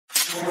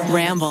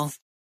Ramble.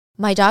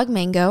 My dog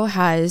Mango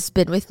has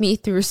been with me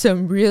through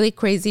some really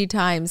crazy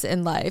times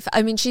in life.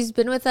 I mean, she's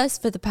been with us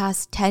for the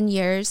past 10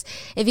 years.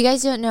 If you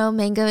guys don't know,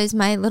 Mango is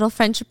my little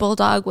French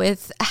bulldog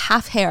with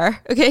half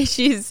hair. Okay,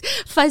 she's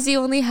fuzzy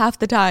only half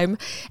the time.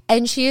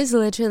 And she is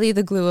literally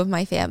the glue of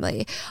my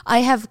family. I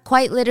have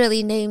quite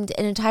literally named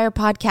an entire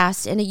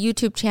podcast and a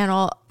YouTube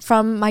channel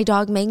from my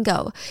dog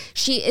Mango.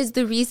 She is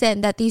the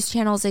reason that these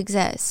channels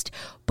exist.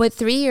 But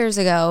 3 years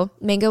ago,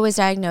 Mango was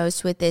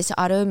diagnosed with this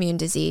autoimmune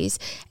disease,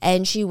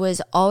 and she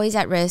was always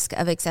at risk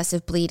of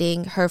excessive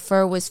bleeding. Her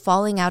fur was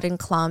falling out in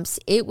clumps.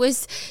 It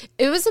was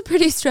a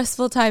pretty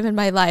stressful time in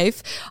my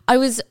life. I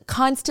was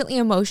constantly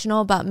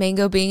emotional about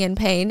Mango being in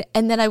pain,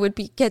 and then I would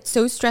get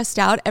so stressed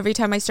out every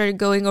time I started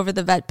going over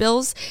the vet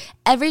bills.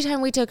 Every time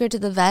we took her to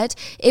the vet,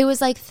 it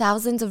was like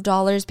thousands of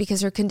dollars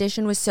because her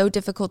condition was so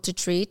difficult to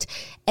treat.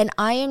 And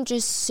I am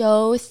just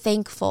so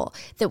thankful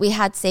that we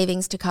had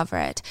savings to cover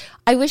it.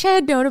 I wish I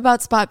had known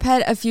about Spot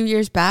Pet a few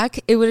years back.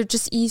 It would have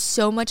just eased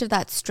so much of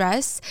that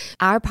stress.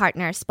 Our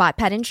partner, Spot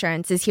Pet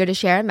Insurance, is here to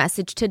share a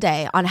message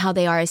today on how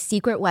they are a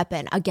secret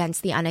weapon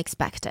against the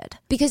unexpected.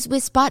 Because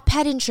with Spot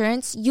Pet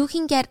Insurance, you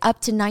can get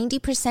up to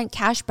 90%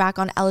 cash back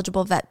on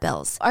eligible vet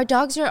bills. Our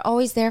dogs are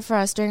always there for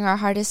us during our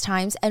hardest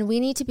times, and we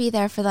need to be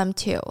there for them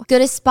too. Go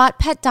to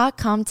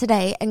spotpet.com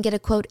today and get a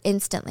quote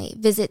instantly.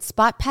 Visit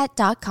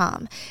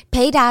spotpet.com.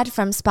 Paid ad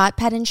from Spot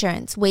Pet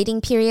Insurance.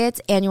 Waiting periods,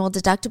 annual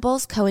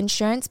deductibles,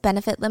 co-insurance,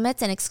 benefit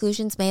limits, and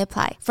exclusions may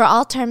apply. For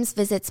all terms,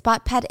 visit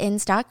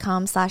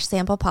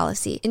spotpetins.com/sample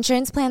policy.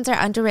 Insurance plans are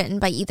underwritten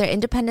by either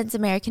Independence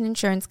American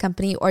Insurance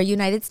Company or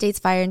United States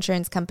Fire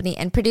Insurance Company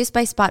and produced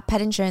by Spot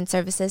Pet Insurance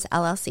Services,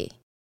 LLC.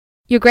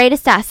 Your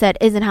greatest asset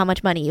isn't how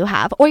much money you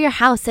have or your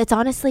house. It's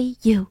honestly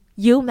you.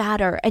 You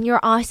matter and you're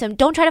awesome.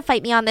 Don't try to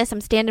fight me on this.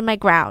 I'm standing my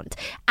ground.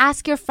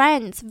 Ask your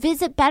friends.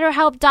 Visit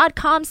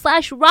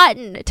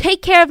betterhelp.com/rotten.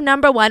 Take care of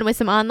number one with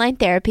some online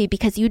therapy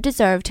because you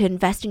deserve to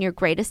invest in your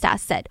greatest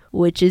asset,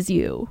 which is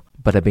you.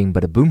 Bada bing,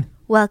 bada boom.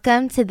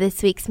 Welcome to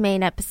this week's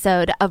main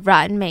episode of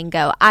Rotten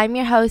Mango. I'm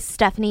your host,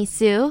 Stephanie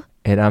Sue.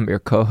 And I'm your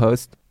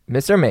co-host,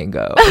 Mr.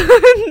 Mango.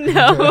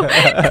 No.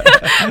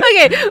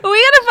 Okay, we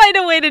gotta find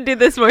a way to do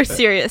this more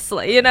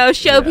seriously,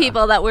 show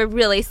people that we're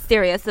really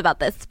serious about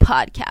this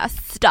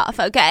podcast stuff,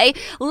 okay?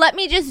 Let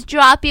me just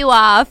drop you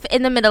off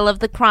in the middle of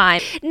the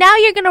crime. Now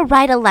you're gonna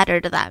write a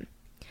letter to them.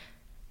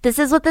 This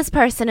is what this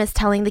person is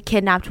telling the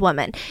kidnapped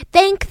woman.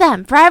 Thank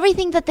them for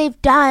everything that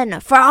they've done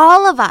for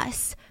all of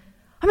us.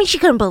 I mean, she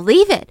couldn't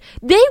believe it.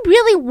 They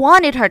really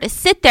wanted her to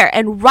sit there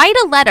and write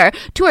a letter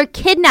to her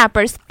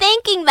kidnappers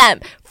thanking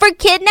them for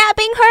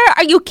kidnapping her.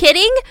 Are you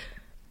kidding?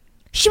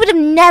 She would have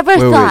never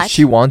thought.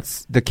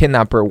 Wait, the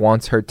kidnapper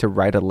wants her to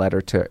write a letter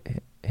to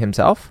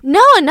himself?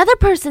 No, another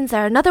person's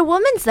there. Another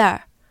woman's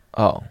there.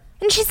 Oh.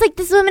 And she's like,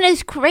 this woman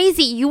is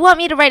crazy. You want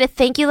me to write a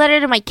thank you letter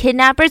to my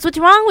kidnappers? What's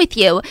wrong with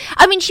you?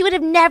 I mean, she would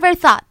have never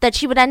thought that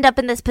she would end up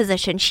in this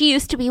position. She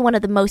used to be one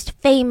of the most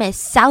famous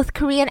South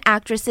Korean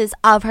actresses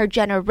of her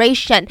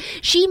generation.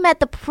 She met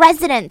the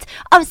president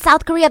of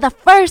South Korea, the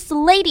first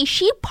lady.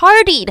 She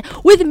partied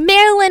with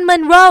Marilyn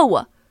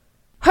Monroe.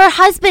 Her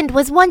husband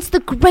was once the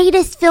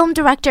greatest film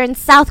director in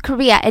South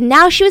Korea, and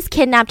now she was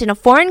kidnapped in a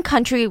foreign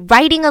country,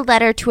 writing a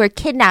letter to her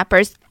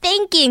kidnappers,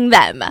 thanking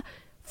them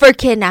for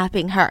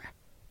kidnapping her.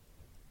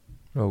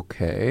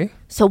 Okay.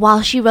 So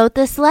while she wrote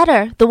this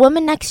letter, the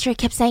woman next to her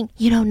kept saying,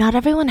 not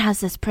everyone has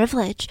this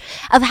privilege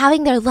of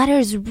having their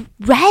letters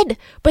read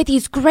by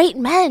these great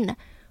men,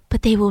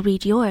 but they will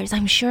read yours,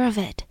 I'm sure of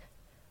it.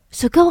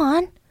 So go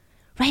on,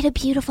 write a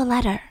beautiful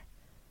letter.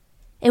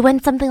 It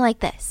went something like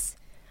this.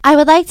 I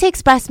would like to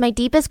express my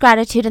deepest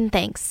gratitude and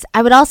thanks.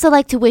 I would also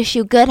like to wish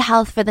you good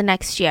health for the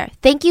next year.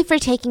 Thank you for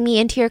taking me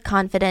into your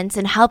confidence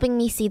and helping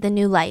me see the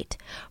new light.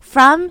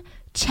 From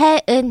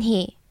Chae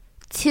Eun-hee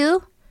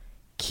to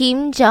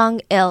Kim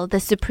Jong-il, the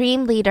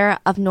supreme leader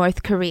of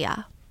North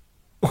Korea.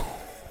 Whoa.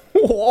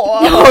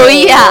 Oh,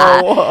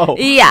 yeah. Whoa.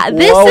 Yeah.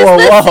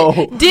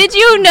 Whoa. Did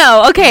you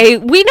know? Okay,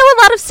 we know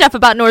a lot of stuff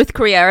about North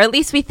Korea, or at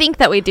least we think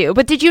that we do.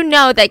 But did you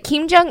know that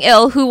Kim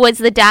Jong-il, who was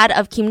the dad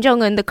of Kim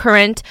Jong-un, the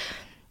current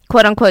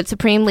quote-unquote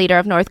supreme leader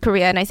of North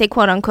Korea, and I say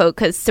quote-unquote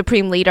because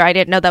supreme leader, I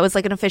didn't know that was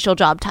like an official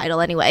job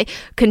title anyway.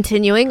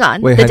 Continuing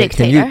on, Wait, the honey,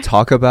 dictator. Can you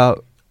talk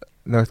about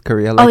North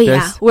Korea like this? Oh,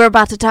 yeah. We're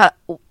about to talk.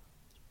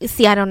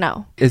 See, I don't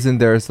know. Isn't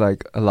there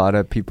like a lot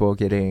of people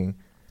getting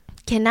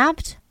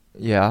kidnapped?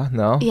 Yeah,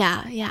 no?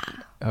 Yeah.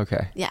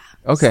 Okay. Yeah.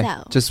 Okay,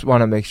 So, just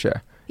want to make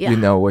sure you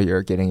know what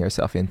you're getting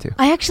yourself into.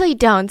 I actually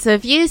don't. So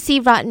if you see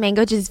Rotten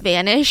Mango just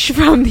vanish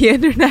from the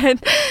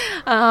internet,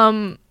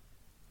 I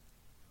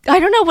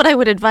don't know what I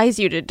would advise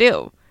you to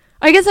do.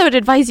 I guess I would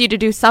advise you to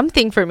do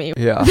something for me.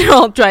 Yeah. They're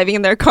all driving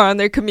in their car on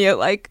their commute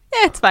like,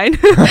 it's fine.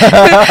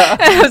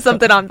 I have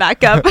something on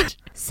backup.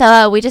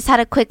 So we just had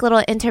a quick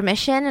little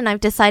intermission, and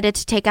I've decided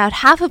to take out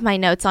half of my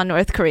notes on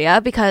North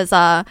Korea because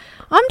I'm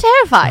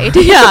terrified.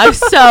 Yeah,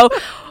 so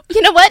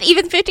you know what?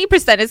 Even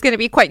 50% is going to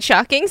be quite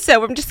shocking.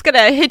 So I'm just going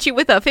to hit you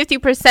with a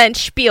 50%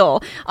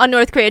 spiel on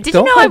North Korea. Did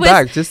Don't you know hold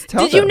back. Just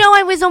tell you them. know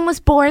I was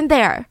almost born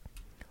there?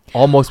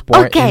 almost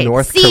born in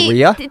North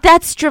Korea?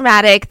 That's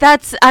dramatic.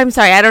 I'm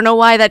sorry, I don't know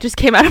why that just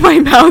came out of my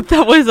mouth.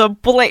 That was a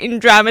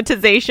blatant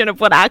dramatization of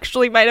what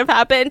actually might have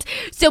happened.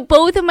 So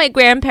both of my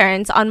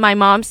grandparents on my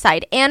mom's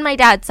side and my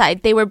dad's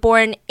side, they were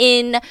born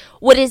in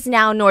what is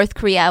now North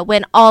Korea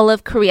when all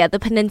of Korea, the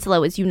peninsula,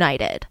 was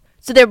united.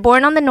 So they're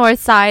born on the north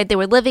side. They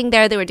were living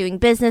there. They were doing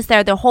business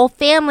there. Their whole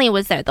family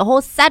was there. The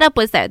whole setup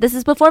was there. This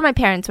is before my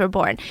parents were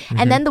born. Mm-hmm.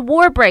 And then the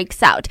war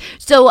breaks out.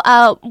 So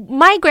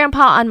my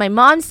grandpa on my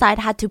mom's side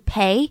had to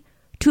pay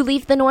to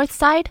leave the north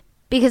side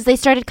because they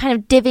started kind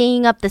of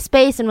divvying up the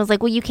space and was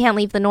like, well, you can't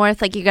leave the north.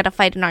 Like, you got to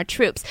fight in our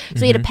troops.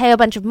 So he had to pay a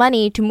bunch of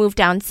money to move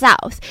down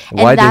south.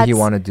 Why did he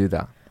want to do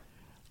that?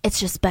 It's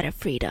just better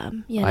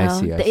freedom, you know. I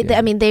see.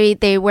 I mean,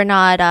 they were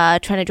not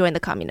trying to join the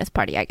Communist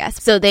Party, I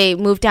guess. So they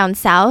moved down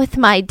south.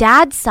 My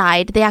dad's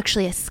side, they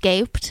actually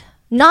escaped.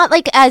 Not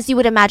like as you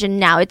would imagine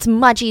now. It's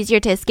much easier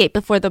to escape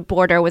before the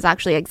border was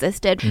actually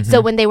existed. Mm-hmm.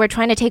 So when they were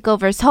trying to take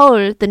over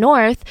Seoul, the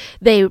north,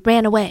 they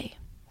ran away.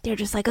 They're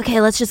just like,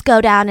 okay, let's just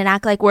go down and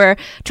act like we're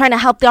trying to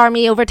help the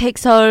army overtake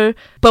Seoul,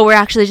 but we're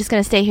actually just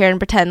going to stay here and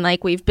pretend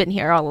like we've been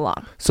here all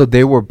along. So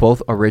they were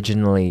both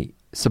originally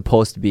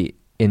supposed to be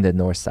in the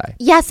north side.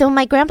 Yeah, so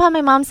my grandpa on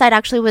my mom's side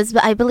actually was,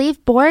 I believe,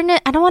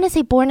 I don't want to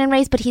say born and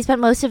raised, but he spent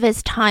most of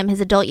his time,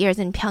 his adult years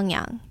in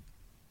Pyongyang.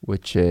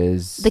 Which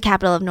is? The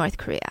capital of North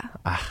Korea.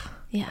 Ah.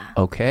 Yeah.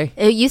 Okay.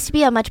 It used to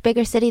be a much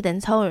bigger city than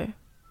Seoul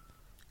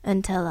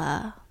until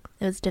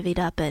it was divvied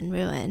up and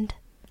ruined.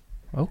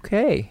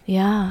 Okay.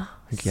 Yeah.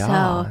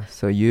 Yeah.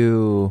 So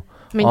you...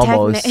 I mean,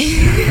 almost.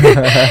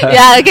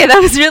 Yeah, okay, that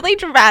was really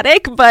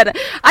dramatic, but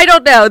I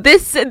don't know.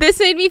 This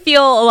made me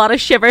feel a lot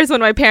of shivers when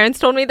my parents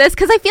told me this,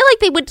 because I feel like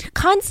they would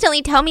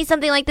constantly tell me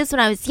something like this when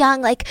I was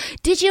young, like,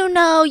 did you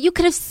know you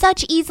could have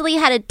such easily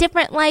had a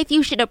different life?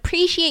 You should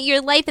appreciate your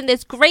life in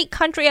this great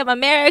country of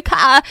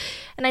America.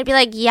 And I'd be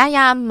like,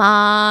 yeah,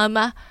 Mom.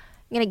 I'm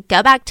going to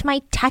go back to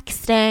my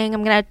texting.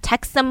 I'm going to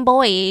text some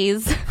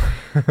boys.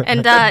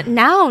 And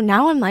now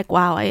I'm like,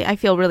 wow, I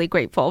feel really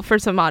grateful for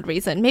some odd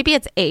reason. Maybe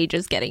it's age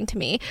is getting to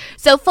me.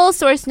 So full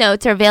source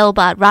notes are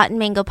available at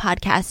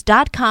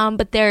rottenmangopodcast.com,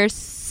 but there's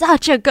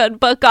such a good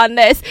book on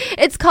this.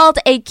 It's called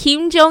A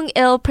Kim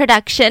Jong-il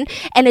Production,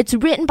 and it's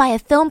written by a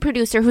film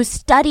producer who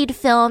studied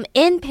film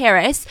in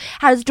Paris,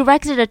 has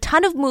directed a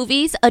ton of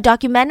movies, a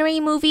documentary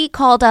movie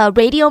called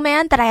Radio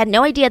Man that I had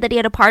no idea that he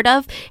had a part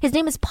of. His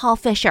name is Paul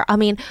Fisher. I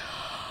mean...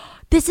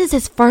 this is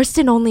his first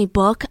and only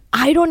book.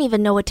 I don't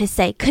even know what to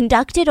say.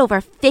 Conducted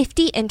over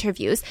 50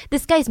 interviews.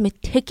 This guy's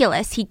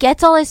meticulous. He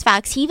gets all his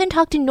facts. He even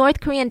talked to North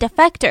Korean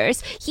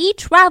defectors. He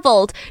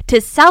traveled to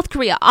South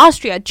Korea,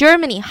 Austria,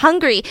 Germany,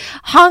 Hungary,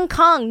 Hong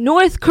Kong,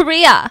 North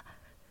Korea.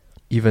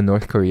 Even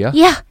North Korea?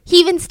 Yeah, he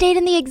even stayed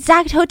in the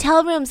exact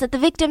hotel rooms that the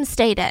victims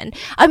stayed in.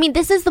 I mean,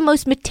 this is the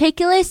most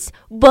meticulous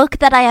book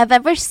that I have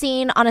ever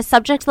seen on a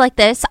subject like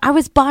this. I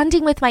was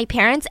bonding with my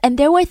parents, and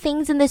there were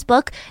things in this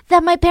book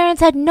that my parents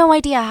had no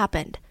idea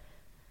happened.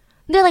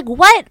 They're like,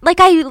 what?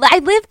 Like, I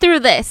lived through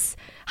this.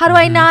 How do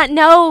I not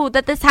know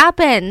that this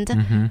happened?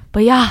 Mm-hmm.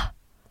 But yeah.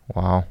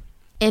 Wow.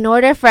 In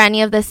order for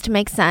any of this to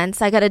make sense,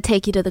 I gotta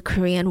take you to the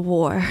Korean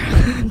War.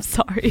 I'm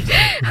sorry.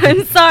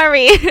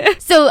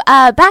 So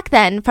back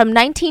then, from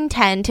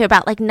 1910 to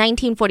about like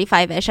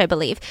 1945-ish, I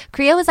believe,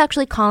 Korea was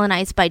actually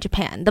colonized by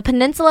Japan. The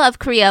peninsula of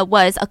Korea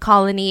was a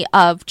colony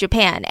of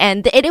Japan,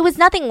 and it was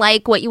nothing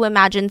like what you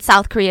imagine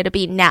South Korea to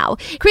be now.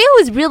 Korea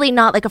was really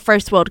not like a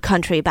first world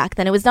country back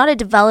then. It was not a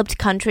developed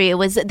country.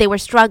 They were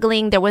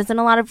struggling. There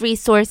wasn't a lot of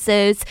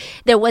resources.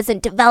 There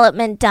wasn't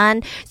development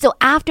done. So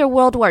after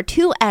World War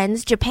II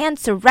ends, Japan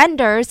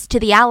surrenders to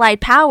the Allied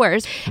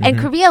powers, and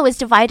Korea was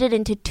divided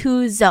into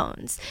two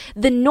zones.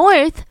 The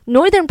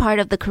northern part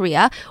of the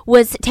Korea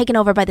was taken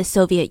over by the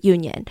Soviet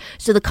Union,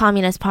 so the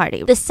Communist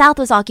Party. The south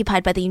was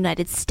occupied by the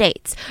United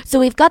States. So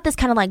we've got this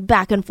kind of like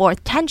back and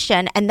forth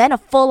tension, and then a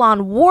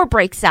full-on war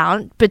breaks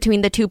out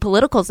between the two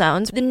political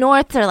zones. The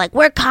north are like,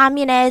 we're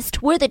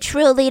communist, we're the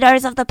true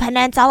leaders of the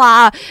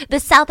peninsula. The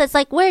south is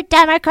like, we're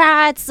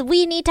Democrats,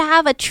 we need to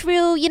have a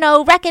true,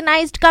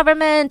 recognized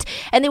government.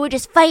 And they were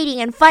just fighting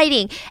and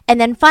fighting.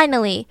 And then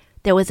finally,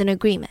 there was an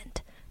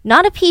agreement.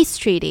 Not a peace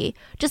treaty,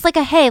 just like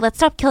a, hey, let's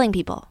stop killing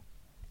people.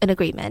 An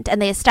agreement.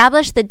 And they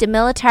established the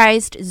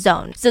demilitarized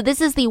zone. So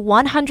this is the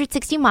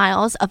 160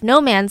 miles of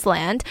no man's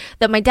land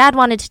that my dad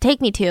wanted to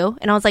take me to.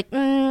 And I was like,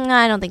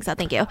 I don't think so,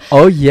 thank you.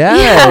 Oh,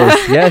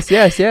 yes.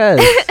 Yes.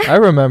 I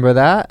remember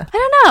that. I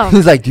don't know.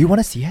 He's like, do you want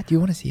to see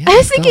it? I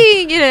was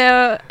thinking,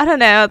 I don't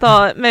know. I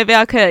thought maybe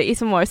I could eat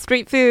some more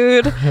street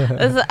food.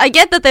 I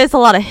get that there's a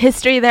lot of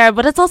history there,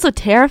 but it's also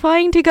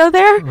terrifying to go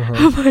there.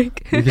 I'm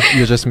like...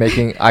 You're just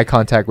making eye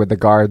contact with the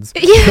guards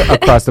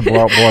across the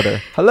border.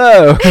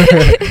 Hello.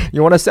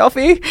 You want a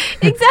selfie?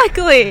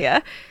 Exactly.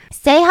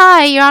 Say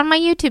hi, you're on my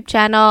YouTube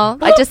channel.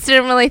 I just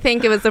didn't really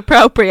think it was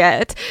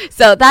appropriate.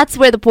 So that's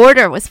where the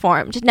border was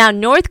formed. Now,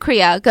 North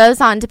Korea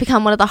goes on to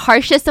become one of the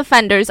harshest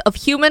offenders of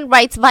human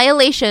rights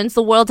violations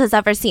the world has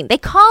ever seen. They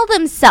call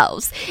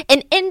themselves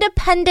an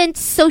independent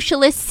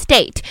socialist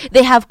state.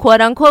 They have,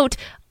 quote unquote,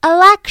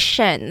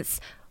 elections.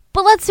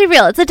 But let's be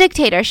real, it's a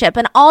dictatorship,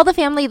 and all the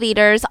family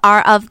leaders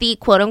are of the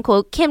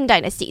quote-unquote Kim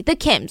dynasty, the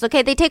Kims,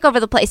 okay? They take over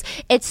the place.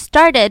 It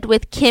started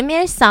with Kim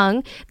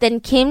Il-sung,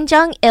 then Kim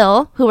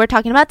Jong-il, who we're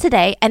talking about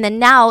today, and then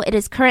now it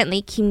is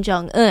currently Kim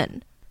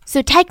Jong-un.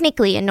 So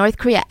technically in North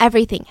Korea,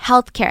 everything,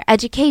 healthcare,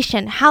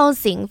 education,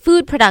 housing,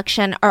 food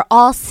production are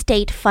all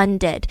state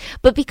funded.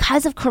 But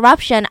because of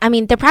corruption, I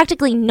mean, they're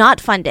practically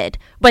not funded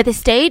by the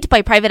state,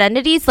 by private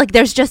entities. Like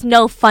there's just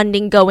no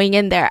funding going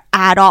in there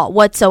at all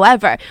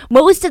whatsoever.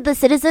 Most of the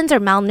citizens are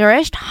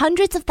malnourished.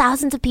 Hundreds of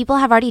thousands of people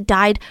have already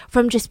died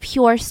from just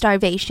pure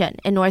starvation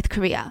in North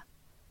Korea.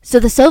 So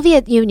the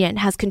Soviet Union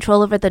has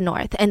control over the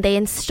North, and they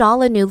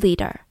install a new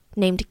leader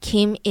named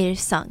Kim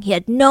Il-sung. He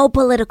had no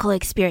political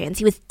experience.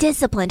 He was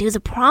disciplined. He was a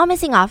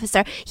promising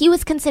officer. He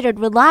was considered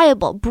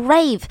reliable,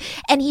 brave,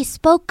 and he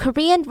spoke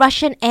Korean,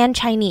 Russian, and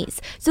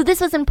Chinese. So this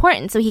was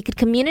important. So he could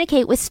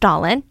communicate with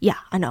Stalin. Yeah,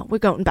 I know. We're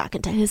going back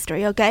into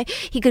history, okay?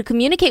 He could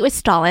communicate with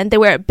Stalin. They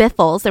were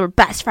biffles. They were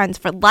best friends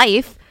for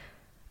life.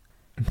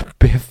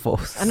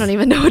 Biffles. I don't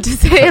even know what to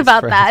say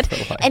about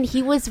that. And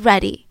he was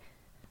ready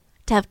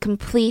to have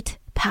complete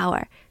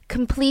power,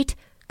 complete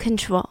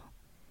control.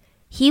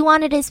 He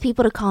wanted his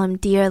people to call him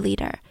dear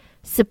leader,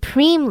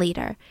 supreme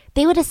leader.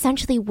 They would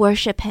essentially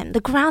worship him, the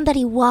ground that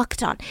he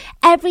walked on,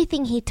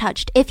 everything he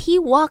touched. If he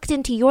walked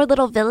into your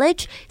little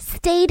village,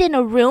 stayed in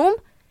a room,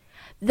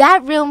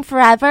 that room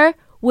forever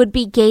would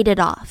be gated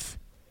off.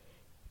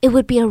 It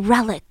would be a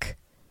relic.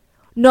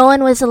 No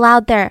one was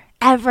allowed there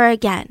ever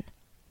again.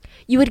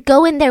 You would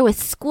go in there with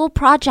school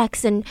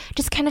projects and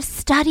just kind of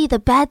study the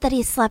bed that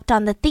he slept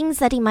on, the things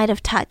that he might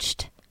have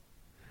touched.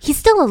 He's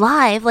still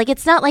alive. Like,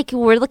 it's not like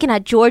we're looking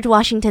at George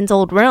Washington's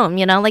old room,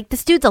 you know? Like,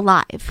 this dude's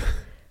alive.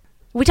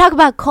 We talk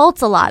about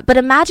cults a lot, but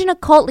imagine a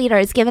cult leader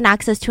is given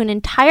access to an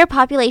entire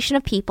population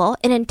of people,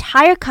 an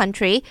entire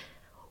country,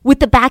 with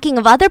the backing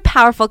of other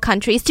powerful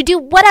countries to do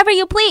whatever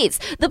you please.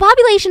 The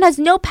population has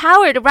no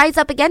power to rise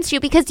up against you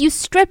because you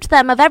stripped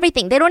them of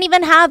everything. They don't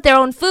even have their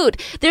own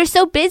food. They're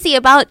so busy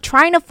about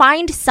trying to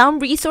find some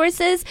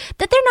resources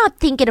that they're not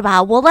thinking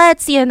about, well,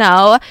 let's,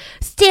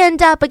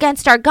 stand up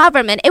against our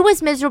government. It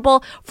was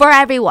miserable for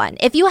everyone.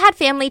 If you had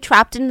family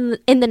trapped in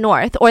the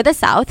north or the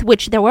south,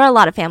 which there were a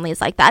lot of families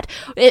like that,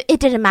 it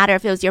didn't matter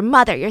if it was your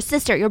mother, your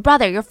sister, your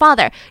brother, your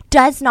father.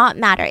 Does not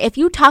matter. If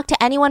you talked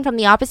to anyone from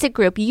the opposite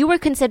group, you were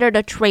considered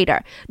a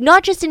traitor,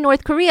 not just in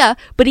North Korea,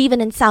 but even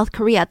in South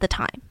Korea at the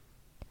time.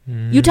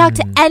 You talk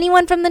to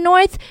anyone from the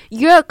North,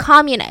 you're a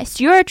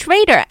communist, you're a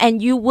traitor,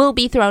 and you will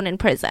be thrown in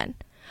prison.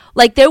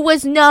 Like there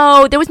was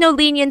no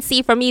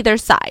leniency from either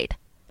side.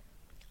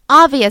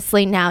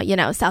 Obviously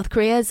now, South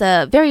Korea is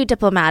very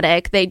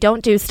diplomatic. They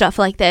don't do stuff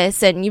like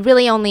this. And you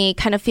really only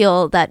kind of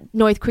feel that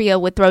North Korea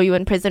would throw you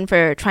in prison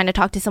for trying to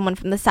talk to someone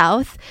from the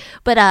South.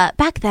 But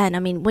back then,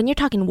 when you're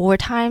talking war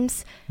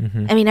times,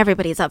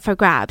 everybody's up for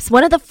grabs.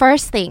 One of the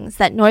first things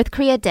that North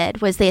Korea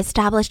did was they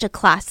established a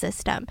class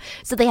system.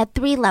 So they had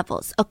 3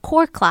 levels. A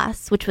core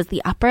class, which was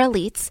the upper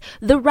elites,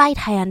 the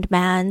right-hand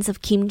mans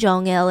of Kim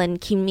Jong-il and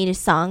Kim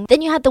Il-sung.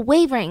 Then you had the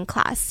wavering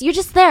class. You're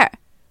just there.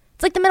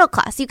 It's like the middle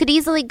class. You could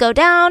easily go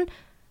down.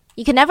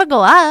 You could never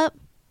go up,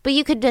 but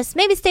you could just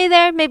maybe stay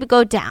there, maybe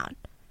go down.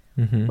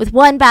 With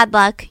one bad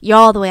luck, you're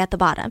all the way at the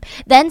bottom.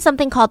 Then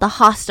something called the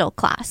hostile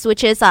class,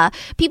 which is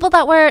people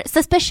that were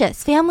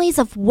suspicious, families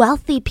of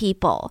wealthy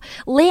people,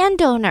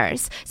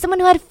 landowners, someone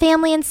who had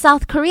family in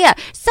South Korea,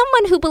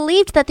 someone who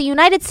believed that the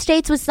United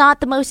States was not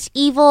the most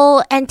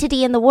evil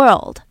entity in the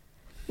world.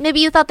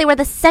 Maybe you thought they were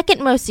the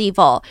second most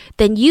evil.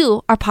 Then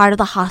you are part of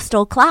the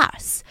hostile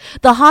class.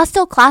 The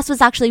hostile class was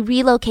actually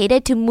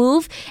relocated to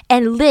move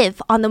and live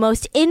on the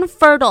most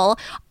infertile,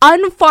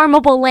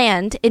 unfarmable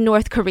land in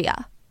North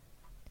Korea.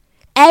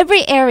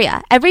 Every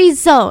area, every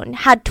zone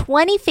had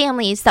 20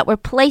 families that were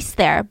placed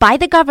there by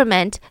the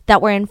government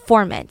that were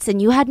informants,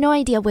 and you had no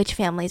idea which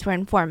families were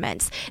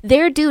informants.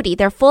 Their duty,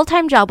 their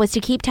full-time job was to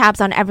keep tabs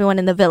on everyone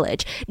in the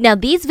village. Now,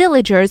 these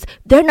villagers,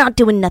 they're not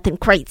doing nothing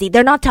crazy.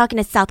 They're not talking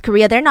to South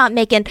Korea. They're not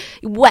making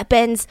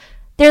weapons.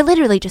 They're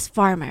literally just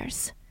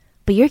farmers.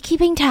 But you're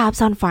keeping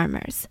tabs on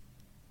farmers.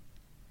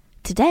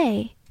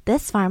 Today,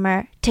 this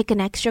farmer took an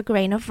extra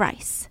grain of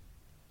rice.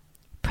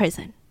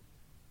 Prison.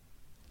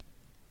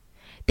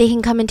 They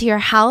can come into your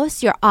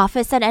house, your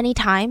office at any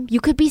time.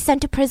 You could be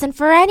sent to prison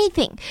for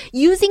anything.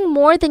 Using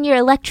more than your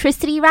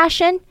electricity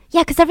ration.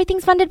 Yeah, because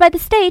everything's funded by the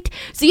state.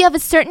 So you have a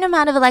certain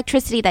amount of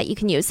electricity that you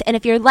can use. And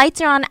if your lights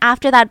are on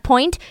after that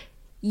point,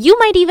 you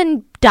might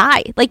even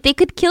die. Like, they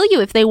could kill you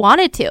if they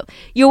wanted to.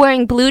 You're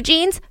wearing blue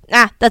jeans?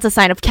 That's a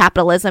sign of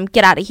capitalism.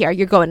 Get out of here.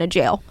 You're going to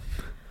jail.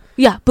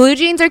 Yeah, blue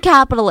jeans are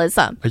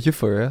capitalism. Are you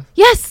for real?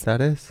 Yes.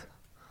 That is?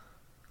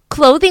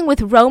 Clothing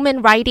with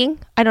Roman writing.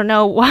 I don't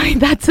know why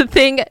that's a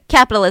thing.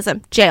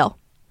 Capitalism. Jail.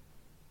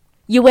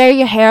 You wear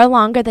your hair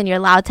longer than you're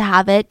allowed to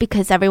have it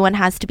because everyone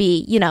has to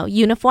be,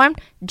 uniformed.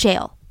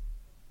 Jail.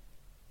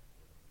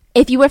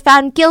 If you were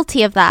found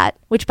guilty of that,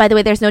 which, by the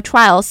way, there's no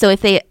trial, so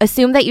if they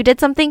assume that you did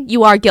something,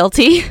 you are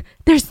guilty.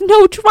 There's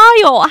no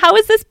trial. How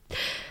is this?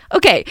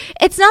 Okay,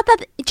 it's not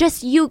that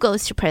just you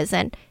goes to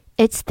prison.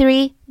 It's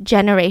 3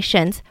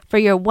 generations for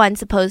your one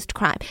supposed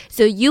crime.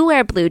 So you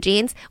wear blue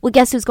jeans. Well,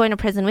 guess who's going to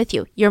prison with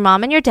you? Your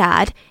mom and your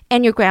dad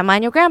and your grandma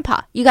and your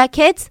grandpa. You got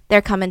kids?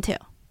 They're coming too.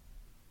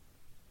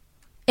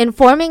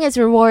 Informing is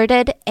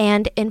rewarded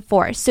and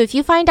enforced. So if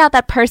you find out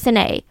that person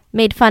A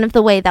made fun of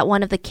the way that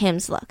one of the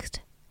Kims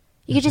looked,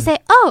 you could just say,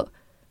 oh,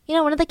 you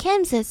know, one of the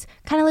Kims is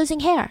kind of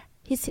losing hair.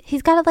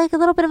 He's got like a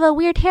little bit of a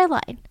weird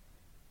hairline.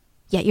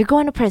 Yeah, you're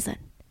going to prison.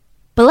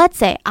 But let's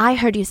say I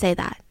heard you say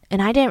that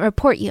and I didn't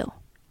report you.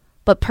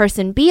 But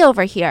person B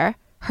over here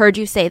heard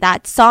you say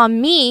that, saw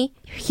me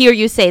hear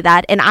you say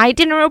that, and I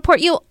didn't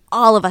report you.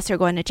 All of us are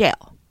going to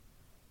jail.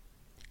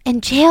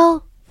 And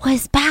jail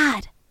was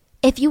bad.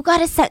 If you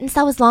got a sentence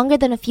that was longer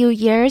than a few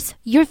years,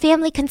 your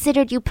family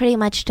considered you pretty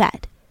much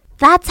dead.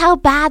 That's how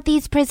bad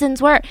these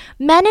prisons were.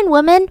 Men and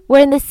women were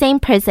in the same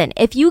prison.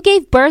 If you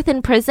gave birth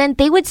in prison,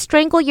 they would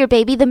strangle your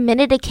baby the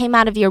minute it came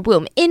out of your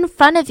womb, in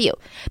front of you.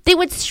 They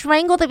would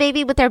strangle the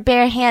baby with their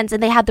bare hands,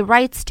 and they had the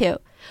rights to.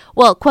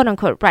 Well,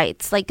 quote-unquote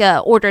rights, like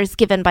orders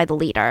given by the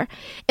leader.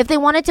 If they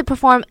wanted to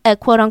perform a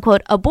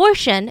quote-unquote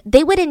abortion,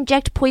 they would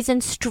inject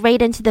poison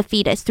straight into the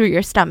fetus through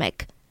your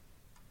stomach.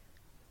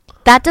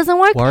 That doesn't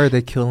work. Why are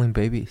they killing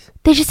babies?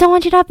 They just don't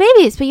want you to have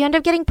babies, but you end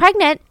up getting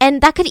pregnant,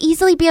 and that could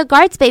easily be a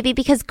guard's baby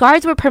because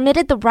guards were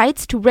permitted the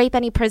rights to rape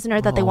any prisoner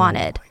that they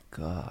wanted. Oh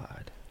my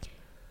God.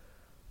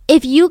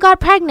 If you got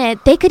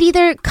pregnant, they could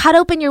either cut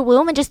open your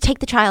womb and just take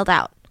the child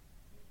out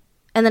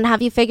and then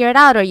have you figure it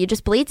out, or you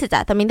just bleed to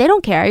death. I mean, they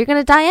don't care. You're going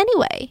to die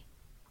anyway.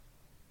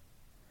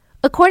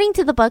 According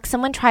to the book,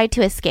 someone tried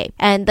to escape,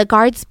 and the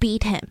guards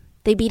beat him.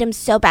 They beat him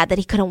so bad that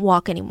he couldn't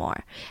walk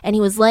anymore. And he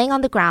was laying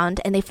on the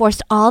ground, and they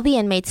forced all the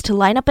inmates to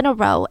line up in a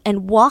row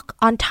and walk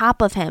on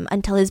top of him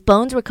until his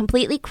bones were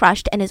completely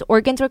crushed and his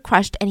organs were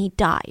crushed, and he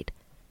died.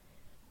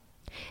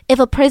 If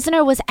a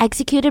prisoner was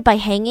executed by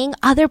hanging,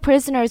 other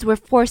prisoners were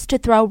forced to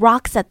throw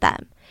rocks at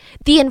them.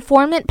 The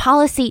informant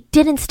policy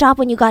didn't stop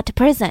when you got to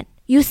prison.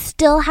 You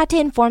still had to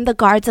inform the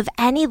guards of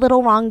any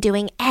little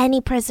wrongdoing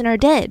any prisoner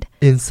did.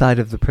 Inside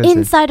of the prison?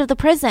 Inside of the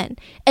prison.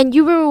 And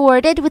you were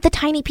rewarded with a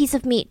tiny piece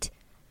of meat,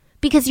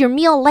 because your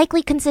meal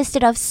likely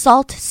consisted of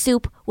salt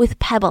soup with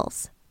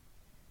pebbles,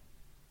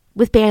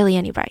 with barely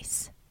any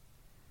rice.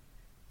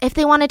 If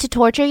they wanted to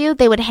torture you,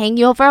 they would hang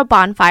you over a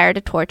bonfire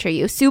to torture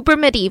you. Super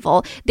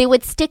medieval. They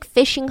would stick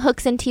fishing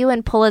hooks into you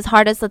and pull as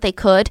hard as that they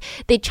could.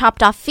 They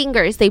chopped off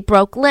fingers. They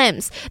broke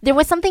limbs. There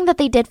was something that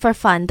they did for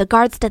fun. The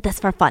guards did this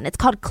for fun. It's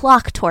called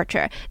clock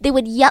torture. They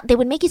would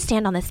make you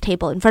stand on this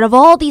table in front of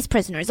all these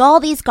prisoners, all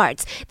these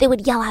guards. They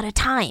would yell out a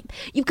time.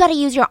 You've got to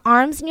use your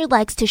arms and your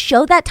legs to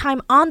show that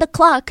time on the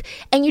clock,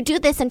 and you do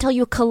this until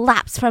you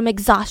collapse from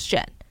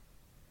exhaustion.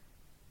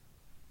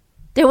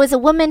 There was a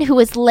woman who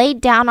was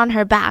laid down on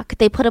her back.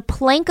 They put a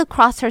plank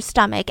across her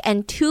stomach,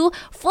 and 2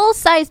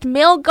 full-sized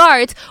male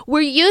guards were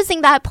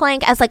using that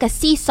plank as like a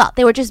seesaw.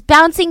 They were just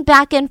bouncing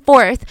back and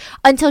forth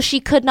until she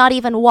could not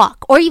even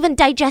walk or even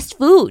digest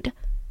food.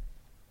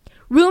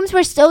 Rooms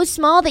were so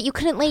small that you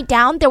couldn't lay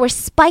down. There were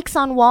spikes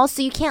on walls,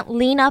 so you can't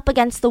lean up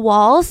against the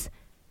walls.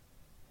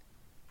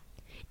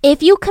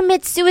 If you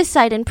commit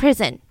suicide in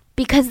prison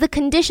because the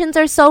conditions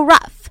are so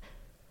rough,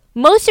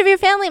 most of your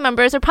family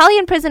members are probably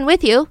in prison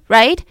with you,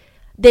 right?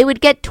 They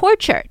would get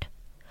tortured.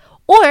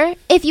 Or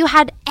if you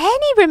had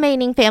any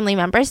remaining family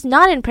members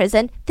not in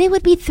prison, they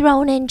would be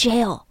thrown in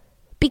jail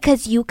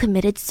because you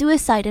committed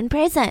suicide in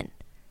prison.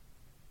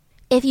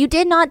 If you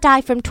did not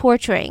die from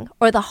torturing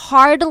or the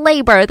hard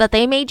labor that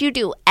they made you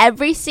do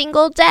every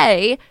single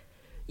day,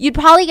 you'd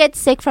probably get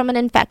sick from an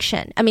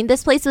infection. I mean,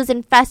 this place was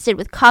infested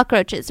with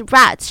cockroaches,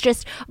 rats,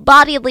 just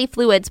bodily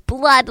fluids,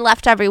 blood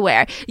left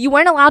everywhere. You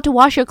weren't allowed to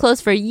wash your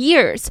clothes for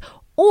years,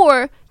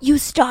 or you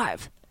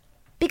starve.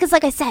 Because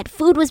like I said,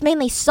 food was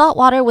mainly salt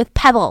water with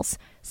pebbles.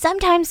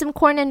 Sometimes some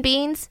corn and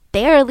beans,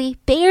 barely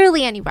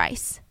any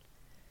rice.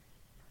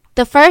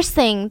 The first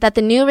thing that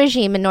the new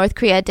regime in North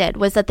Korea did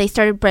was that they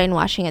started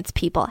brainwashing its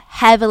people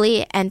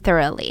heavily and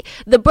thoroughly.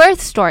 The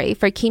birth story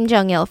for Kim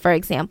Jong-il, for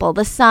example,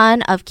 the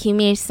son of Kim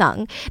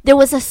Il-sung, there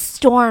was a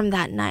storm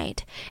that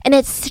night, and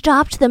it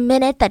stopped the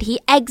minute that he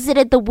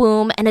exited the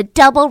womb and a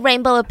double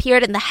rainbow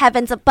appeared in the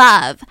heavens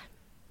above.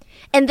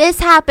 And this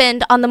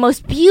happened on the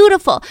most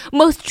beautiful,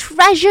 most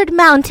treasured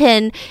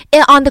mountain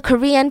on the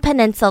Korean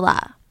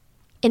peninsula.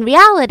 In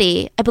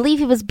reality, I believe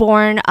he was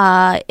born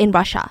in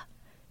Russia.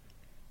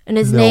 And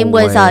his name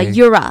was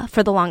Yura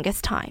for the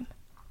longest time.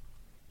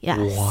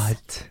 Yes.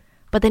 What?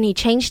 But then he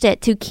changed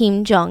it to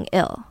Kim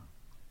Jong-il.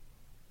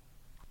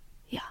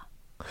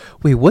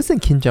 Wait,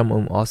 wasn't Kim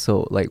Jong-un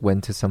also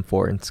went to some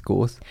foreign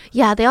schools?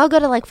 Yeah, they all go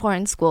to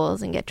foreign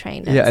schools and get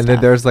trained. And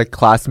then there's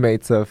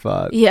classmates of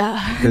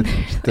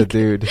the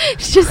dude.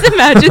 Just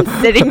imagine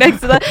sitting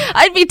next to that.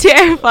 I'd be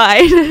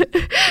terrified.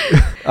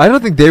 I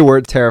don't think they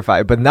were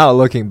terrified, but now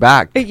looking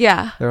back,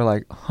 yeah, they were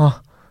like, huh,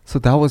 so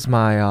that was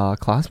my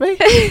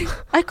classmate?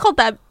 I called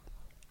that.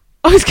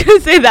 I was going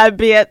to say that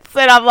bitch,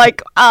 and I'm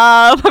like,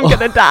 I'm going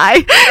to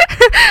die.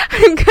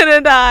 I'm going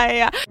to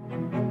die.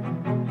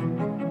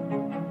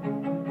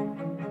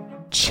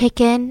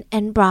 Chicken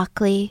and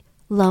broccoli,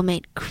 lo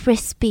mein,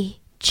 crispy,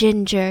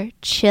 ginger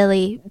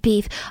chili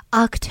beef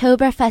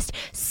Oktoberfest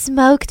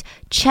smoked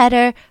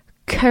cheddar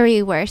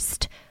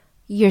currywurst.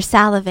 You're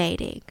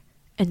salivating.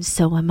 And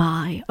so am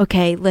I.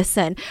 Okay,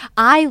 listen,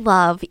 I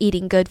love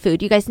eating good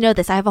food. You guys know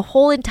this. I have a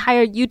whole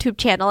entire YouTube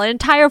channel, an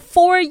entire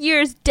 4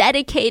 years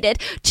dedicated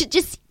to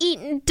just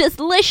eating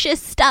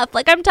delicious stuff.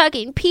 Like I'm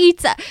talking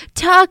pizza,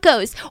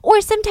 tacos, or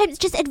sometimes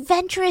just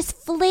adventurous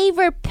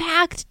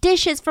flavor-packed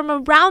dishes from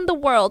around the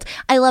world.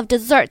 I love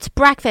desserts,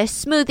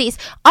 breakfast, smoothies.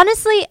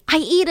 Honestly, I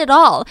eat it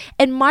all.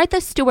 And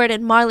Martha Stewart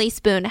and Marley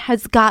Spoon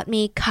has got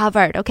me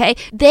covered, okay?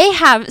 They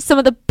have some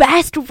of the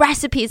best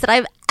recipes that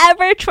I've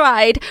ever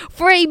tried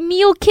for a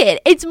meal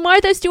kit. It's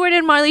Martha Stewart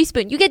and Marley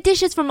Spoon. You get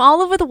dishes from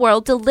all over the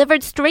world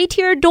delivered straight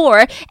to your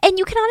door, and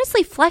you can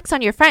honestly flex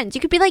on your friends.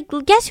 You could be like,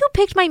 guess who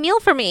picked my meal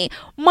for me?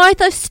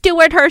 Martha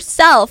Stewart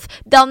herself.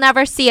 They'll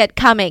never see it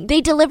coming.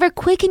 They deliver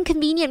quick and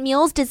convenient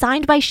meals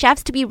designed by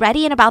chefs to be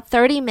ready in about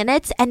 30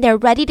 minutes, and their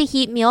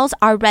ready-to-heat meals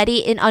are ready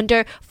in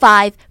under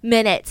 5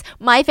 minutes.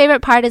 My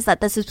favorite part is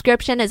that the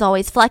subscription is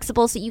always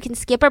flexible, so you can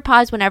skip or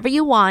pause whenever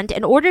you want,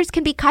 and orders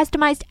can be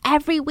customized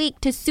every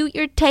week to suit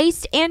your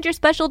taste and your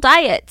special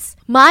diets.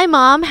 My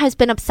mom has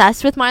been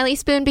obsessed with Marley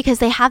Spoon because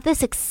they have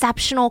this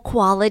exceptional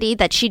quality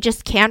that she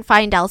just can't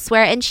find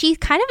elsewhere, and she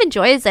kind of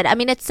enjoys it. I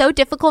mean, it's so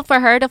difficult for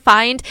her to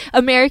find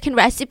American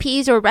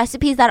recipes or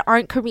recipes that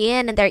aren't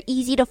Korean, and they're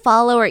easy to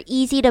follow or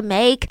easy to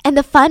make. And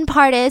the fun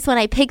part is when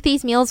I pick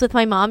these meals with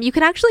my mom, you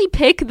can actually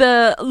pick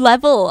the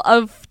level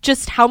of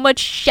just how much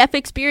chef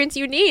experience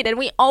you need, and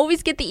we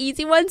always get the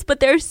easy ones, but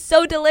they're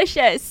so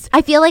delicious.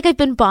 I feel like I've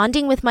been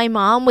bonding with my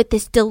mom with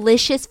this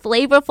delicious,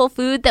 flavorful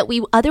food that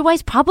we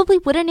otherwise probably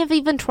wouldn't have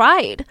even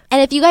tried.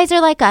 And if you guys are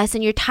like us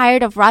and you're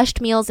tired of rushed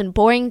meals and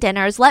boring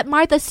dinners, let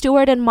Martha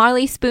Stewart and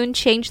Marley Spoon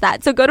change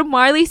that. So go to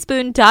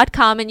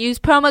marleyspoon.com and use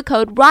promo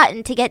code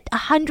ROTTEN to get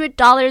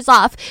 $100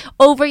 off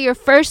over your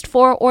first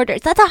 4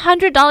 orders. That's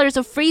 $100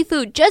 of free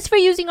food just for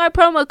using our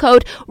promo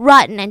code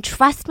ROTTEN. And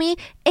trust me,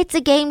 it's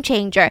a game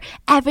changer.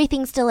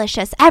 Everything's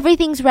delicious,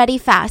 everything's ready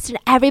fast, and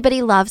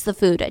everybody loves the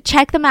food.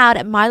 Check them out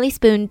at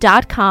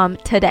marleyspoon.com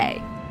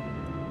today.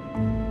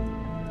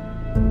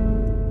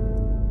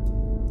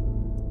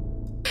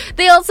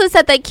 They also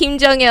said that Kim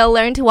Jong-il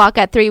learned to walk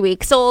at 3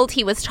 weeks old.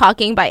 He was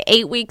talking by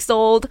 8 weeks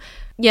old.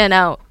 You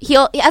know,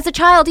 as a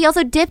child, he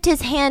also dipped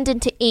his hand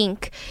into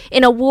ink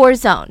in a war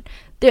zone.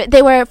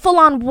 They were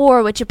full-on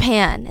war with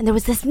Japan, and there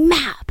was this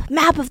map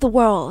of the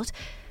world.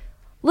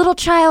 Little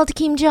child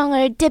Kim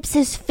Jong-il dips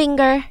his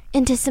finger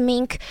into some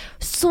ink,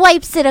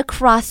 swipes it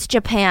across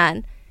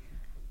Japan,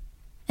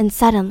 and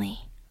suddenly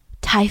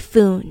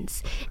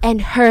typhoons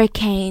and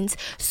hurricanes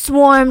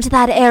swarmed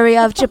that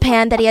area of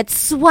Japan that he had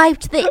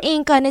swiped the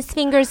ink on his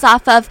fingers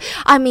off of.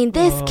 I mean,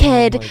 this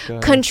kid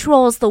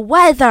controls the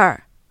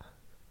weather.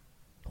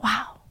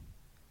 Wow.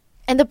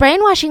 And the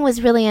brainwashing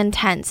was really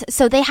intense.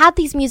 So they had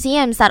these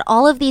museums that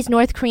all of these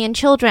North Korean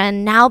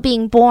children now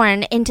being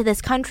born into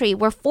this country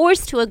were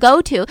forced to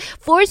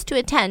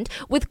attend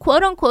with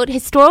quote-unquote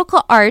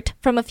historical art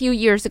from a few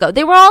years ago.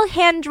 They were all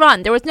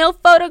hand-drawn. There was no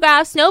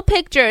photographs, no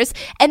pictures,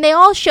 and they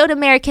all showed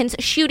Americans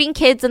shooting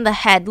kids in the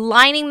head,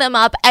 lining them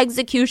up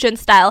execution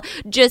style,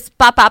 just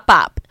bop, bop,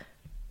 bop.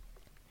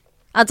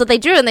 That's what they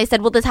drew, and they said,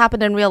 well, this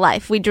happened in real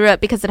life. We drew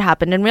it because it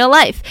happened in real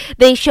life.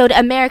 They showed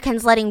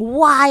Americans letting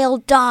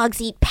wild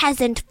dogs eat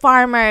peasant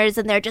farmers,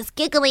 and they're just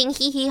giggling,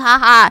 hee ha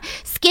ha,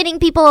 skinning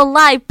people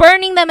alive,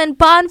 burning them in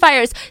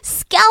bonfires,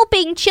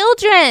 scalping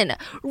children,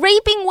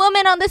 raping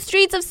women on the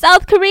streets of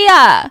South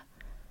Korea.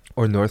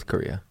 Or North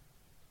Korea.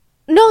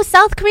 No,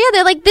 South Korea.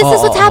 They're like, this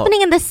is what's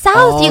happening in the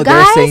South, you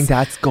guys. They're saying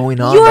that's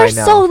going on You're right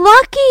now. so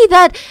lucky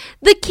that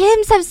the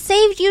Kims have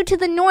saved you to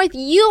the North.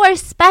 You are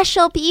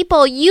special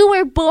people. You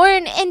were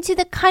born into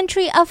the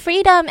country of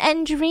freedom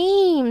and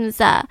dreams.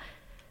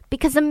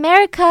 Because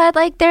America,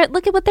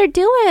 look at what they're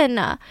doing.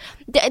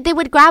 They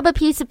would grab a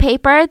piece of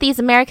paper. These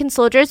American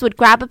soldiers would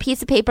grab a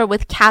piece of paper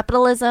with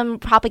capitalism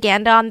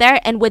propaganda on there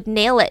and would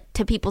nail it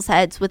to people's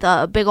heads with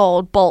a big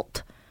old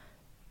bolt.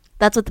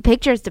 That's what the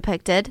pictures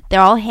depicted.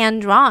 They're all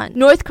hand-drawn.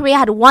 North Korea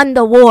had won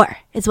the war,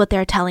 is what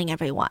they're telling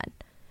everyone.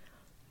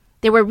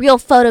 There were real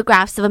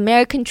photographs of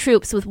American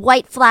troops with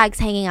white flags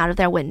hanging out of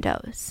their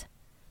windows.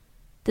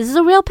 This is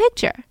a real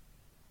picture.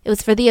 It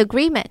was for the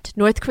agreement.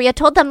 North Korea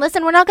told them,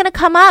 listen, we're not going to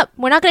come up.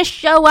 We're not going to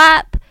show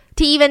up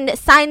to even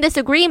sign this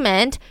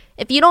agreement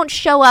if you don't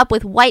show up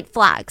with white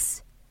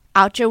flags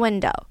out your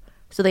window.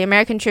 So the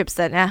American troops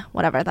said,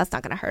 whatever, that's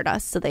not going to hurt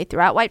us. So they threw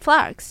out white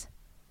flags.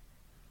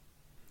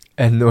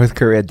 And North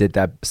Korea did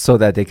that so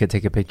that they could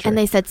take a picture. And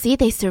they said, see,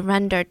 they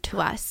surrendered to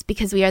us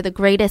because we are the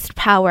greatest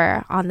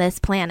power on this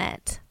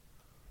planet.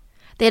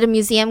 They had a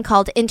museum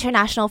called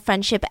International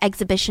Friendship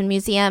Exhibition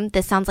Museum.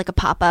 This sounds like a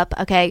pop-up,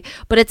 okay?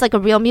 But it's like a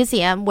real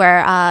museum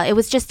where it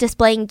was just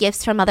displaying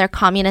gifts from other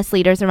communist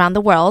leaders around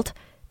the world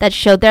that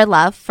showed their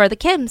love for the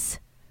Kims.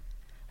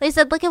 They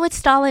said, look at what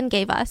Stalin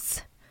gave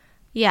us.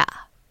 Yeah.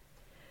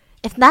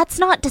 If that's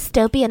not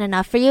dystopian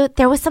enough for you,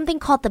 there was something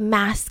called the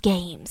Mass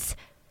Games,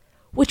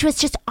 which was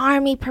just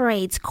army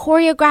parades,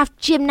 choreographed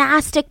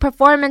gymnastic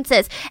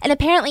performances, and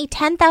apparently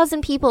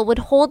 10,000 people would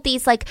hold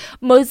these like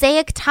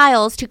mosaic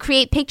tiles to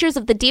create pictures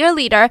of the dear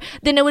leader.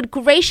 Then it would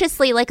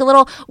graciously, like a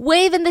little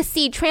wave in the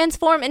sea,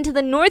 transform into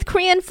the North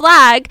Korean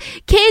flag.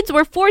 Kids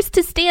were forced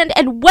to stand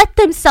and wet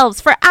themselves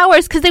for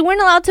hours because they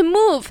weren't allowed to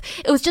move.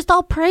 It was just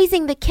all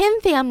praising the Kim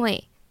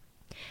family.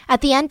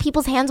 At the end,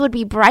 people's hands would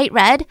be bright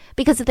red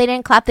because if they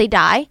didn't clap, they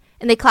die.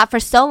 And they clapped for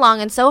so long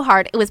and so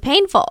hard, it was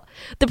painful.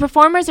 The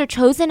performers are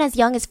chosen as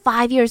young as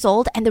 5 years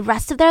old, and the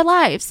rest of their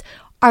lives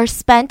are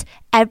spent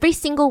every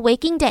single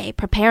waking day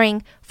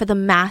preparing for the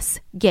mass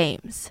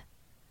games.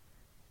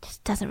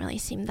 Just doesn't really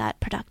seem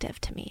that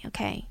productive to me,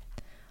 okay?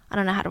 I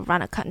don't know how to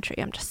run a country,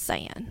 I'm just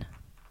saying.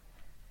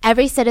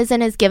 Every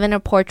citizen is given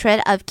a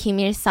portrait of Kim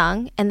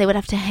Il-sung, and they would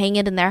have to hang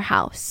it in their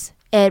house.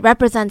 It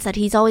represents that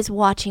he's always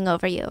watching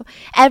over you.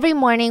 Every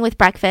morning with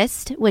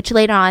breakfast, which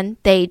later on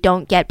they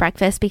don't get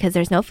breakfast because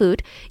there's no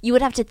food, you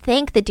would have to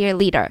thank the dear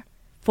leader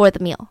for the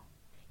meal.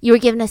 You were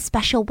given a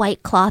special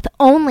white cloth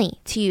only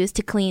to use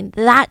to clean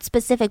that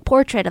specific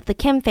portrait of the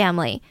Kim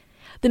family.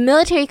 The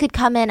military could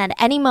come in at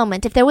any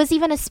moment. If there was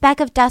even a speck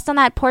of dust on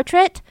that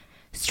portrait,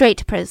 straight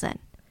to prison.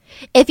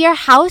 If your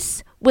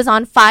house was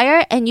on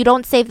fire and you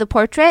don't save the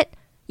portrait,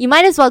 you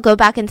might as well go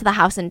back into the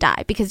house and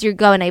die because you're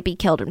going to be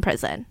killed in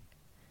prison.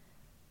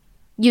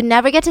 You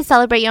never get to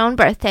celebrate your own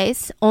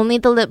birthdays, only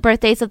the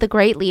birthdays of the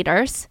great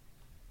leaders.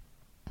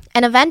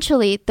 And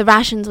eventually, the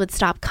rations would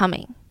stop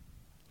coming.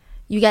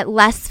 You get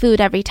less food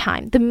every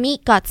time. The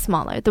meat got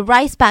smaller. The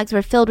rice bags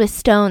were filled with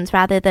stones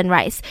rather than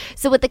rice.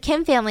 So what the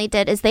Kim family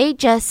did is they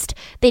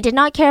did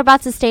not care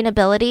about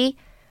sustainability.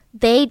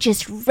 They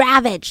just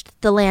ravaged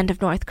the land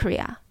of North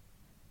Korea.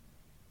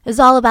 It was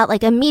all about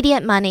like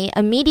immediate money,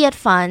 immediate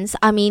funds.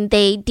 I mean,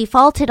 they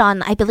defaulted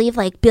on, I believe,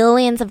 like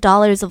billions of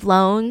dollars of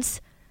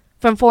loans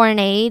from foreign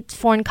aid,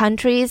 foreign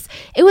countries.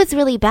 It was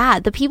really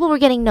bad. The people were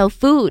getting no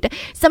food.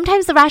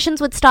 Sometimes the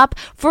rations would stop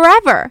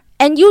forever.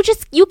 And you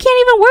can't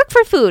even work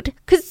for food.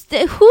 Because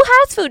who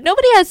has food?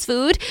 Nobody has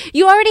food.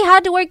 You already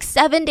had to work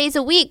 7 days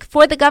a week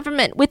for the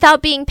government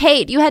without being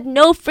paid. You had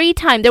no free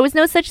time. There was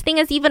no such thing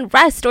as even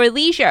rest or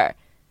leisure.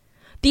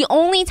 The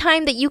only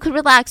time that you could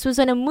relax was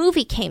when a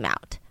movie came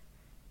out.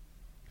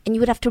 And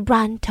you would have to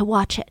run to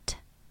watch it.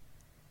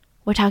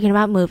 We're talking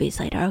about movies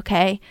later,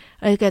 okay?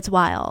 It gets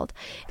wild.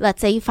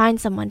 Let's say you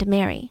find someone to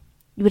marry.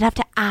 You would have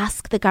to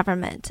ask the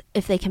government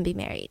if they can be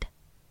married.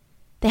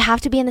 They have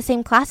to be in the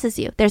same class as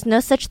you. There's no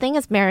such thing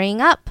as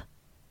marrying up.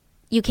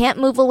 You can't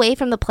move away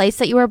from the place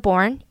that you were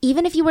born.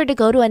 Even if you were to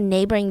go to a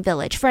neighboring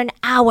village for an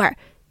hour,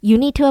 you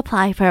need to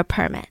apply for a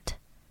permit.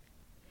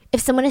 If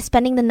someone is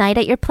spending the night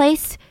at your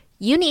place,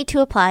 you need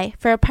to apply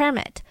for a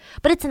permit.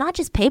 But it's not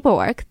just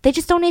paperwork. They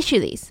just don't issue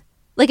these.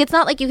 Like, it's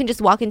not like you can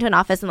just walk into an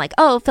office and like,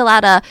 oh, fill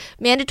out a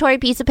mandatory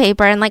piece of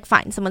paper and like,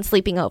 fine, someone's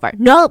sleeping over.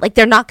 No, like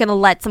they're not going to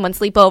let someone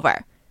sleep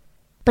over.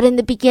 But in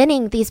the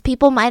beginning, these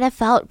people might have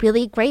felt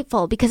really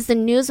grateful because the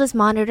news was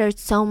monitored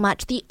so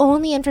much. The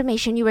only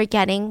information you were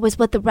getting was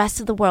what the rest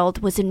of the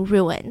world was in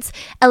ruins.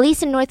 At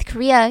least in North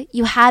Korea,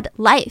 you had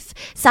life.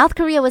 South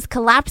Korea was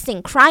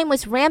collapsing. Crime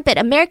was rampant.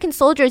 American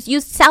soldiers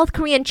used South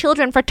Korean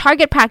children for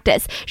target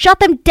practice, shot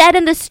them dead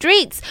in the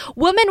streets.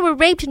 Women were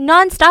raped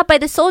nonstop by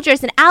the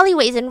soldiers in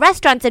alleyways and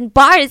restaurants and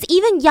bars.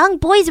 Even young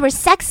boys were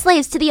sex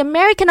slaves to the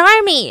American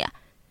army.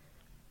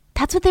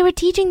 That's what they were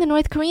teaching the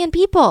North Korean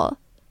people.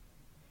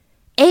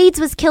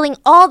 AIDS was killing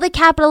all the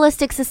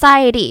capitalistic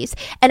societies,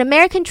 and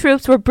American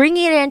troops were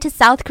bringing it into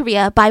South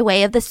Korea by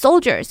way of the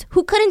soldiers,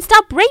 who couldn't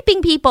stop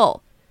raping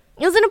people.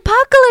 It was an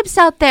apocalypse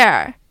out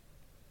there.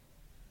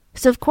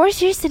 So of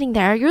course you're sitting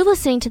there, you're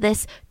listening to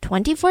this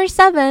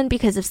 24/7,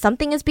 because if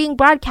something is being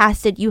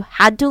broadcasted, you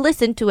had to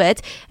listen to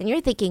it, and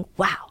you're thinking,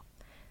 wow,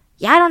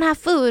 yeah, I don't have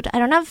food, I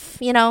don't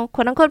have,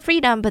 quote-unquote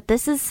freedom, but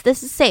this is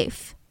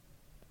safe.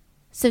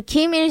 So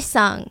Kim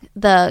Il-sung,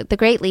 the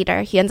great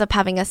leader, he ends up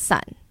having a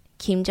son,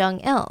 Kim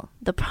Jong-il,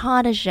 the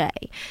protege.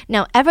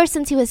 Now, ever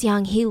since he was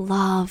young, he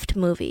loved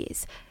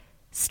movies.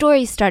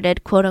 Stories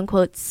started,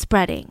 quote-unquote,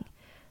 spreading.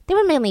 They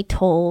were mainly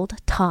told,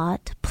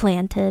 taught,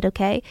 planted,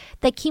 okay?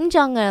 That Kim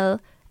Jong-il,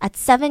 at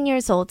 7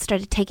 years old,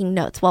 started taking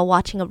notes while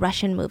watching a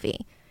Russian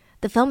movie.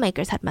 The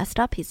filmmakers had messed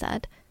up, he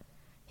said.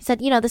 He said,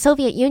 the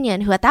Soviet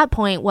Union, who at that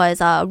point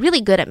was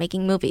really good at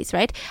making movies,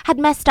 right, had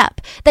messed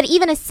up. That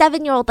even a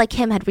 7-year-old like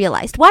him had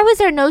realized. Why was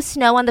there no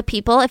snow on the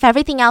people if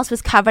everything else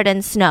was covered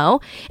in snow?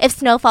 If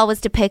snowfall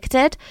was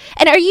depicted?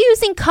 And are you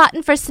using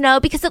cotton for snow?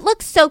 Because it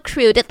looks so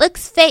crude. It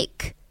looks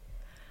fake.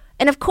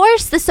 And of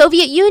course, the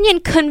Soviet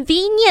Union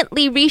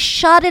conveniently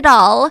reshot it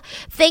all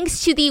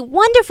thanks to the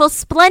wonderful,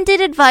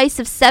 splendid advice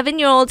of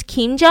 7-year-old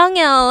Kim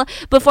Jong-il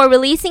before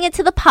releasing it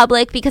to the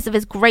public because of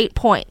his great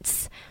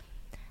points.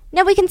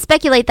 Now, we can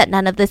speculate that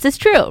none of this is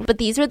true, but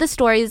these were the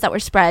stories that were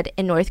spread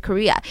in North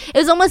Korea. It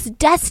was almost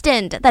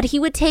destined that he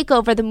would take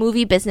over the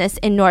movie business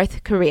in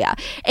North Korea.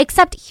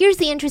 Except, here's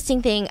the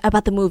interesting thing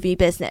about the movie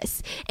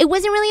business. It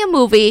wasn't really a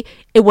movie.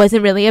 It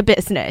wasn't really a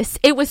business.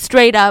 It was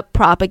straight up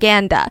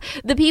propaganda.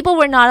 The people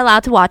were not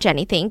allowed to watch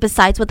anything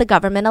besides what the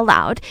government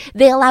allowed.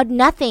 They allowed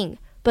nothing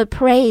but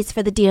praise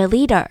for the dear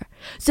leader.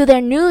 So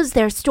their news,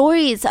 their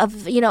stories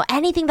of,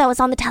 anything that was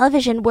on the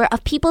television were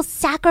of people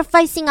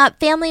sacrificing up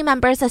family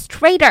members as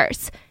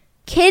traitors.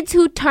 Kids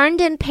who turned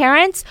in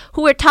parents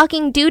who were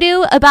talking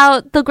doo-doo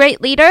about the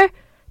great leader,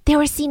 they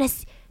were seen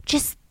as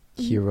just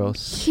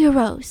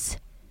heroes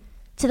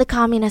to the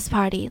Communist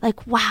Party.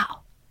 Like, wow.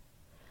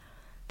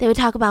 They would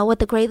talk about what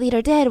the great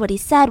leader did, what he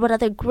said, what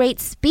other great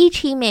speech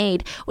he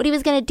made, what he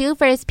was going to do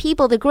for his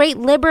people, the great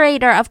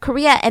liberator of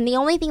Korea. And the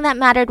only thing that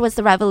mattered was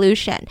the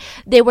revolution.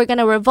 They were going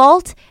to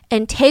revolt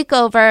and take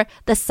over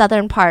the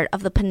southern part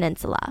of the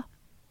peninsula.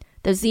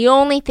 That was the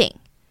only thing.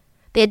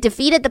 They had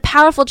defeated the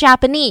powerful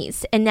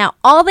Japanese, and now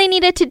all they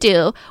needed to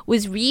do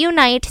was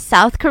reunite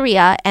South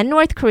Korea and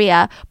North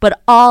Korea,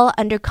 but all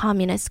under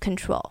communist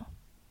control.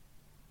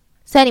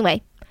 So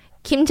anyway,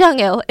 Kim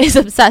Jong-il is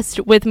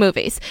obsessed with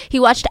movies. He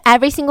watched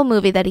every single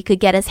movie that he could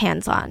get his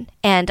hands on,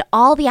 and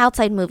all the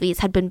outside movies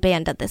had been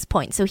banned at this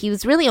point, so he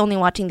was really only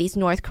watching these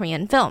North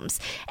Korean films.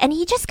 And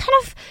he just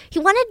he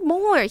wanted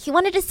more. He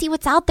wanted to see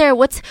what's out there,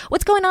 what's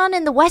going on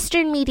in the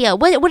Western media,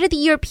 what are the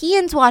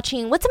Europeans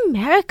watching, what's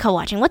America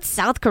watching, what's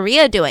South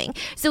Korea doing.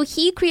 So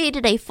he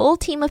created a full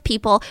team of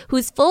people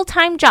whose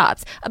full-time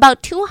jobs,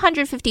 about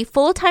 250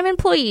 full-time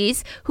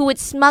employees who would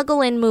smuggle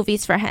in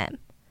movies for him.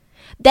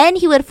 Then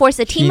he would force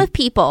a team of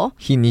people.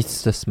 He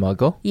needs to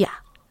smuggle? Yeah.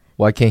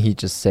 Why can't he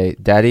just say,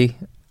 Daddy,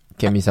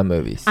 give me some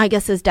movies? I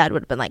guess his dad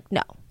would have been like,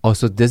 no. Oh,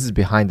 so this is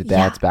behind the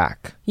dad's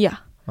back. Yeah.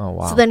 Oh,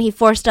 wow. So then he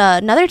forced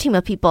another team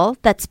of people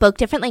that spoke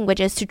different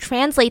languages to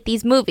translate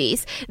these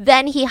movies.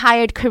 Then he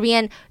hired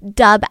Korean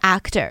dub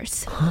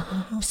actors.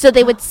 So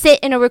they would sit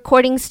in a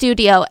recording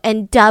studio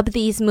and dub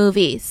these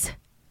movies.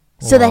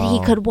 So that he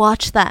could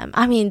watch them.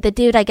 I mean, the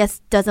dude, I guess,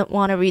 doesn't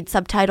want to read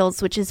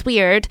subtitles, which is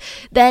weird.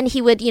 Then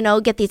he would,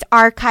 get these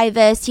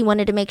archivists. He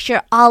wanted to make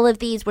sure all of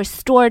these were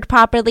stored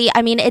properly.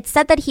 I mean, it's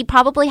said that he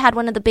probably had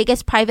one of the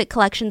biggest private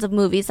collections of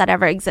movies that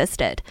ever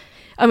existed.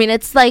 I mean,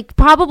 it's like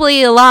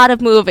probably a lot of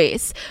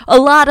movies. A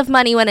lot of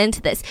money went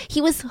into this.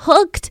 He was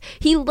hooked.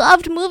 He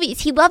loved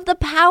movies. He loved the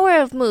power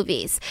of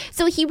movies.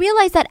 So he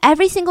realized that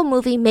every single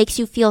movie makes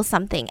you feel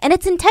something. And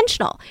it's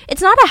intentional.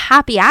 It's not a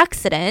happy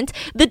accident.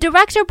 The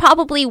director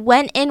probably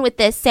went in with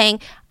this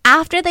saying,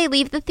 after they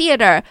leave the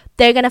theater,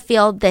 they're going to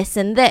feel this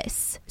and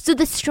this. So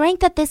the strength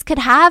that this could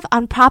have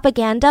on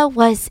propaganda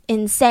was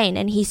insane.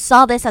 And he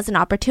saw this as an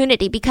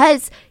opportunity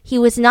because he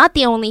was not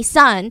the only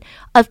son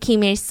of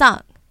Kim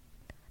Il-sung.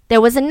 There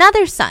was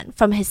another son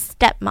from his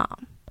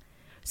stepmom.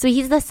 So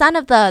he's the son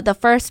of the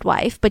first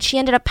wife, but she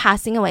ended up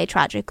passing away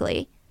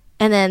tragically.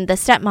 And then the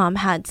stepmom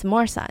had some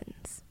more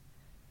sons.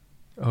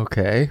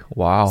 Okay,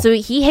 wow. So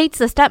he hates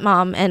the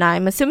stepmom, and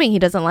I'm assuming he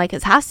doesn't like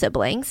his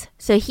half-siblings.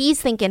 So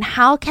he's thinking,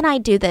 how can I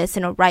do this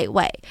in a right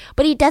way?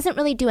 But he doesn't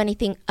really do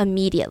anything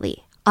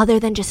immediately, other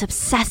than just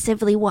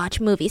obsessively watch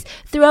movies,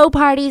 throw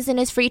parties in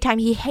his free time.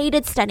 He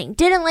hated studying,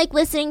 didn't like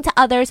listening to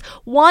others,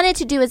 wanted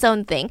to do his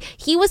own thing.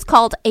 He was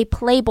called a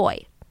playboy.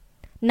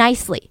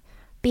 Nicely,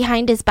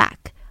 behind his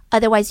back.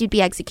 Otherwise, you'd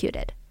be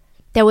executed.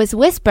 There was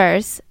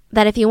whispers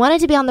that if you wanted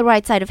to be on the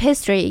right side of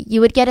history, you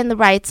would get in the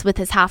rights with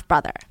his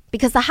half-brother.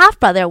 Because the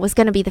half-brother was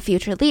going to be the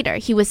future leader.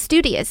 He was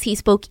studious. He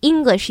spoke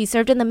English. He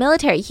served in the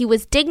military. He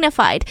was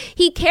dignified.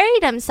 He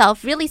carried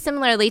himself really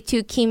similarly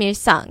to Kim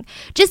Il-sung.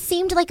 Just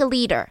seemed like a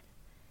leader.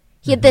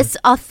 He had this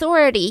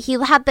authority. He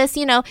had this,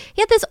 he had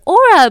this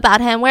aura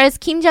about him. Whereas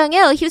Kim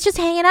Jong-il, he was just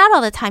hanging out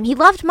all the time. He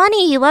loved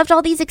money. He loved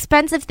all these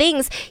expensive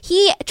things.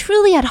 He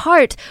truly at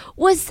heart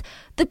was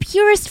the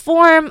purest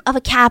form of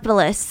a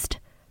capitalist.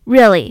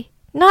 Really.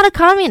 Not a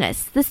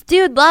communist. This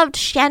dude loved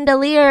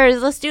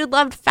chandeliers. This dude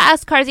loved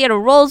fast cars. He had a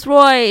Rolls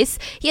Royce.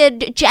 He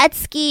had jet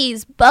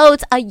skis,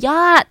 boats, a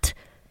yacht.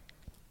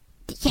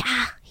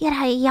 Yeah, he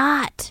had a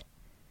yacht.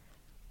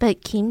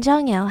 But Kim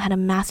Jong-il had a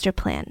master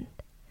plan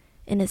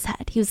in his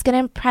head. He was going to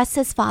impress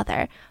his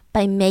father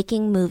by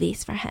making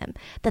movies for him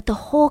that the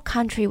whole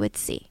country would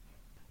see.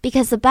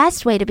 Because the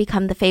best way to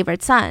become the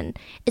favored son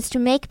is to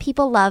make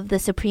people love the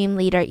supreme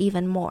leader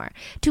even more,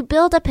 to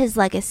build up his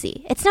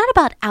legacy. It's not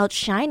about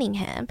outshining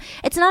him.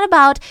 It's not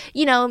about,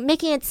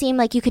 making it seem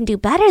like you can do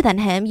better than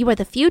him. You are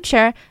the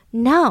future.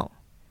 No.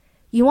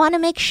 You want to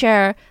make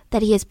sure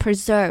that he is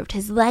preserved.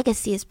 His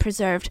legacy is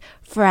preserved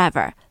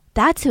forever.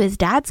 That's who his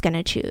dad's going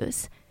to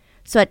choose.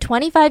 So at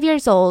 25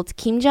 years old,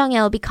 Kim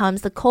Jong-il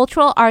becomes the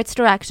Cultural Arts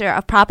Director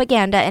of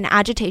Propaganda and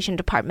Agitation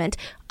Department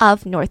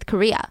of North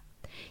Korea.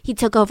 He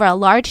took over a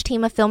large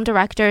team of film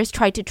directors,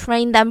 tried to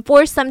train them,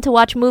 force them to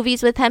watch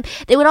movies with him.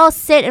 They would all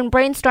sit and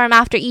brainstorm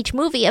after each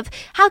movie of,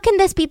 how can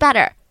this be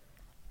better?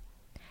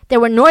 There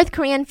were North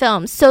Korean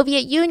films,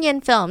 Soviet Union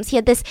films.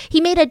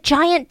 He made a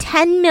giant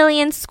 10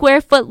 million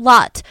square foot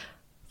lot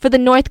for the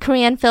North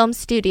Korean film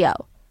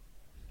studio.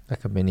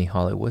 Like a mini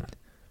Hollywood?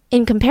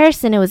 In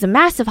comparison, it was a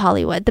massive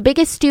Hollywood. The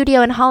biggest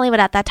studio in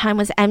Hollywood at that time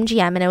was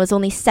MGM, and it was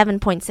only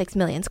 7.6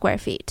 million square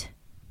feet.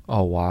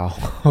 Oh, wow.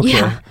 Okay.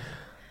 Yeah.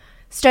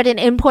 Started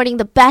importing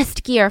the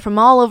best gear from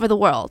all over the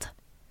world.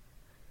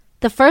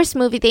 The first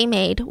movie they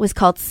made was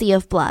called Sea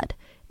of Blood.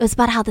 It was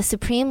about how the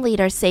supreme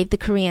leader saved the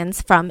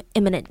Koreans from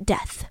imminent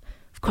death.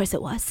 Of Of course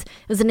it was.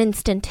 It was an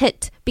instant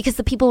hit because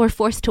the people were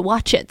forced to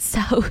watch it.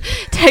 So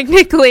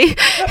technically,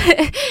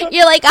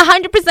 you're like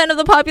 100% of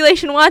the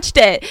population watched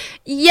it.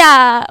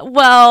 Yeah,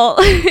 well,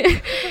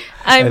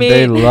 I mean,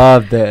 they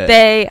loved it.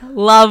 They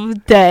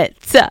loved it.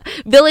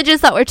 Villages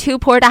that were too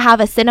poor to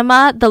have a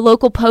cinema, the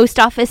local post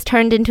office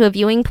turned into a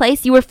viewing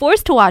place. You were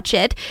forced to watch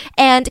it.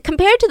 And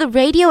compared to the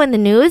radio and the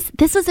news,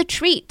 this was a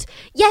treat.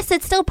 Yes,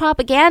 it's still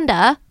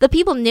propaganda. The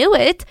people knew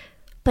it,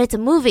 but it's a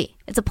movie.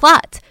 It's a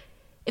plot.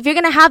 If you're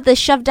going to have this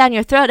shoved down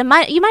your throat,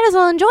 you might as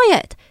well enjoy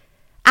it.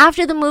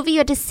 After the movie, you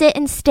had to sit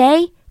and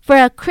stay for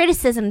a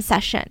criticism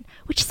session,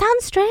 which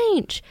sounds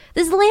strange.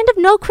 This is the land of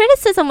no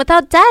criticism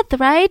without death,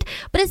 right?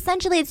 But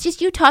essentially, it's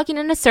just you talking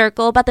in a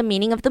circle about the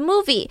meaning of the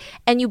movie.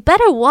 And you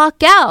better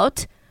walk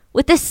out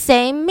with the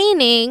same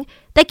meaning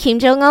that Kim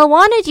Jong-il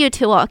wanted you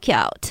to walk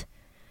out.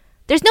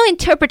 There's no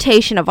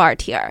interpretation of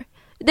art here.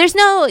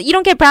 You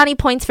don't get brownie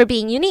points for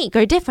being unique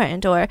or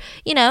different or,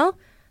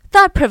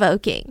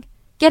 thought-provoking.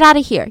 Get out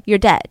of here. You're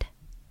dead.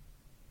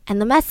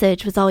 And the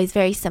message was always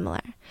very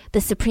similar.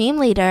 The supreme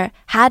leader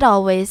had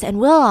always and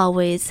will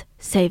always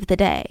save the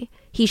day.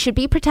 He should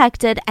be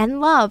protected and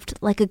loved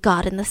like a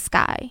god in the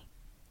sky.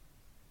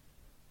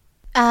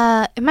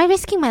 Am I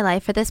risking my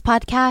life for this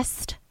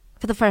podcast?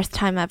 For the first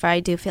time ever, I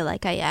do feel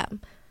like I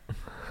am.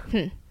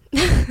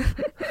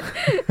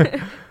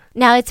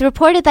 Now, it's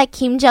reported that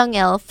Kim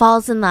Jong-il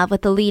falls in love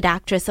with the lead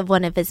actress of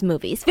one of his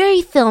movies.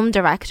 Very film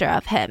director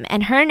of him.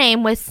 And her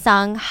name was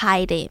Sung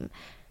Hae-rim.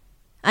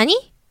 아니?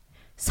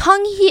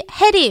 Sung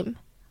Hae-rim.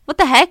 What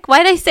the heck?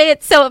 Why did I say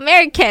it so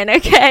American,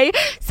 okay?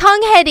 Sung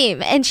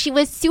Hae-rim. And she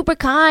was super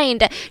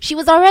kind. She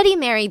was already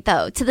married,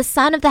 though, to the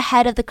son of the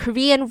head of the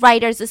Korean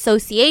Writers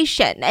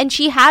Association. And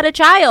she had a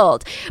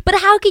child.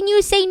 But how can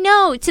you say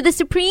no to the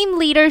supreme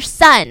leader's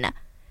son?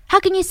 How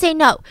can you say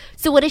no?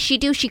 So what does she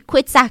do? She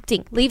quits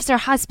acting, leaves her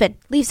husband,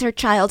 leaves her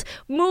child,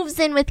 moves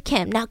in with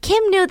Kim. Now,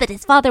 Kim knew that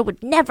his father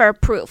would never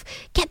approve.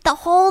 Kept the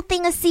whole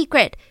thing a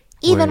secret,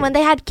 even when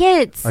they had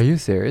kids. Are you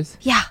serious?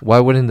 Yeah. Why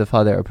wouldn't the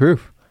father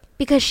approve?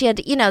 Because she had,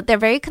 they're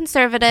very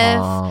conservative.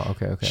 Oh,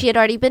 okay. She had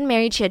already been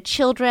married. She had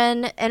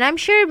children. And I'm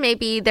sure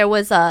maybe there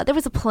was a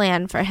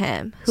plan for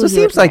him. So it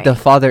seems like the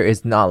father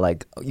is not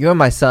like, you're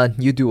my son,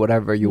 you do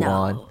whatever you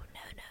want. No.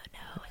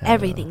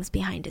 Everything's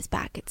behind his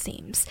back, it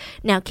seems.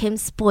 Now, Kim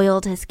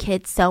spoiled his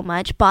kids so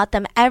much, bought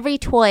them every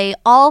toy,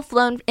 all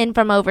flown in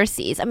from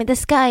overseas. I mean,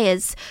 this guy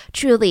is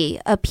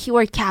truly a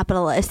pure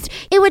capitalist.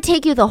 It would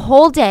take you the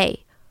whole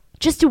day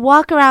just to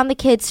walk around the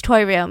kids'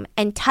 toy room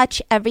and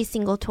touch every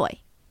single toy.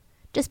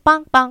 Just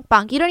bonk, bonk,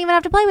 bonk. You don't even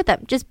have to play with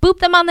them. Just boop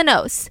them on the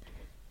nose.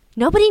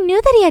 Nobody knew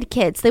that he had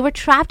kids. They were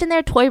trapped in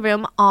their toy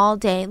room all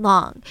day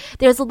long.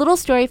 There's a little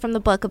story from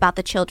the book about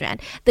the children.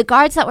 The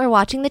guards that were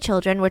watching the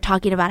children were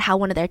talking about how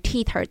one of their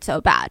teeth hurt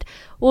so bad.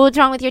 Well, what's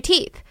wrong with your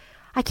teeth?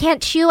 I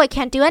can't chew. I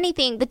can't do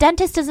anything. The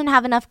dentist doesn't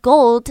have enough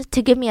gold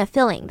to give me a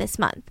filling this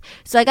month.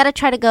 So I got to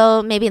try to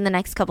go maybe in the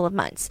next couple of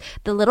months.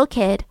 The little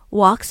kid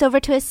walks over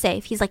to his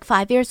safe. He's like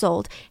 5 years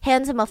old.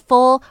 Hands him a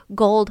full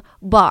gold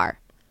bar.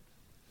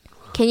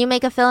 Can you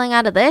make a filling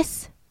out of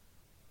this?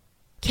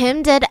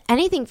 Kim did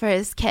anything for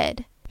his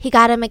kid. He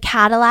got him a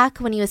Cadillac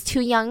when he was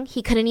too young.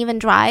 He couldn't even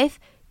drive.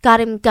 Got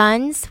him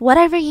guns.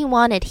 Whatever he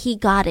wanted, he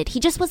got it.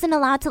 He just wasn't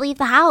allowed to leave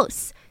the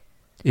house.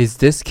 Is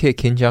this kid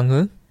Kim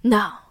Jong-un?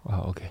 No.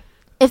 Oh, okay.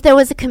 If there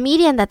was a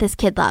comedian that this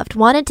kid loved,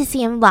 wanted to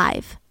see him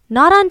live,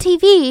 not on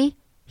TV,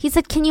 he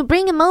said, can you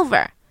bring him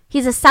over?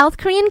 He's a South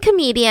Korean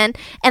comedian,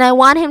 and I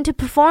want him to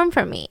perform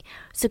for me.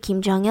 So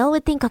Kim Jong-il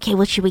would think, okay,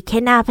 well, should we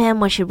kidnap him?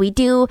 What should we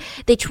do?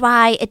 They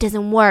try. It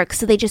doesn't work.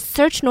 So they just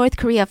search North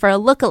Korea for a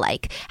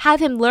lookalike,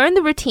 have him learn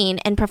the routine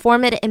and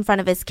perform it in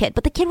front of his kid.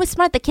 But the kid was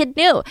smart. The kid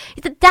knew.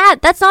 He said,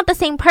 Dad, that's not the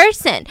same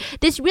person.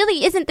 This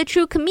really isn't the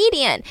true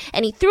comedian.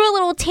 And he threw a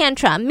little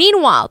tantrum.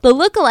 Meanwhile, the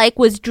lookalike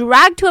was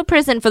dragged to a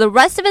prison for the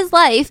rest of his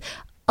life,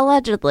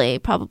 allegedly,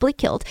 probably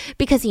killed,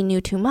 because he knew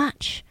too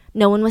much.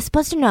 No one was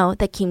supposed to know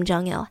that Kim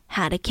Jong-il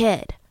had a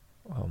kid.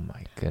 Oh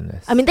my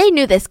goodness. I mean, they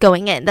knew this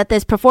going in, that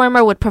this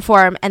performer would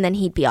perform and then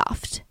he'd be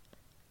offed.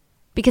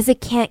 Because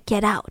it can't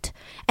get out.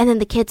 And then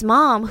the kid's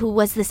mom, who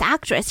was this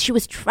actress, she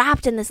was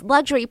trapped in this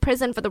luxury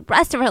prison for the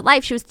rest of her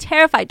life. She was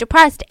terrified,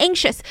 depressed,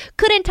 anxious,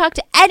 couldn't talk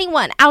to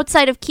anyone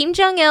outside of Kim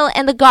Jong-il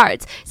and the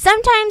guards.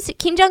 Sometimes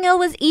Kim Jong-il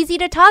was easy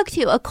to talk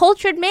to, a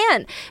cultured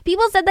man.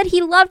 People said that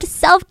he loved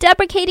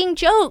self-deprecating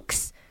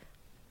jokes.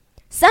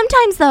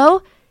 Sometimes,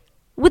 though,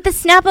 with the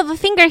snap of a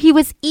finger, he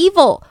was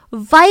evil,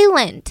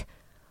 violent,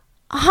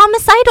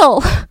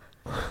 homicidal.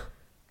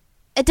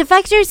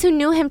 Defectors who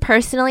knew him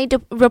personally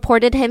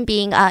reported him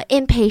being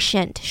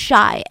impatient,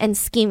 shy, and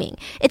scheming.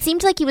 It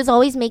seemed like he was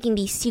always making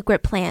these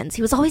secret plans.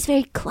 He was always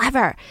very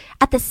clever.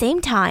 At the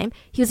same time,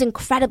 he was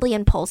incredibly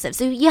impulsive.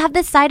 So you have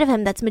this side of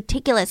him that's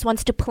meticulous,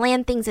 wants to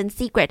plan things in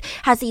secret,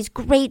 has these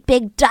great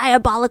big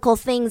diabolical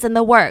things in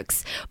the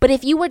works. But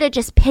if you were to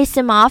just piss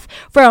him off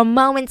for a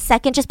moment's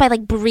second, just by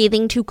like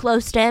breathing too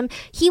close to him,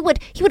 he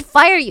would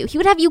fire you. He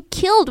would have you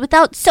killed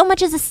without so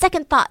much as a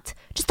second thought,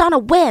 just on a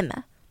whim.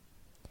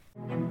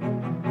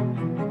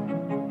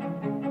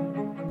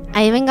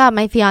 I even got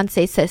my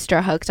fiance's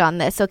sister hooked on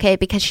this, okay?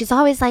 Because she's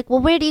always like,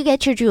 well, where do you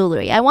get your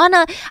jewelry? I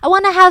wanna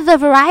have a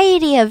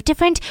variety of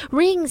different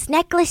rings,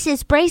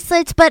 necklaces,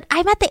 bracelets, but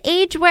I'm at the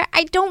age where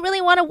I don't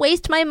really want to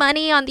waste my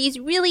money on these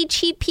really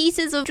cheap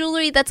pieces of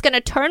jewelry that's gonna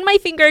turn my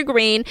finger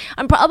green.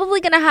 I'm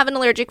probably gonna have an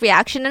allergic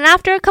reaction, and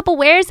after a couple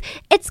wears,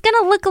 it's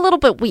gonna look a little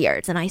bit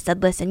weird. And I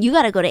said, listen, you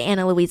gotta go to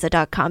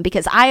AnnaLuisa.com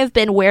because I have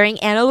been wearing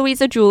Ana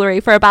Luisa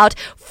jewelry for about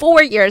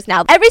 4 years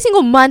now. Every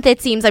single month,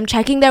 it seems, I'm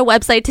checking their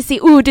website to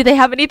see, ooh, do they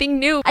have anything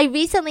new? I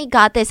recently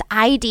got this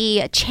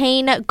ID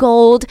chain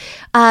gold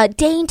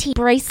dainty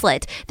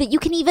bracelet that you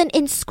can even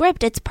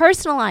inscript. It's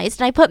personalized,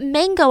 and I put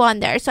mango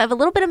on there, so I have a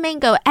little bit of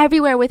mango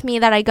everywhere with me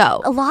that I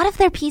go. A lot of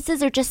their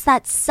pieces are just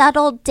that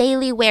subtle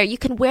daily wear. You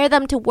can wear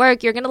them to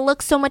work. You're gonna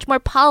look so much more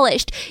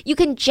polished. You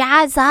can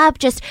jazz up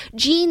just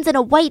jeans and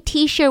a white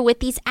t-shirt with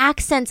these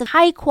accents of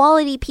high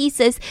quality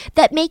pieces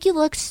that make you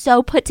look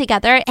so put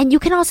together, and you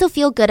can also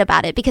feel good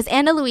about it because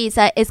Ana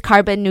Luisa is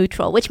carbon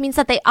neutral, which means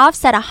that they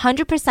offset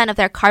 100% of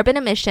their carbon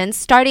emissions,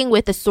 starting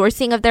with the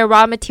sourcing of their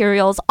raw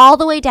materials all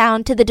the way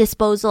down to the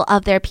disposal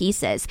of their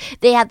pieces.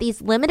 They have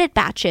these limited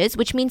batches,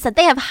 which means that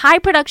they have high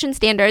production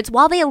standards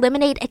while they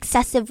eliminate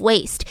excessive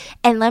waste.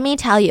 And let me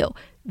tell you,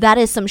 that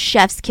is some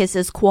chef's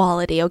kisses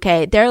quality,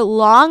 okay? They're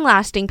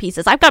long-lasting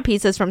pieces. I've got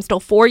pieces from still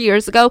 4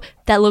 years ago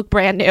that look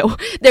brand new.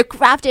 They're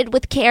crafted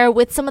with care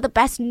with some of the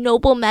best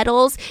noble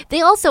metals.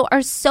 They also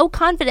are so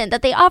confident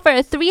that they offer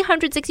a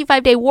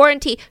 365-day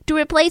warranty to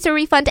replace or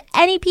refund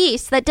any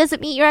piece that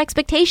doesn't meet your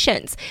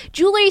expectations.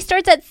 Jewelry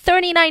starts at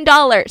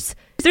 $39.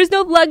 There's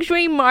no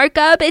luxury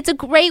markup. It's a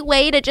great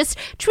way to just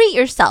treat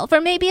yourself, or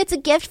maybe it's a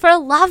gift for a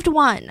loved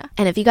one.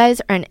 And if you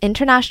guys are an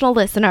international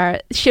listener,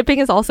 shipping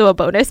is also a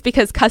bonus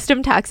because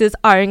custom taxes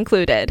are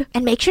included.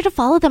 And make sure to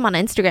follow them on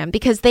Instagram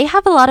because they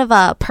have a lot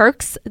of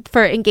perks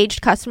for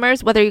engaged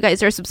customers, whether you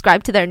guys are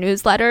subscribed to their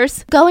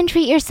newsletters. Go and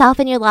treat yourself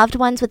and your loved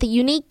ones with a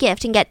unique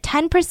gift and get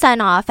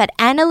 10% off at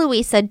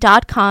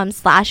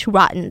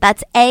AnnaLuisa.com/rotten.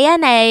 That's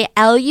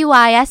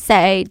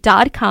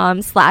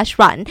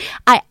AnnaLuisa.com/rotten.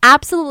 I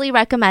absolutely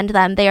recommend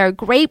them. They are a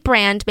great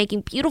brand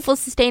making beautiful,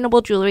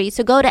 sustainable jewelry.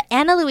 So go to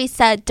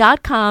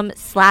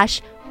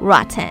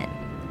AnnaLuisa.com/rotten.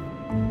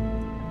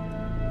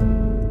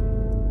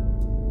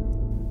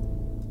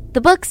 The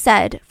book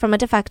said, from a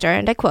defector,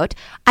 and I quote,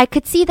 I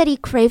could see that he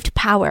craved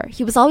power.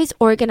 He was always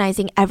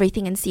organizing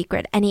everything in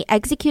secret, and he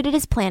executed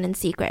his plan in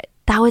secret.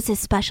 That was his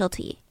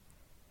specialty.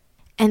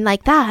 And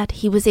like that,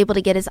 he was able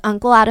to get his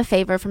uncle out of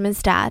favor from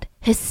his dad.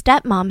 His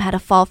stepmom had a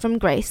fall from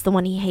grace, the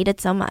one he hated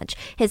so much.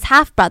 His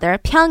half-brother,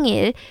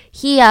 Pyong-il,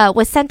 he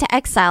was sent to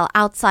exile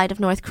outside of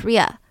North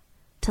Korea.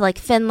 To like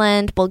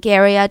Finland,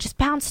 Bulgaria, just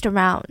bounced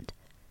around.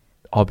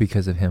 All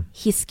because of him.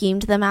 He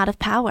schemed them out of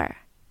power.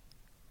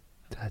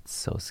 That's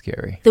so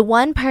scary. The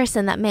one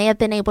person that may have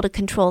been able to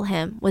control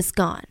him was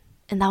gone.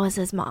 And that was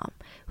his mom,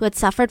 who had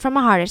suffered from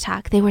a heart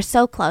attack. They were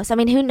so close. I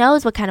mean, who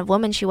knows what kind of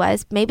woman she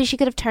was. Maybe she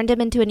could have turned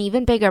him into an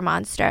even bigger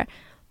monster.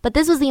 But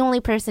this was the only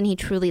person he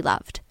truly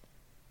loved.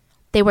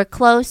 They were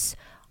close.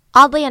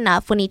 Oddly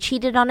enough, when he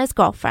cheated on his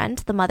girlfriend,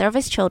 the mother of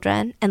his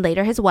children, and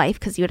later his wife,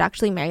 because he would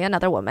actually marry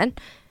another woman,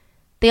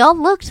 they all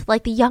looked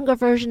like the younger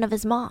version of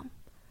his mom.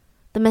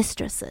 The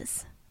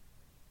mistresses.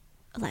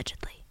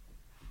 Allegedly.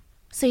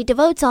 So he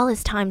devotes all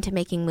his time to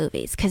making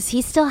movies because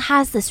he still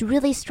has this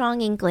really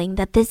strong inkling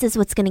that this is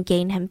what's going to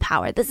gain him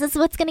power. This is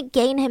what's going to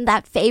gain him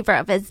that favor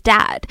of his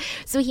dad.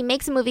 So he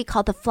makes a movie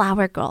called The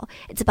Flower Girl.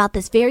 It's about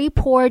this very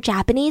poor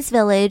Japanese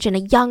village, and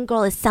a young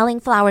girl is selling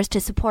flowers to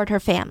support her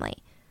family.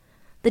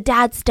 The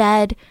dad's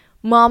dead.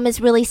 Mom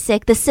is really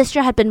sick. The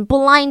sister had been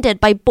blinded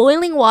by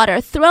boiling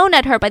water thrown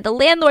at her by the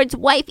landlord's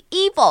wife.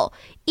 Evil.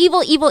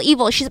 Evil, evil,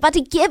 evil. She's about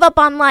to give up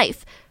on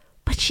life.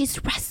 But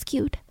she's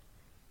rescued.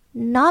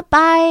 Not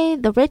by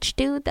the rich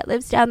dude that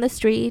lives down the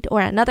street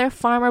or another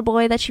farmer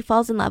boy that she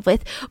falls in love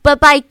with, but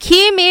by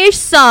Kim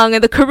Il-sung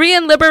and the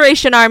Korean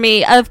Liberation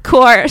Army, of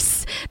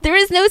course. There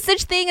is no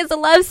such thing as a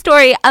love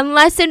story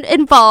unless it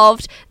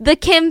involved the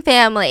Kim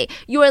family.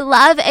 Your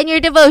love and your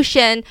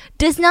devotion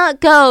does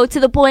not go to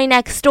the boy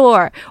next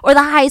door or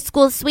the high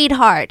school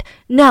sweetheart.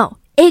 No,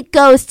 it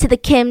goes to the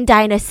Kim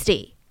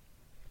dynasty.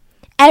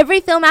 Every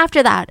film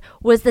after that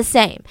was the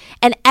same.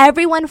 And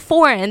everyone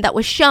foreign that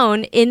was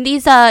shown in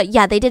these,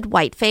 they did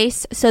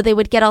whiteface. So they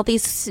would get all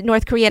these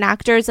North Korean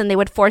actors and they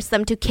would force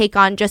them to cake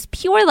on just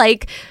pure,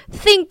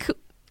 think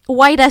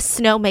white as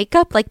snow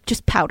makeup, like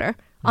just powder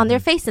on their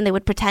face. And they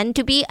would pretend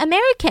to be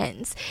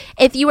Americans.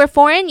 If you were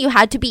foreign, you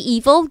had to be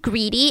evil,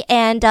 greedy,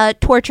 and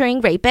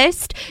torturing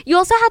rapist. You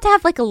also had to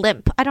have a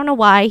limp. I don't know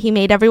why he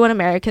made everyone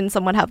American.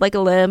 Someone have a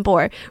limp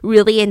or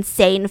really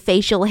insane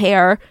facial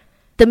hair.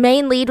 The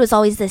main lead was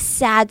always this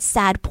sad,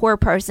 sad, poor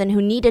person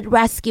who needed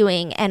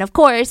rescuing. And of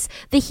course,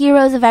 the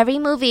heroes of every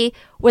movie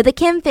were the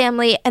Kim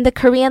family and the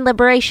Korean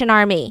Liberation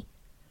Army.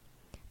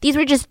 These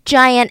were just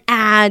giant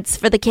ads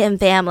for the Kim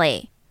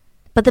family.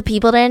 But the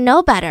people didn't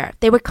know better.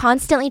 They were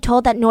constantly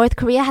told that North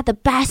Korea had the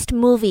best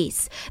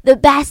movies, the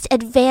best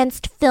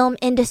advanced film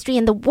industry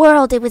in the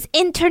world. It was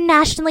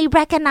internationally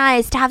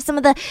recognized to have some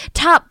of the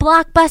top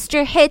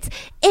blockbuster hits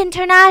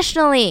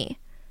internationally.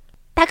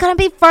 That couldn't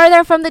be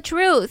further from the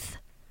truth.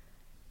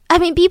 I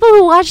mean, people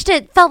who watched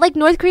it felt like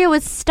North Korea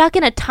was stuck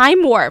in a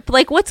time warp.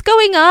 Like, what's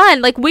going on?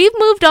 Like, we've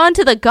moved on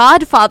to The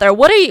Godfather.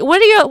 What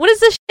is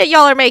this shit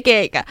y'all are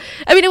making?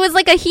 I mean, it was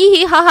like a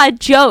hee ha ha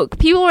joke.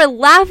 People were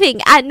laughing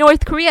at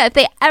North Korea if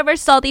they ever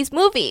saw these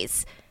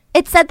movies.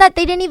 It said that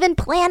they didn't even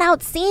plan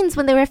out scenes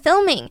when they were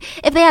filming.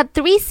 If they had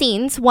 3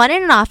 scenes, one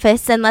in an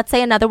office and let's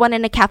say another one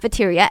in a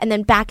cafeteria and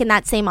then back in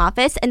that same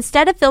office,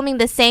 instead of filming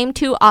the same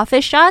 2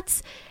 office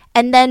shots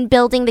and then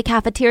building the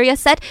cafeteria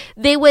set,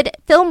 they would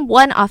film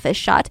one office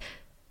shot,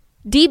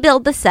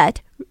 debuild the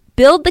set,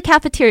 build the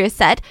cafeteria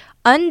set,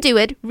 undo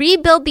it,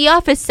 rebuild the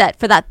office set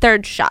for that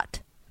 3rd shot.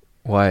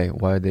 Why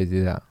would they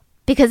do that?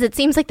 Because it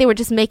seems like they were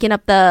just making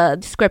up the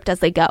script as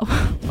they go.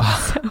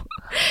 So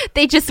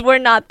they just were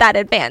not that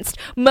advanced.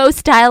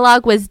 Most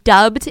dialogue was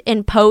dubbed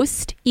in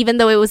post, even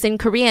though it was in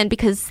Korean,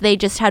 because they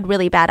just had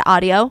really bad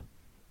audio.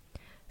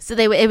 So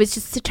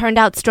it turned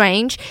out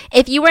strange.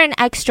 If you were an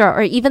extra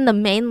or even the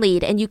main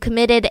lead and you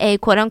committed a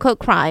quote-unquote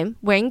crime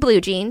wearing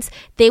blue jeans,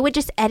 they would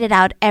just edit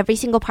out every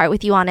single part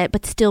with you on it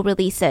but still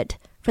release it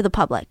for the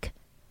public.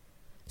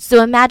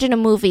 So imagine a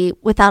movie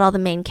without all the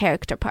main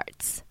character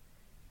parts.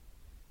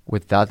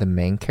 Without the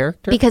main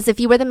character? Because if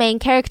you were the main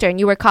character and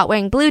you were caught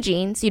wearing blue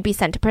jeans, you'd be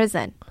sent to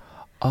prison.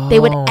 Oh. They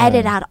would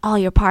edit out all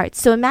your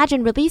parts. So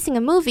imagine releasing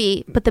a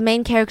movie, but the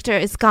main character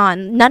is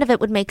gone. None of it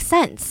would make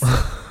sense.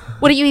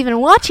 What are you even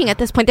watching at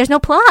this point? There's no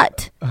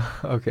plot.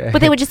 Okay.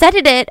 But they would just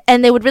edit it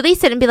and they would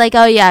release it and be like,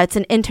 oh yeah, it's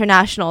an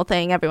international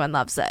thing. Everyone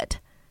loves it.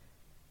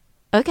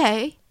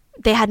 Okay.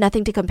 They had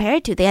nothing to compare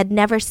it to. They had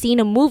never seen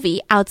a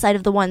movie outside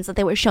of the ones that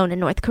they were shown in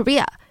North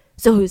Korea.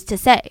 So who's to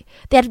say?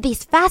 They had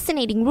these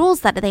fascinating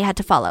rules that they had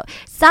to follow.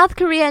 South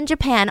Korea and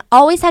Japan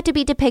always had to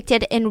be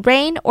depicted in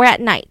rain or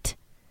at night.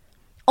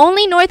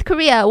 Only North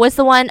Korea was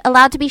the one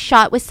allowed to be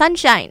shot with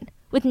sunshine,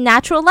 with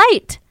natural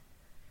light.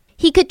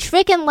 He could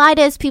trick and lie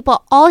to his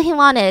people all he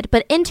wanted,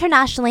 but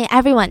internationally,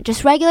 everyone,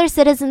 just regular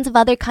citizens of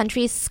other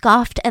countries,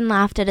 scoffed and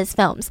laughed at his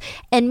films.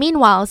 And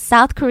meanwhile,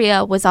 South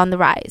Korea was on the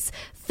rise.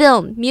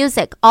 Film,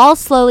 music, all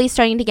slowly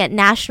starting to get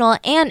national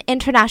and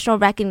international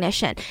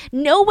recognition.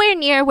 Nowhere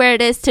near where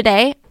it is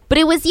today, but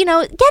it was,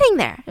 getting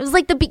there. It was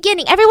like the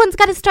beginning. Everyone's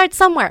got to start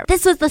somewhere.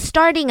 This was the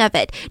starting of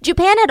it.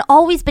 Japan had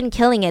always been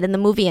killing it in the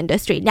movie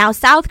industry. Now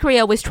South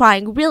Korea was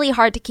trying really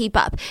hard to keep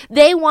up.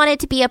 They wanted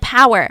to be a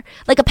power,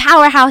 like a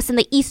powerhouse in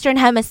the Eastern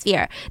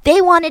Hemisphere.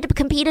 They wanted to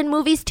compete in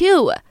movies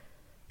too.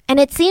 And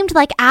it seemed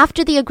like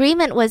after the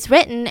agreement was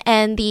written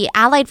and the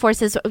Allied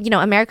forces,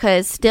 America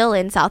is still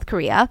in South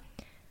Korea,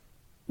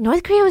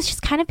 North Korea was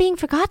just kind of being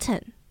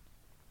forgotten.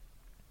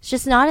 It's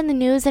just not in the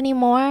news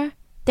anymore.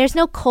 There's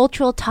no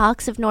cultural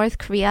talks of North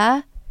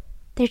Korea.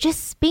 They're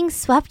just being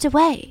swept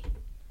away.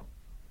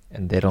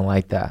 And they don't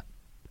like that.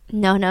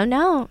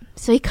 No.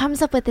 So he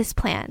comes up with this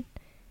plan.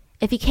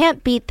 If you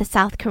can't beat the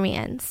South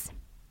Koreans,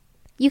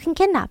 you can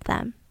kidnap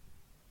them.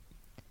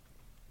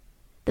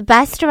 The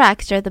best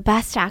director, the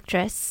best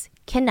actress,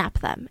 kidnap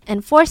them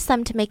and force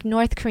them to make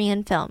North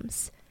Korean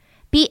films.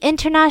 Be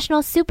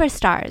international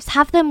superstars.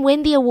 Have them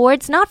win the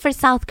awards not for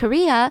South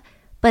Korea,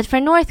 but for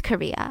North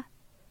Korea.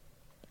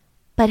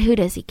 But who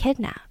does he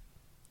kidnap?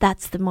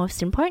 That's the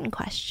most important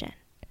question.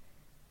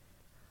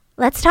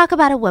 Let's talk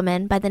about a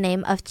woman by the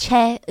name of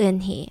Choi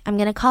Eun-hee. I'm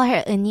going to call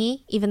her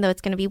Eun-hee, even though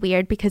it's going to be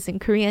weird because in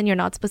Korean you're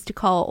not supposed to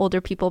call older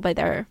people by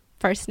their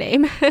first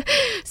name.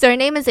 So her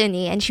name is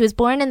Eun-hee, and she was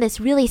born in this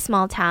really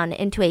small town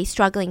into a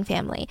struggling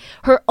family.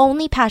 Her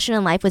only passion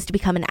in life was to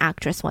become an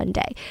actress one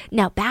day.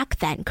 Now, back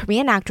then,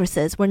 Korean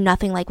actresses were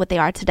nothing like what they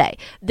are today.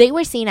 They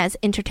were seen as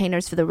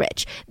entertainers for the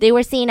rich. They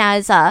were seen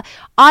as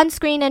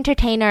on-screen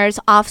entertainers,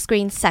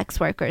 off-screen sex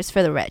workers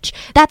for the rich.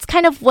 That's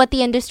kind of what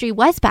the industry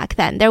was back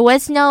then. There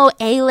was no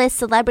A-list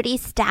celebrity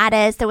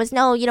status. There was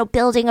no,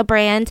 building a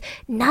brand.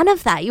 None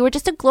of that. You were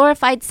just a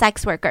glorified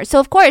sex worker.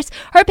 So, of course,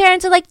 her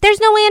parents are like, there's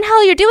no way in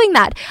hell you're doing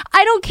that.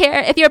 I don't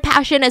care if your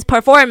passion is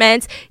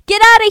performance.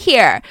 Get out of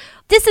here.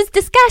 This is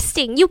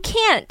disgusting. You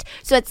can't.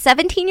 So at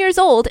 17 years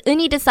old,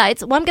 Eun-hee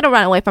decides, well, I'm going to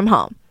run away from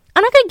home.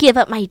 I'm not going to give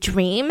up my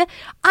dream.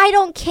 I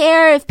don't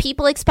care if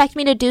people expect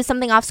me to do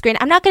something off screen.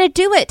 I'm not going to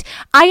do it.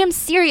 I am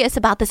serious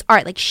about this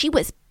art. Like, she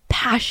was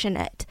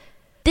passionate.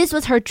 This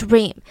was her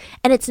dream.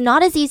 And it's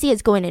not as easy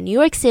as going to New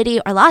York City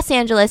or Los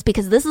Angeles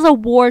because this is a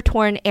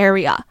war-torn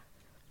area.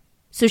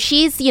 So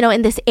she's,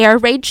 in this air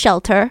raid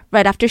shelter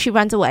right after she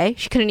runs away.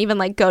 She couldn't even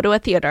go to a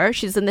theater.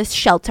 She's in this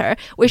shelter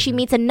where she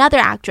meets another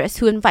actress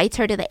who invites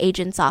her to the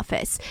agent's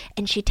office.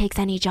 And she takes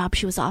any job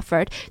she was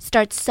offered,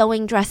 starts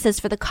sewing dresses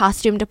for the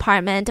costume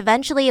department.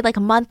 Eventually, a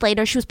month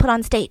later, she was put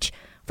on stage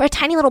for a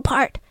tiny little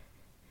part.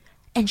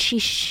 And she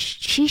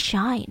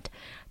shined.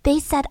 They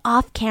said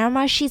off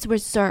camera she's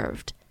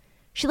reserved.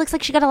 She looks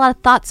like she got a lot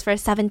of thoughts for a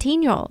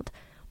 17-year-old.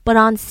 But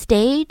on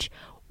stage,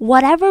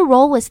 whatever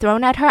role was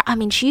thrown at her,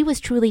 she was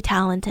truly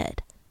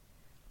talented.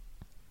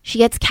 She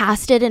gets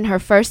casted in her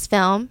first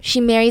film. She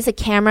marries a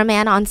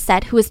cameraman on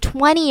set who is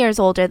 20 years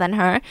older than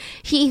her.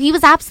 He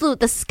was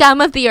absolute the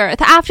scum of the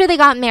earth. After they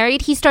got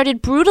married, he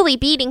started brutally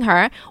beating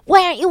her.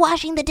 Why aren't you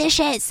washing the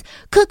dishes?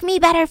 Cook me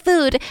better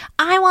food.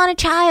 I want a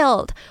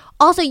child.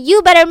 Also,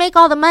 you better make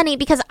all the money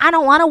because I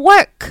don't want to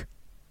work.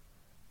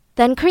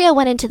 Then Korea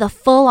went into the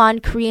full-on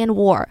Korean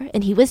War,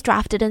 and he was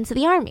drafted into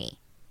the army.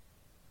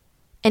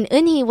 And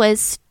Eunhee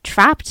was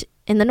trapped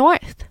in the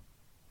north.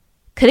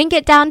 Couldn't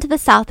get down to the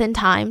south in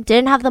time,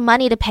 didn't have the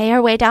money to pay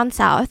her way down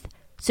south,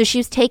 so she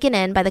was taken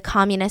in by the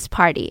Communist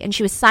Party, and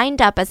she was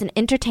signed up as an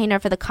entertainer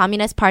for the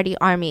Communist Party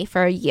army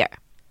for a year.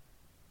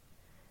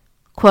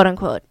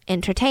 Quote-unquote,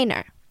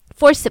 entertainer.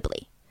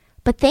 Forcibly.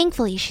 But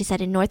thankfully, she said,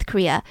 in North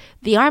Korea,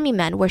 the army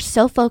men were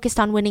so focused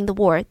on winning the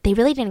war, they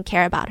really didn't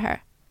care about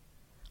her.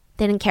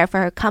 They didn't care for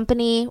her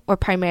company or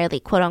primarily,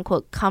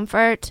 quote-unquote,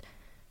 comfort.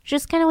 She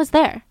just kind of was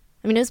there.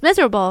 I mean, it was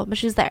miserable, but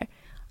she was there.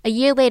 A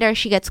year later,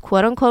 she gets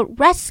quote-unquote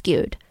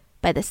rescued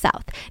by the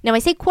South. Now, I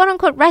say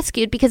quote-unquote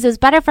rescued because it was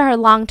better for her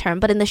long term,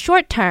 but in the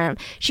short term,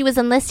 she was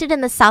enlisted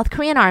in the South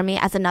Korean army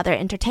as another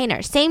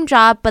entertainer. Same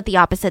job, but the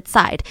opposite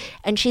side.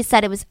 And she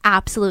said it was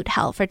absolute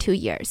hell for 2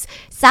 years.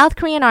 South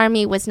Korean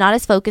army was not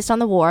as focused on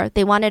the war.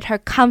 They wanted her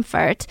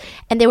comfort,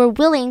 and they were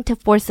willing to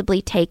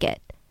forcibly take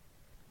it.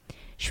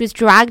 She was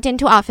dragged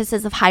into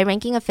offices of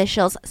high-ranking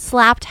officials,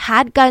 slapped,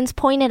 had guns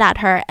pointed at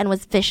her, and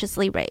was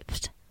viciously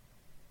raped.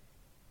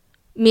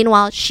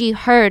 Meanwhile, she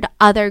heard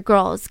other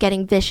girls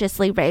getting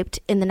viciously raped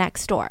in the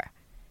next door.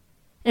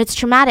 And it's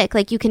traumatic.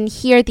 Like, you can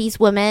hear these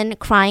women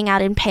crying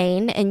out in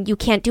pain, and you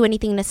can't do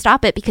anything to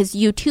stop it because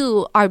you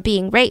too are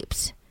being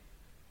raped.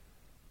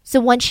 So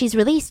once she's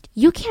released,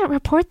 you can't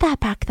report that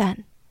back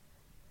then.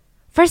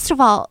 First of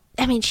all,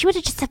 I mean, she would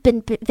have just have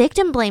been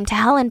victim blamed to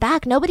hell and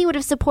back. Nobody would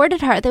have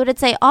supported her. They would have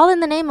said, all in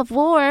the name of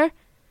war.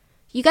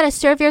 You got to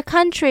serve your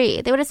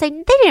country. They would have said,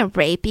 they didn't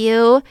rape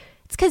you.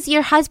 It's because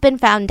your husband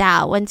found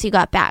out once you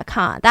got back,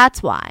 huh?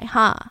 That's why,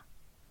 huh?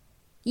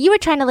 You were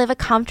trying to live a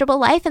comfortable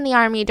life in the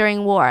army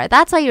during war.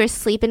 That's why you were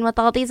sleeping with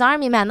all these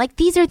army men. Like,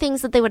 these are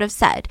things that they would have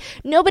said.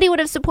 Nobody would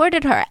have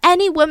supported her.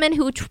 Any woman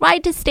who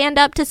tried to stand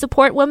up to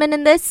support women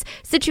in this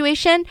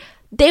situation,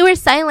 they were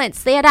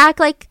silenced. They'd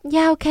act like,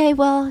 yeah, okay,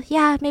 well,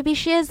 yeah, maybe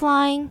she is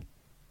lying.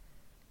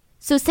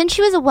 So since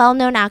she was a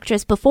well-known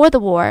actress before the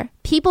war,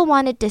 people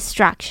wanted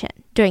distraction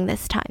during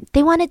this time.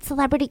 They wanted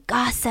celebrity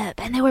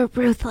gossip, and they were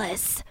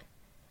ruthless.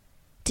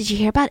 Did you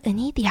hear about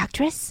Eunhee, the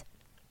actress?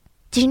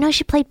 Did you know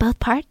she played both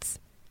parts?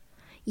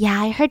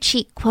 Yeah, I heard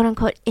she,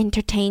 quote-unquote,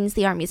 entertains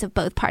the armies of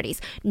both parties.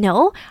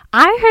 No,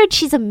 I heard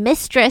she's a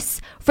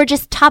mistress for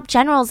just top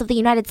generals of the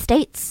United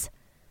States.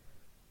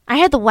 I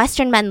heard the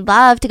Western men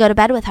love to go to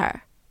bed with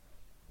her.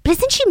 But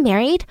isn't she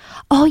married?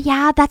 Oh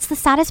yeah, that's the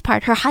saddest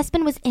part. Her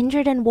husband was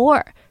injured in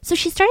war, so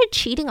she started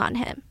cheating on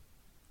him.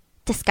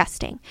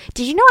 Disgusting.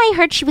 Did you know I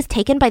heard she was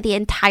taken by the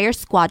entire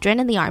squadron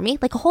in the army?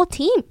 Like a whole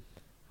team.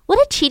 What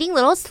a cheating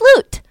little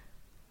slut.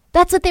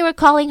 That's what they were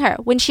calling her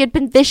when she had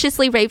been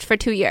viciously raped for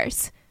 2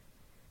 years.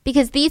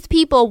 Because these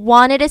people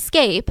wanted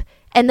escape,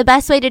 and the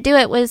best way to do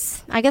it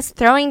was, I guess,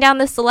 throwing down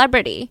the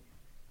celebrity.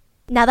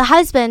 Now, the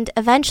husband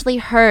eventually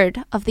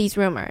heard of these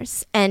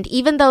rumors, and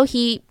even though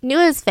he knew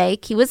it was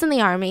fake, he was in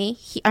the army,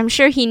 I'm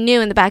sure he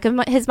knew in the back of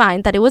his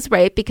mind that it was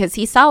rape because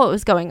he saw what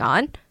was going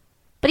on.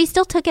 But he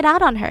still took it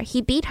out on her.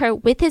 He beat her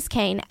with his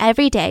cane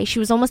every day. She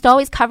was almost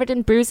always covered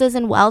in bruises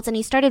and welts, and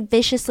he started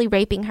viciously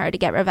raping her to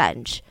get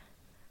revenge.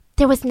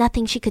 There was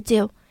nothing she could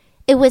do.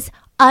 It was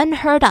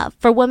unheard of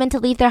for women to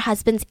leave their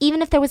husbands,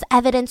 even if there was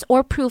evidence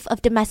or proof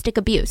of domestic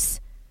abuse.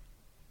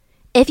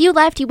 If you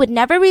left, you would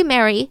never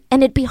remarry,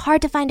 and it'd be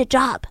hard to find a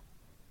job.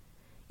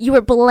 You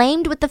were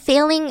blamed with the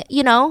failing,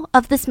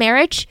 of this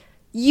marriage.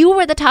 You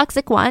were the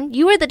toxic one.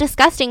 You were the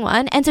disgusting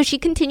one. And so she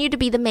continued to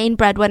be the main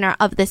breadwinner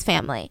of this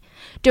family.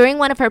 During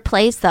one of her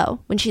plays, though,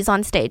 when she's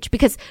on stage,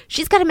 because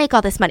she's got to make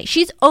all this money.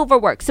 She's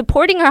overworked,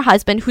 supporting her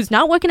husband, who's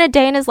not working a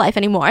day in his life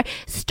anymore,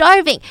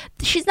 starving.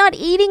 She's not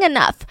eating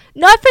enough.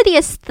 Not for the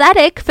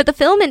aesthetic, for the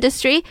film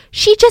industry.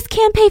 She just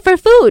can't pay for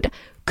food.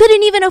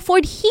 Couldn't even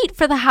afford heat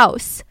for the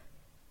house.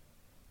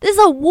 This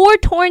is a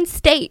war-torn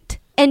state.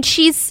 And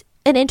she's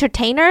an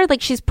entertainer,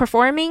 like she's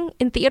performing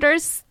in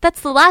theaters.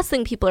 That's the last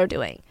thing people are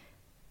doing.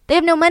 They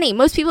have no money.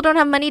 Most people don't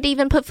have money to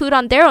even put food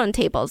on their own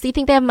tables. Do you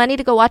think they have money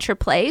to go watch her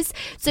plays?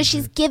 So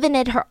she's given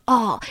it her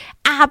all.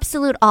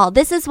 Absolute all.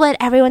 This is what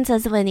everyone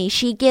says of Eunhee.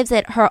 She gives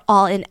it her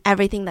all in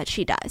everything that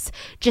she does.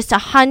 Just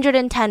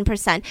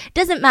 110%.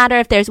 Doesn't matter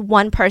if there's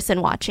one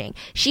person watching.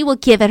 She will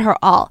give it her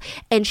all.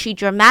 And she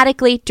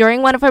dramatically,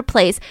 during one of her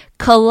plays,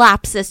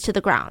 collapses to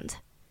the ground.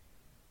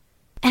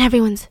 And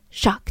everyone's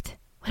shocked.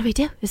 What do we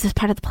do? Is this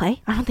part of the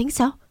play? I don't think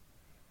so.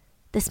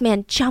 This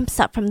man jumps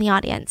up from the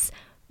audience,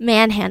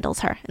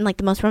 manhandles her in like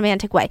the most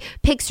romantic way,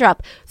 picks her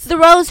up,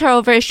 throws her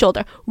over his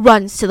shoulder,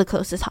 runs to the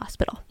closest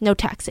hospital. No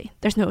taxi.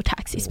 There's no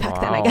taxis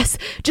back then, I guess.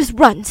 Just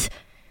runs.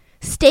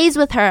 Stays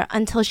with her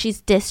until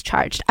she's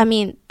discharged. I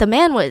mean, the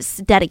man was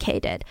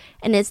dedicated,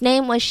 and his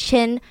name was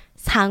Shin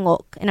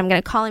Sang-ok, and I'm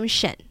going to call him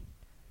Shin.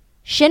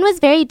 Shin was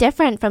very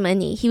different from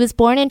Eunhee. He was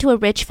born into a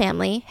rich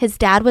family. His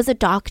dad was a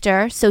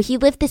doctor, so he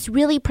lived this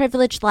really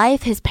privileged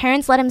life. His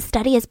parents let him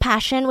study his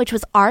passion, which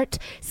was art,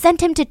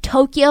 sent him to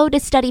Tokyo to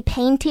study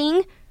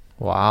painting.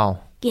 Wow.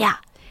 Yeah.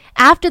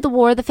 After the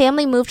war, the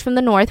family moved from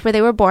the north where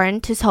they were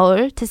born to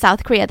Seoul, to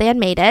South Korea. They had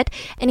made it,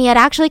 and he had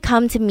actually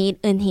come to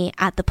meet Eunhee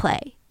at the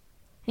play.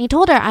 And he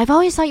told her, I've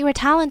always thought you were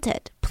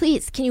talented.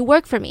 Please, can you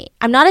work for me?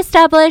 I'm not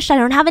established. I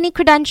don't have any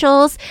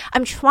credentials.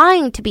 I'm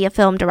trying to be a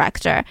film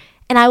director,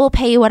 and I will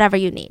pay you whatever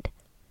you need.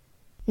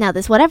 Now,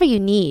 this whatever you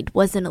need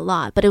wasn't a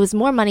lot, but it was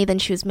more money than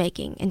she was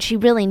making, and she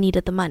really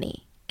needed the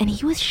money. And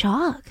he was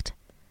shocked.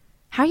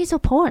 How are you so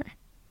poor?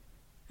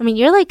 I mean,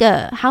 you're like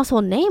a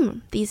household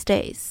name these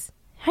days.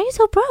 How are you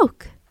so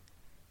broke?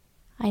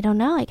 I don't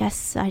know. I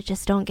guess I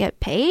just don't get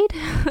paid.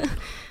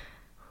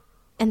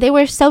 And they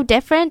were so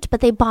different, but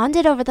they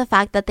bonded over the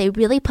fact that they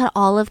really put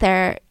all of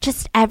their,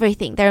 just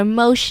everything, their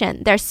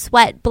emotion, their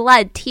sweat,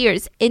 blood,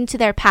 tears into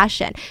their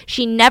passion.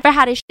 She never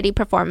had a shitty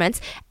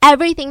performance.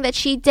 Everything that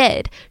she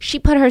did, she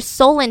put her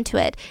soul into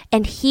it.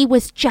 And he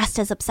was just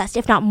as obsessed,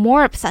 if not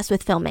more obsessed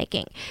with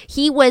filmmaking.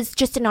 He was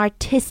just an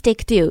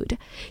artistic dude.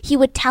 He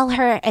would tell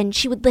her and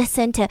she would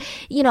listen to,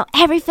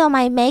 every film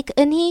I make,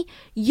 Eunhee,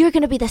 you're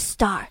going to be the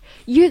star.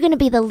 You're going to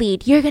be the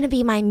lead. You're going to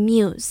be my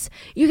muse.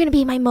 You're going to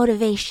be my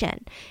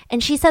motivation.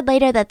 And she said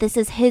later that this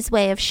is his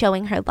way of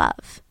showing her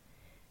love,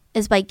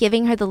 is by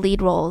giving her the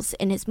lead roles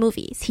in his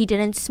movies. He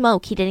didn't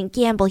smoke, he didn't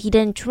gamble, he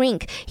didn't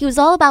drink. He was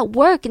all about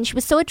work, and she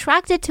was so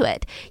attracted to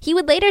it. He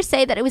would later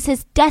say that it was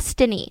his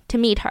destiny to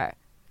meet her.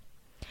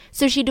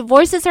 So she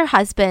divorces her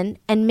husband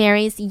and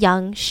marries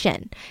young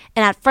Shin.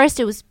 And at first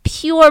it was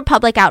pure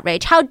public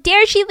outrage. How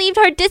dare she leave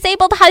her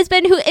disabled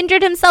husband who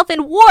injured himself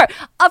in war?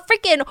 A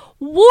freaking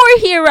war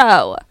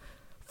hero!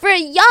 For a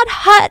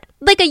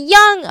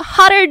young,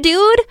 hotter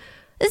dude?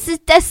 This is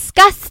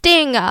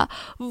disgusting.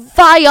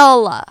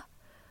 Vile.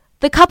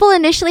 The couple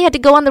initially had to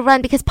go on the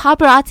run because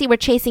paparazzi were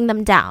chasing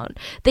them down.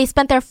 They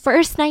spent their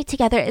first night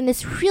together in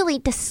this really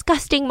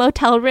disgusting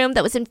motel room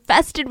that was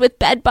infested with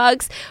bed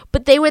bugs,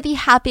 but they were the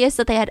happiest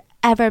that they had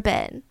ever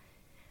been.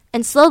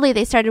 And slowly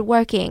they started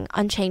working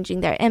on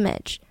changing their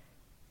image.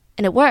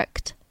 And it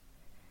worked.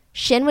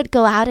 Shin would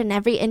go out in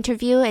every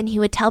interview and he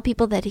would tell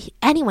people that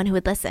anyone who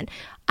would listen,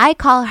 I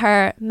call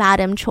her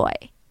Madam Choi,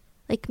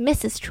 like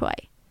Mrs. Choi.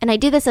 And I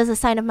do this as a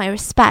sign of my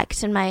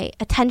respect and my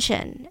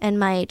attention and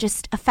my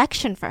just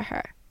affection for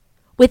her.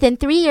 Within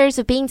 3 years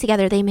of being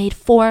together, they made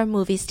 4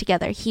 movies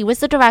together. He was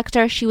the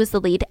director, she was the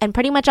lead, and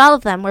pretty much all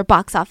of them were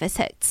box office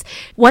hits.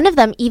 One of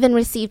them even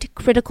received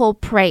critical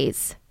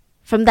praise.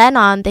 From then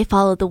on, they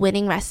followed the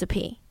winning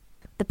recipe,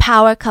 the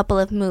power couple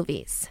of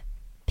movies.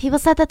 People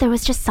said that there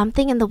was just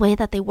something in the way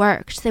that they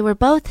worked. They were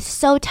both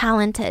so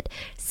talented.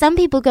 Some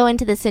people go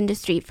into this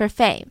industry for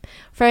fame,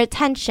 for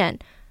attention,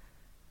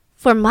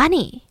 for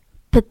money.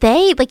 But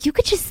they, you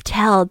could just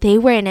tell they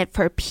were in it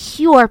for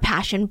pure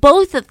passion,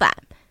 both of them.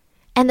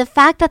 And the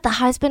fact that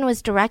the husband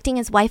was directing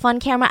his wife on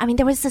camera,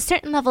 there was a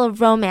certain level of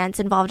romance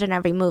involved in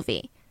every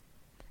movie.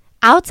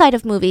 Outside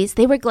of movies,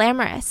 they were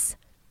glamorous.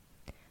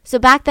 So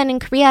back then in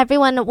Korea,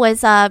 everyone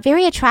was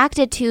very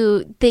attracted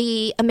to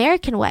the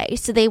American way.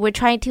 So they were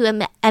trying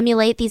to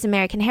emulate these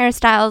American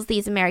hairstyles,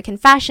 these American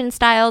fashion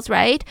styles,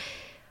 right?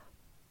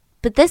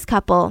 But this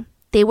couple,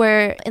 they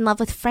were in love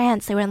with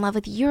France. They were in love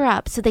with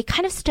Europe. So they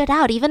kind of stood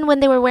out. Even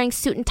when they were wearing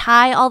suit and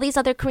tie, all these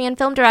other Korean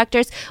film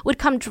directors would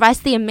come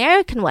dressed the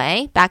American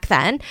way back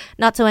then.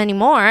 Not so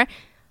anymore.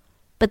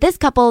 But this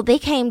couple, they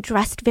came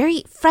dressed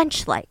very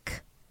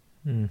French-like.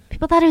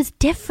 People thought it was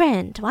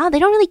different. Wow, they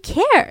don't really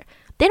care.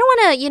 They don't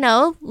want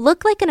to,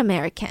 look like an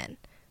American.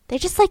 They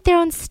just like their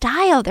own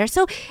style. They're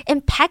so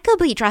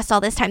impeccably dressed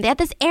all this time. They had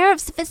this air of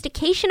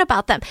sophistication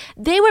about them.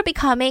 They were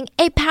becoming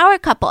a power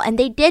couple, and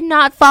they did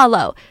not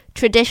follow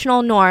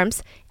traditional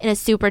norms in a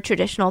super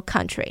traditional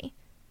country.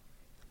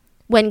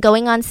 When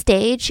going on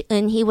stage,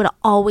 Eunhee would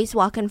always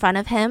walk in front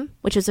of him,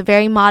 which was a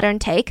very modern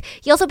take.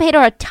 He also paid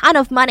her a ton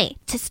of money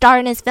to star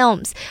in his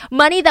films.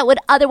 Money that would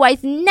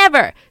otherwise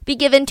never be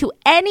given to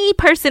any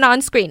person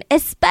on screen,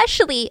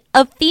 especially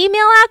a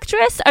female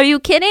actress. Are you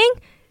kidding?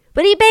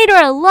 But he paid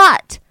her a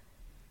lot.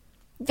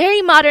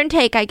 Very modern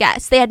take, I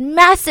guess. They had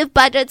massive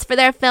budgets for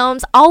their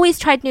films, always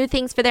tried new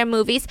things for their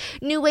movies,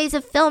 new ways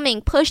of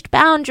filming, pushed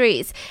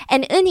boundaries.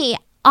 And Eunhee,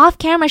 off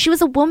camera, she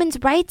was a women's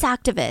rights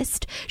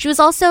activist. She was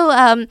also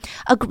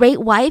a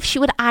great wife. She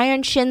would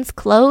iron Shin's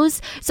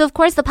clothes. So, of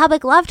course, the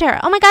public loved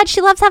her. Oh my God,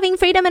 she loves having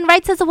freedom and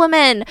rights as a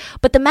woman.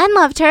 But the men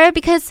loved her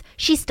because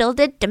she still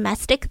did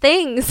domestic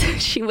things.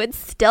 She would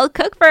still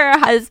cook for her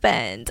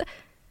husband.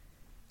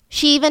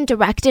 She even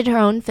directed her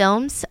own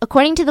films.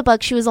 According to the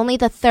book, she was only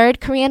the 3rd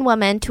Korean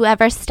woman to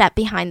ever step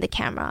behind the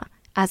camera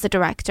as a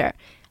director.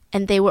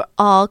 And they were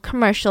all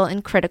commercial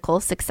and critical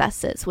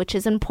successes, which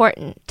is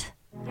important.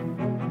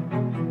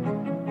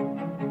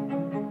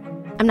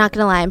 I'm not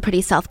going to lie, I'm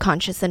pretty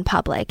self-conscious in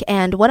public.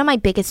 And one of my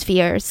biggest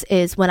fears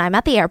is when I'm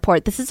at the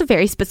airport. This is a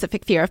very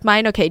specific fear of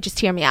mine. Okay, just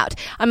hear me out.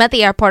 I'm at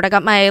the airport. I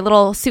got my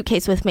little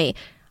suitcase with me.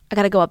 I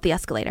got to go up the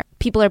escalator.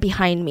 People are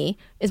behind me,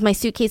 Is my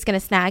suitcase going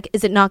to snag?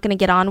 Is it not going to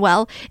get on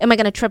well? Am I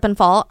going to trip and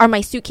fall? Are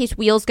my suitcase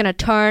wheels going to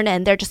turn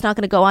and they're just not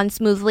going to go on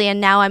smoothly?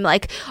 And now I'm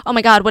like, oh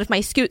my God, what if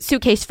my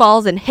suitcase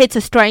falls and hits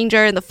a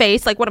stranger in the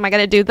face? Like, what am I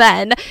going to do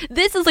then?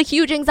 This is a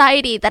huge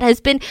anxiety that has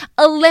been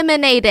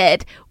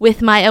eliminated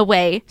with my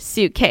Away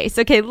suitcase.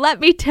 Okay, let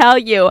me tell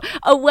you,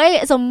 Away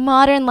is a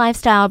modern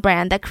lifestyle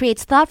brand that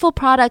creates thoughtful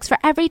products for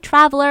every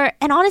traveler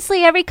and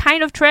honestly every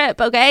kind of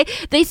trip, okay?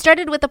 They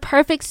started with the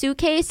perfect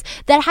suitcase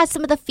that has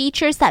some of the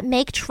features that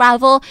make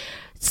travel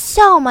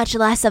so much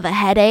less of a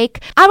headache.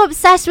 I'm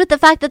obsessed with the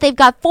fact that they've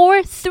got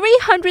 4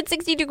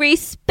 360-degree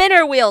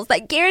spinner wheels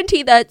that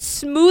guarantee the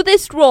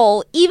smoothest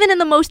roll, even in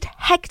the most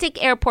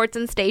hectic airports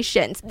and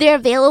stations. They're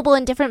available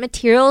in different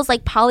materials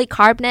like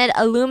polycarbonate,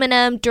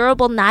 aluminum,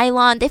 durable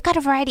nylon. They've got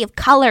a variety of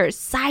colors,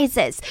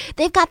 sizes.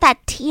 They've got that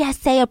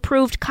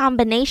TSA-approved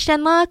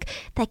combination lock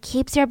that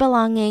keeps your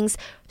belongings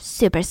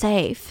super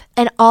safe.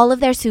 And all of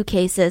their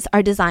suitcases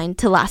are designed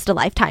to last a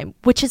lifetime,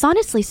 which is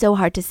honestly so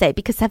hard to say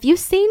because have you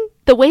seen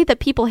the way that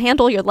people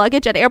handle your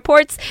luggage at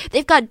airports?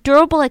 They've got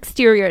durable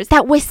exteriors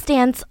that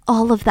withstands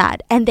all of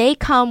that. And they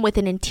come with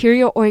an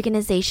interior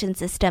organization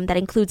system that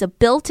includes a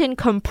built-in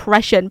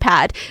compression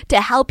pad to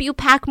help you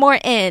pack more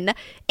in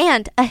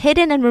and a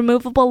hidden and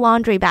removable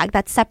laundry bag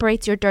that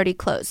separates your dirty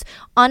clothes.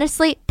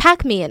 Honestly,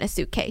 pack me in a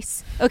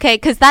suitcase, okay?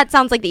 Because that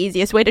sounds like the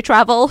easiest way to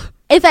travel.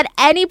 If at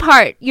any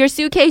part your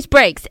suitcase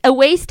breaks,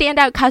 Away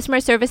standout customer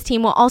service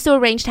team will also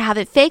arrange to have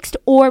it fixed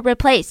or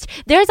replaced.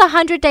 There's a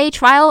 100-day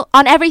trial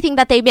on everything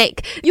that they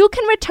make. You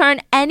can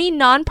return any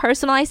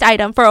non-personalized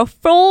item for a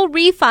full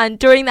refund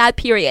during that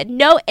period.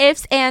 No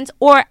ifs, ands,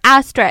 or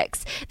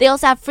asterisks. They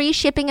also have free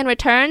shipping and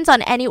returns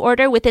on any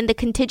order within the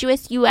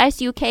contiguous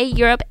US, UK,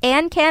 Europe,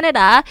 and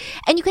Canada.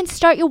 And you can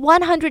start your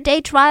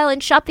 100-day trial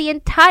and shop the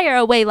entire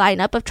Away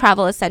lineup of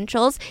travel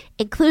essentials,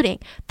 including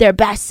their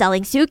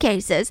best-selling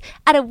suitcases,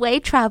 at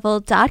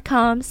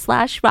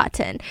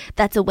awaytravel.com/rotten.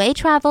 That's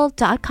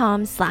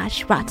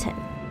awaytravel.com/rotten.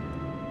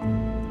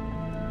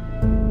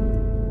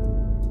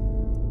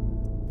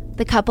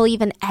 The couple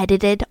even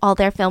edited all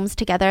their films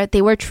together.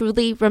 They were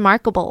truly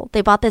remarkable.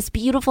 They bought this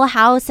beautiful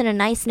house in a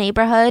nice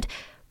neighborhood,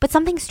 but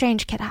something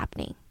strange kept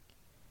happening.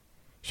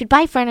 She'd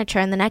buy furniture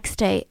and the next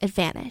day it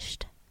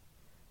vanished.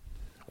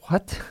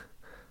 What?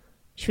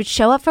 She would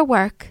show up for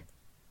work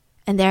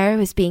and there it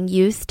was being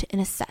used in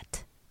a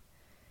set.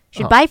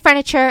 She'd buy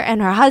furniture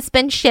and her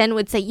husband, Shin,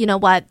 would say, you know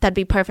what, that'd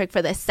be perfect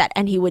for this set.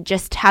 And he would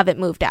just have it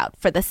moved out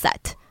for the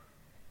set.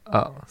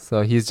 Oh,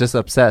 so he's just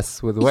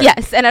obsessed with work.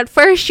 Yes, and at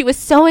first she was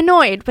so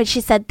annoyed, but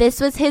she said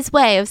this was his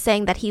way of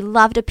saying that he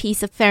loved a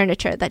piece of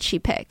furniture that she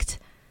picked.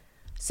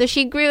 So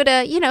she grew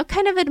to,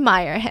 kind of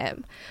admire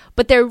him.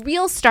 But their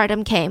real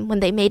stardom came when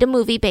they made a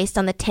movie based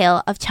on the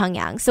tale of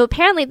Cheongyang. So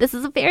apparently this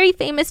is a very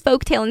famous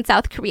folktale in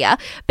South Korea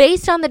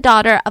based on the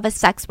daughter of a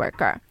sex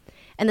worker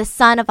and the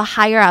son of a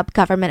higher-up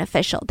government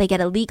official. They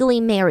get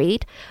illegally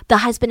married. The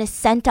husband is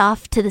sent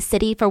off to the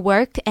city for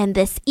work, and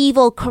this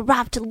evil,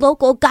 corrupt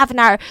local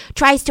governor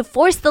tries to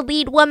force the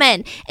lead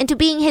woman into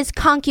being his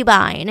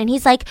concubine. And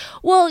he's like,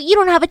 well, you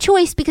don't have a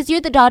choice because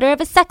you're the daughter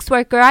of a sex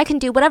worker. I can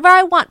do whatever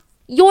I want.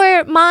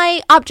 You're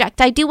my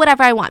object. I do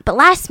whatever I want. But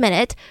last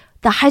minute,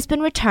 the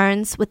husband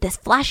returns with this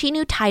flashy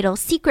new title,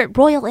 Secret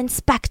Royal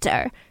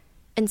Inspector,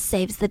 and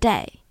saves the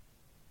day.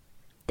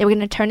 They were going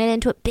to turn it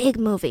into a big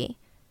movie.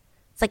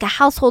 It's like a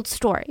household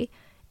story,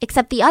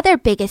 except the other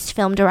biggest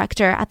film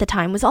director at the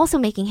time was also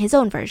making his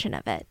own version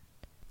of it.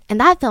 And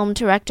that film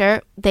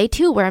director, they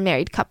too were a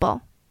married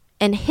couple.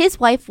 And his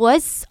wife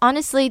was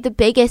honestly the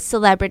biggest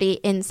celebrity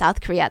in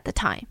South Korea at the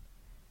time.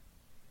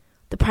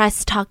 The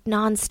press talked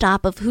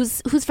nonstop of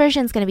whose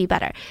version's going to be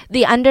better.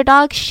 The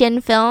underdog Shin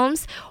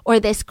Films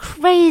or this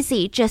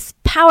crazy just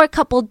power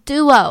couple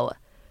duo.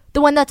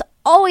 The one that's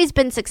always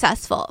been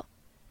successful.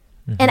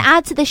 And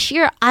add to the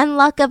sheer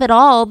unluck of it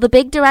all, the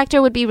big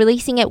director would be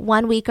releasing it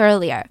 1 week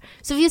earlier.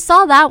 So if you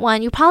saw that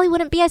one, you probably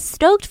wouldn't be as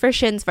stoked for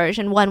Shin's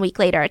version 1 week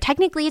later.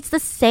 Technically, it's the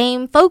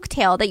same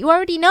folktale that you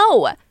already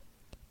know.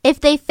 If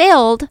they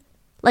failed,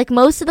 like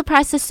most of the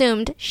press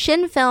assumed,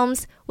 Shin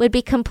Films would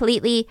be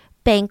completely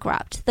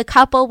bankrupt. The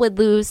couple would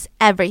lose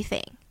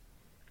everything.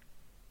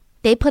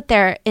 They put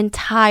their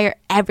entire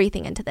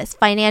everything into this,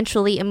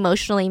 financially,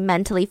 emotionally,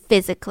 mentally,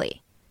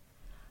 physically.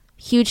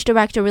 Huge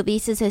director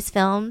releases his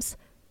films.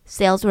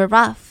 Sales were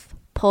rough,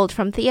 pulled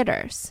from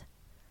theaters.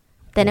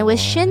 Then it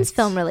was Shin's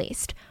film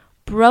released.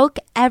 Broke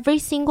every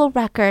single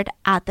record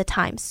at the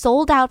time.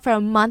 Sold out for a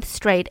month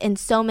straight in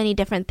so many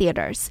different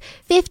theaters.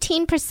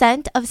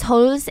 15% of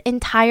Seoul's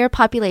entire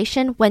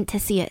population went to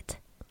see it.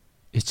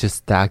 It's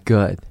just that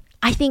good.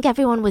 I think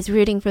everyone was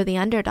rooting for the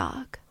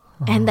underdog.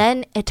 And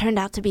then it turned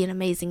out to be an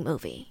amazing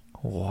movie.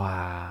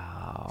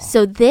 Wow.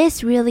 So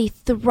this really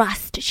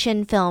thrust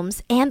Shin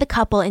Films and the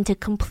couple into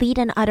complete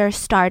and utter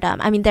stardom.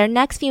 I mean, their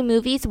next few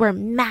movies were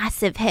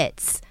massive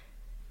hits.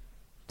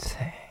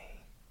 Dang.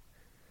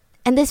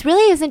 And this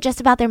really isn't just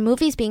about their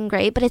movies being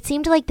great, but it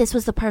seemed like this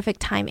was the perfect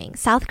timing.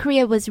 South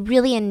Korea was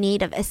really in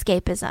need of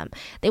escapism.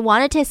 They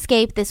wanted to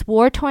escape this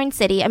war-torn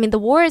city. I mean, the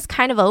war is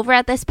kind of over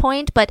at this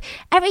point, but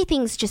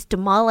everything's just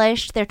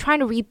demolished. They're trying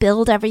to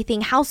rebuild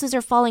everything. Houses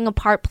are falling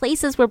apart.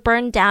 Places were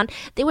burned down.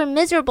 They were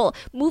miserable.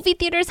 Movie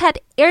theaters had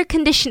air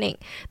conditioning.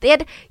 They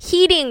had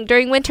heating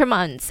during winter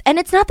months. And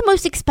it's not the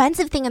most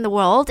expensive thing in the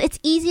world. It's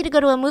easy to go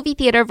to a movie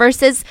theater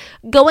versus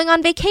going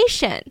on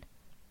vacation.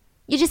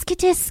 You just get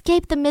to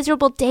escape the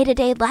miserable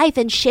day-to-day life,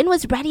 and Shin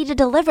was ready to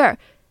deliver.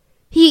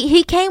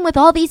 He came with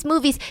all these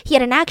movies. He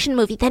had an action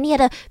movie, then he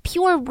had a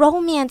pure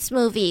romance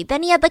movie,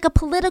 then he had like a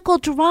political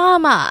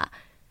drama.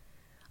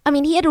 I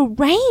mean, he had a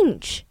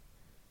range.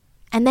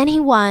 And then he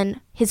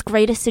won his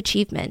greatest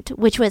achievement,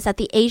 which was at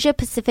the Asia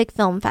Pacific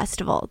Film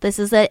Festival. This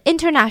is an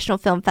international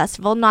film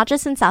festival, not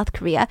just in South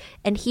Korea,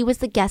 and he was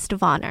the guest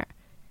of honor.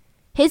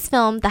 His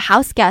film, The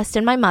House Guest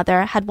and My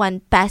Mother, had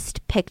won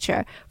Best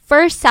Picture,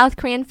 first South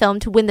Korean film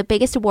to win the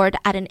biggest award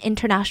at an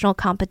international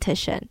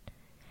competition.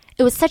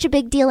 It was such a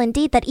big deal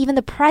indeed that even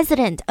the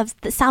president of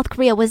South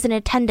Korea was in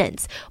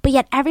attendance, but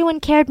yet everyone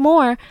cared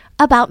more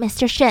about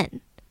Mr.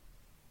 Shin.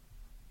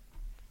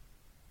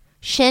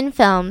 Shin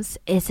Films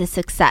is a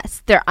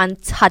success. They're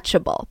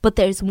untouchable. But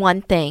there's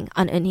one thing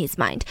on Eunhee's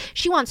mind.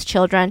 She wants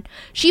children.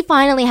 She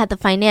finally had the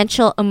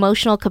financial,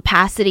 emotional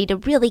capacity to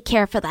really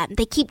care for them.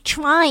 They keep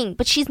trying,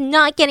 but she's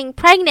not getting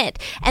pregnant.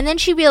 And then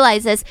she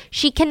realizes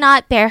she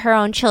cannot bear her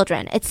own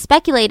children. It's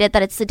speculated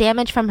that it's the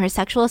damage from her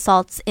sexual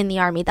assaults in the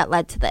army that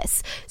led to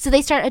this. So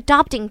they start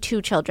adopting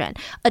 2 children,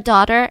 a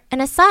daughter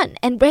and a son,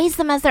 and raise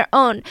them as their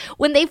own.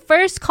 When they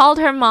first called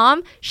her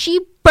mom,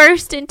 she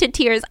burst into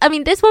tears. I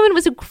mean, this woman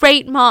was a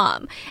great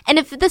mom. And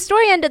if the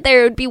story ended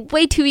there, it would be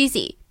way too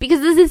easy.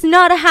 Because this is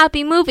not a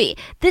happy movie.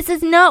 This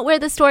is not where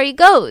the story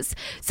goes.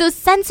 So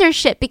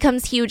censorship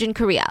becomes huge in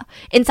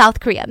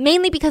South Korea,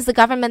 mainly because the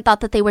government thought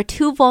that they were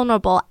too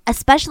vulnerable,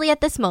 especially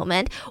at this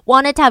moment,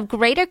 wanted to have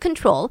greater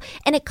control,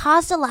 and it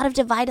caused a lot of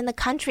divide in the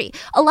country.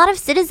 A lot of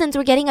citizens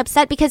were getting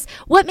upset because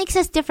what makes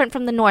us different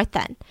from the North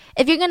then?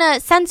 If you're going to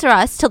censor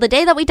us till the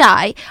day that we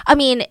die, I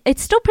mean,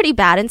 it's still pretty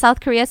bad in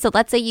South Korea, so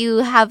let's say you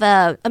have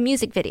a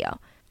music video.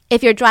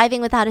 If you're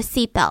driving without a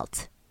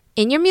seatbelt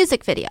in your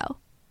music video,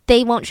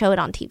 they won't show it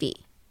on TV.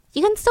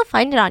 You can still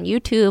find it on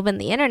YouTube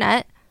and the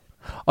internet.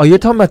 Oh, you're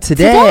talking about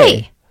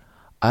today?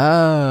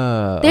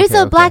 Oh. There's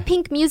a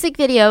Blackpink music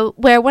video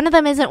where one of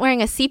them isn't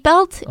wearing a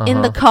seatbelt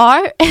in the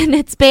car, and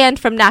it's banned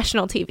from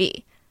national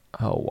TV.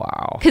 Oh,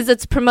 wow. Because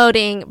it's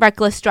promoting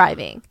reckless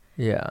driving.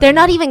 Yeah. They're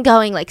not even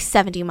going like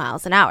 70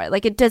 miles an hour.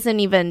 Like, it doesn't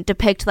even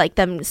depict like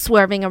them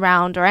swerving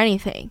around or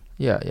anything.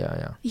 Yeah.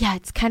 Yeah,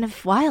 it's kind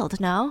of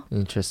wild, no?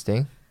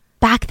 Interesting.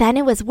 Back then,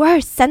 it was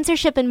worse.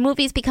 Censorship in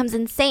movies becomes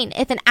insane.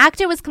 If an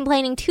actor was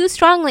complaining too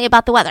strongly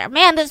about the weather,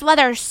 man, this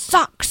weather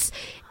sucks,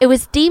 it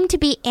was deemed to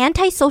be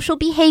antisocial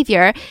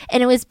behavior,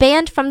 and it was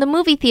banned from the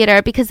movie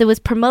theater because it was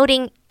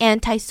promoting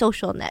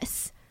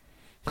antisocialness.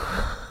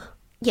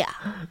 Yeah.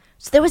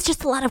 So there was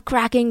just a lot of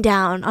cracking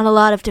down on a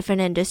lot of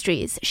different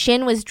industries.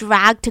 Shin was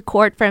dragged to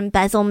court for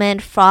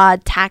embezzlement,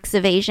 fraud, tax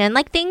evasion,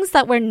 like things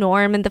that were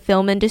norm in the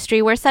film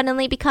industry were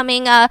suddenly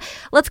becoming,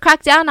 let's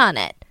crack down on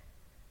it.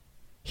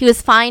 He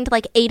was fined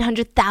like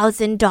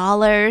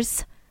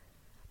 $800,000.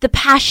 The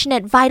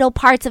passionate, vital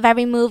parts of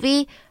every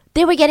movie,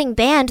 they were getting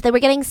banned. They were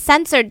getting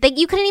censored.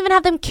 You couldn't even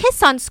have them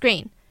kiss on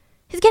screen.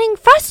 He's getting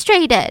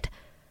frustrated.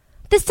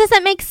 This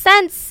doesn't make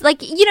sense.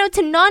 Like, you know,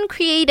 to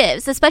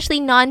non-creatives, especially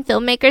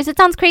non-filmmakers, it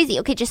sounds crazy.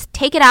 Okay, just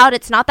take it out.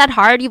 It's not that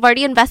hard. You've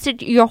already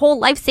invested your whole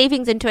life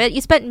savings into it. You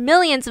spent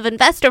millions of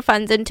investor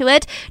funds into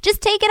it.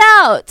 Just take it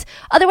out.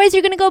 Otherwise,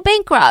 you're going to go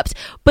bankrupt.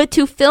 But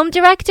to film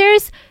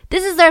directors,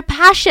 this is their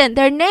passion,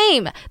 their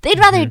name. They'd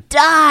rather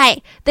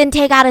die than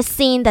take out a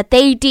scene that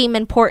they deem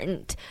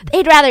important.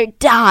 They'd rather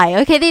die,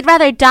 okay? They'd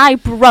rather die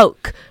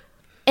broke.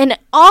 And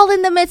all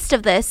in the midst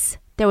of this,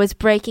 there was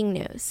breaking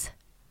news.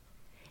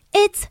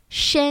 It's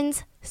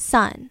Shin's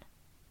son.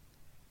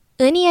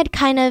 Eunhee had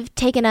kind of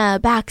taken a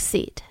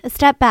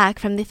step back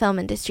from the film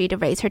industry to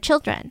raise her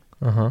children.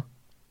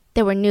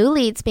 There were new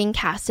leads being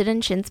casted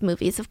in Shin's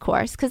movies, of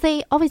course, because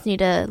they always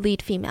need a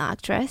lead female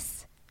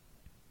actress.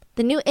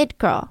 The new It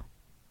Girl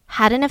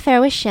had an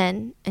affair with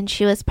Shin, and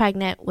she was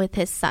pregnant with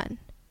his son.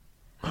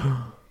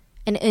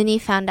 And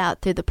Eunhee found out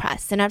through the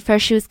press, and at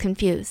first she was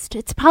confused.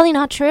 It's probably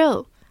not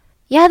true.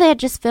 Yeah, they had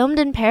just filmed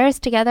in Paris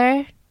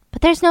together,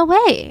 but there's no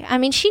way. I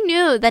mean, she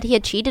knew that he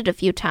had cheated a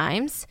few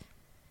times,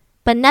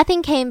 but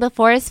nothing came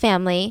before his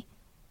family,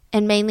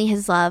 and mainly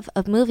his love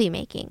of movie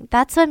making.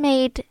 That's what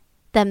made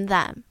them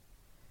them.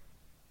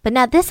 But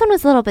now this one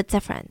was a little bit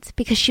different,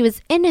 because she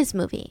was in his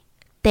movie.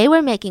 They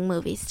were making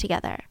movies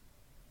together.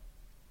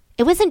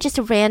 It wasn't just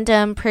a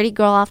random pretty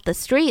girl off the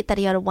street that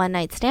he had a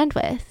one-night stand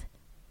with.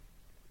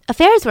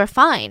 Affairs were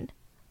fine,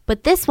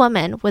 but this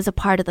woman was a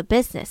part of the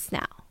business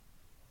now.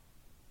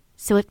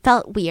 So it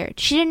felt weird.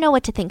 She didn't know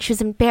what to think. She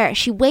was embarrassed.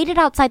 She waited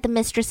outside the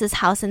mistress's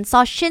house and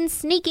saw Shin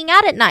sneaking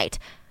out at night.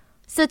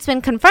 So it's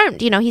been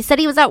confirmed. You know, he said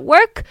he was at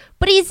work,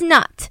 but he's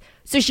not.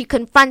 So she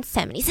confronts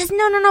him and he says,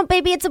 no,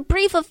 baby, it's a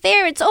brief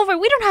affair. It's over.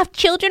 We don't have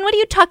children. What are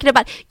you talking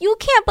about? You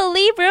can't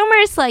believe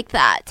rumors like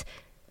that.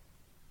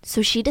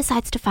 So she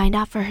decides to find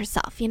out for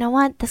herself. You know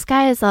what? This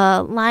guy is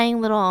a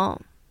lying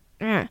little...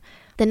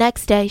 The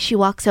next day, she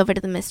walks over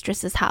to the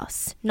mistress's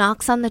house,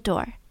 knocks on the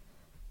door,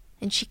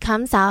 and she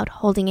comes out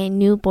holding a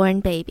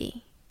newborn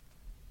baby.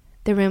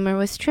 The rumor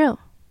was true.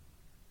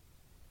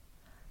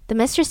 The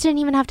mistress didn't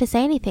even have to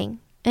say anything.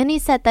 And he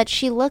said that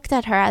she looked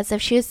at her as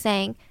if she was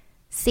saying,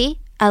 see,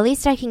 at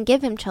least I can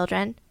give him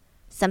children,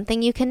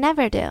 something you can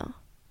never do.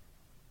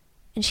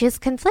 And she was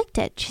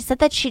conflicted. She said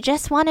that she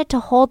just wanted to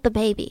hold the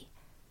baby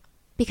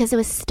because it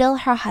was still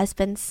her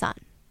husband's son.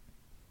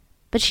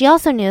 But she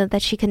also knew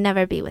that she could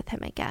never be with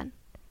him again.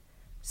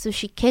 So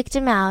she kicked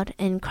him out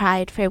and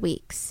cried for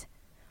weeks.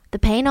 The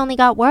pain only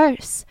got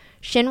worse.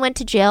 Shin went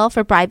to jail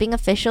for bribing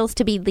officials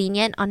to be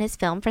lenient on his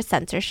film for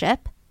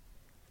censorship.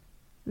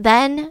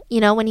 Then,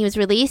 when he was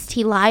released,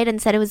 he lied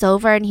and said it was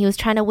over and he was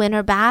trying to win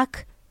her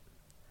back.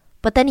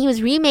 But then he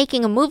was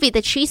remaking a movie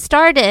that she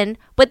starred in,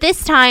 but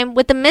this time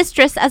with the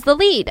mistress as the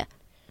lead.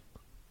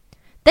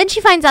 Then she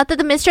finds out that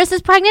the mistress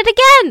is pregnant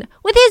again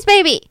with his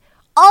baby.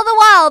 All the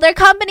while, their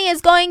company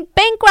is going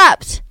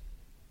bankrupt.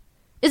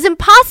 It's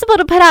impossible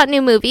to put out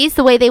new movies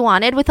the way they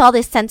wanted with all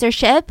this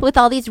censorship, with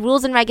all these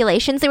rules and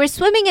regulations. They were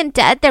swimming in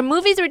debt. Their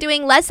movies were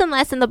doing less and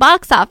less in the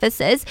box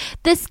offices.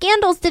 The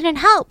scandals didn't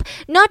help,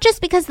 not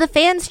just because the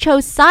fans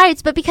chose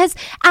sides, but because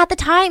at the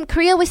time,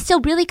 Korea was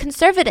still really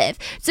conservative.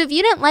 So if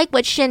you didn't like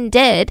what Shin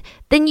did,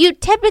 then you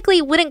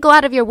typically wouldn't go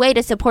out of your way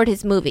to support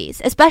his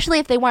movies, especially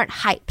if they weren't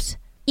hyped,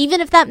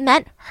 even if that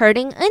meant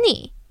hurting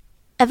Eunhee.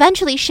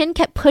 Eventually, Shin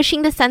kept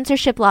pushing the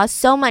censorship laws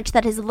so much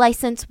that his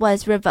license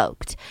was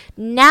revoked.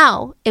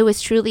 Now, it was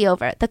truly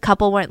over. The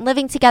couple weren't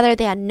living together.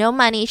 They had no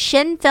money.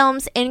 Shin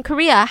Films in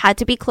Korea had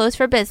to be closed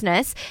for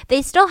business.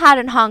 They still had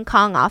a Hong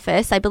Kong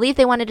office. I believe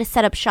they wanted to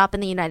set up shop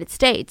in the United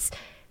States.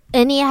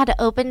 Eunhee had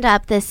opened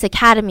up this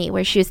academy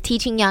where she was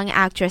teaching young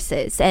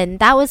actresses, and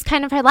that was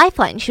kind of her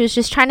lifeline. She was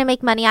just trying to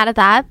make money out of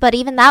that, but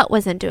even that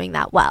wasn't doing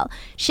that well.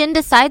 Shin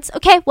decides,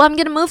 okay, well, I'm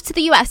going to move to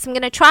the US. I'm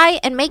going to try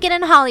and make it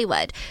in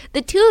Hollywood.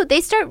 The two,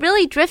 they start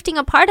really drifting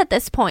apart at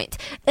this point.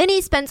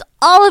 Eunhee spends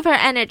all of her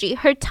energy,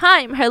 her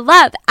time, her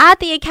love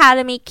at the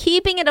academy,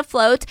 keeping it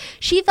afloat.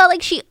 She felt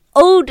like she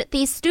owed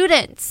these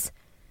students.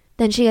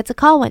 Then she gets a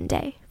call one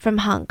day from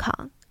Hong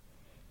Kong.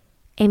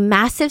 A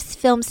massive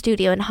film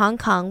studio in Hong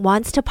Kong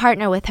wants to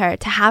partner with her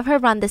to have her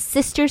run the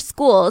sister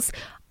schools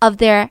of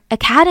their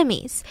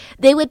academies.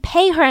 They would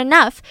pay her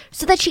enough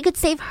so that she could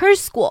save her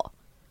school.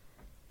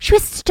 She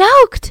was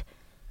stoked.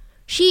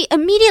 She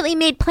immediately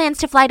made plans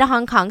to fly to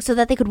Hong Kong so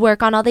that they could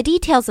work on all the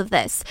details of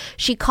this.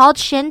 She called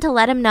Shin to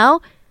let him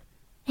know,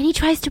 and he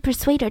tries to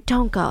persuade her,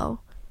 don't go.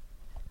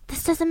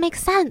 This doesn't make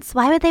sense.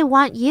 Why would they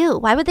want you?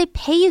 Why would they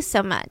pay you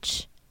so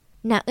much?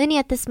 Now, Eunhee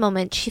at this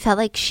moment, she felt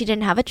like she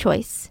didn't have a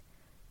choice.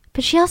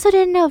 But she also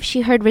didn't know if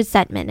she heard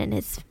resentment in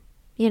his,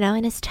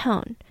 in his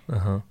tone.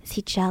 Is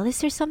he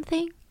jealous or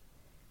something?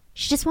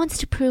 She just wants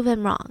to prove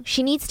him wrong.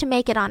 She needs to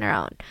make it on her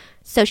own.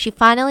 So she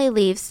finally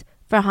leaves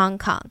for Hong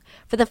Kong.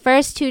 For the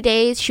first 2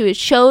 days, she was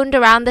shown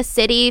around the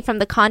city from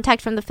the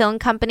contact from the film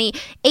company,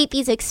 ate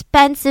these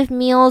expensive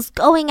meals,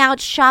 going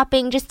out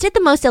shopping, just did the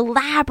most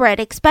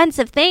elaborate,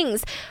 expensive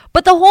things.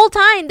 But the whole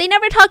time, they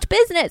never talked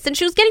business, and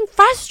she was getting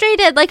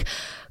frustrated. Like,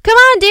 come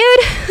on,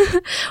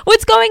 dude.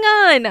 What's going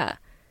on?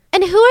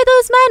 And who are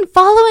those men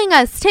following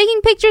us, taking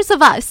pictures of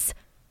us?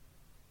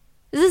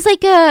 Is this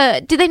like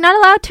do they not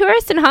allow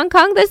tourists in Hong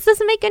Kong? This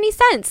doesn't make any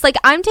sense. Like,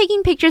 I'm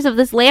taking pictures of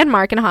this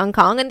landmark in Hong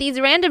Kong, and these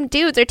random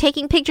dudes are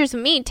taking pictures of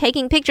me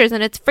taking pictures,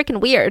 and it's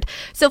freaking weird.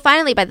 So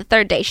finally, by the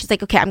third day, she's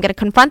like, okay, I'm going to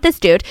confront this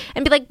dude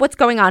and be like, what's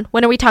going on?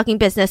 When are we talking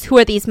business? Who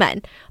are these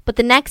men? But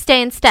the next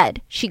day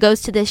instead, she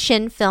goes to the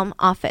Shin Film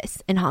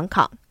office in Hong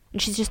Kong.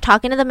 And she's just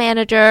talking to the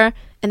manager,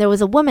 and there was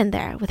a woman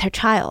there with her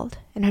child,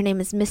 and her name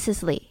is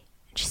Mrs. Lee.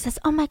 She says,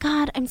 oh my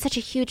God, I'm such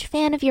a huge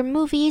fan of your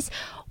movies.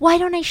 Why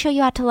don't I show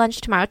you out to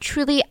lunch tomorrow?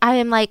 Truly, I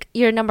am like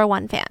your number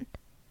one fan.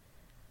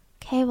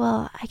 Okay,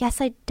 well, I guess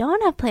I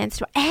don't have plans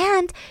to.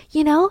 And,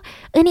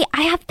 Eunhee,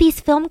 I have these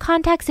film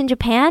contacts in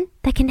Japan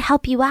that can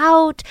help you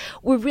out.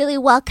 We're really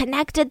well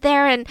connected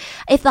there. And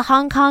if the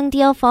Hong Kong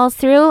deal falls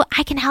through,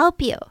 I can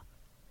help you.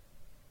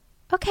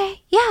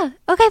 Okay, yeah.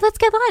 Okay, let's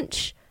get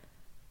lunch.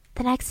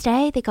 The next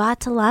day, they go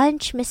out to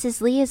lunch.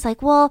 Mrs. Lee is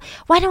like, well,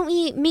 why don't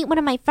we meet one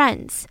of my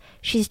friends?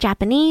 She's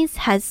Japanese,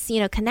 has,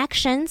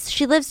 connections.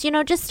 She lives,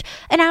 just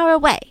an hour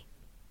away.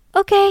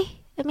 Okay.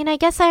 I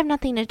guess I have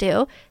nothing to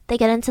do. They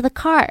get into the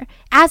car.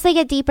 As they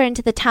get deeper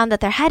into the town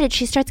that they're headed,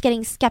 she starts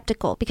getting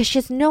skeptical because she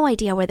has no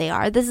idea where they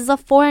are. This is a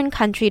foreign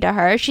country to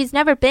her. She's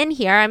never been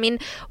here.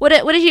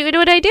 What would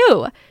I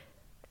do?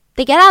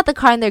 They get out of the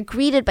car and they're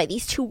greeted by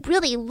these two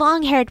really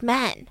long-haired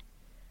men.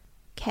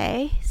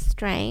 Okay,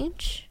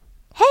 strange.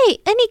 Hey,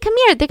 Eunhee, come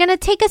here. They're going to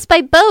take us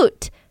by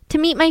boat to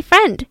meet my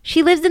friend.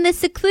 She lives in this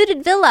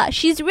secluded villa.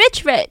 She's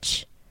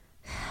rich.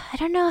 I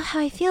don't know how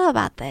I feel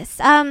about this.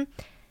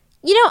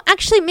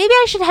 actually, maybe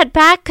I should head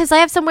back because I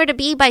have somewhere to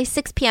be by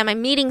 6 p.m.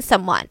 I'm meeting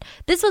someone.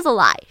 This was a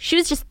lie. She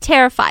was just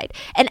terrified.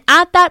 And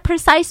at that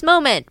precise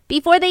moment,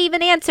 before they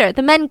even answer,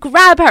 the men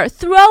grab her,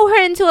 throw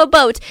her into a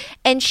boat,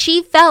 and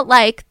she felt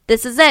like,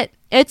 this is it.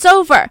 It's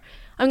over.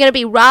 I'm going to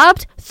be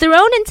robbed,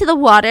 thrown into the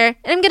water,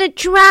 and I'm going to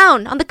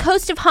drown on the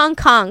coast of Hong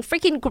Kong.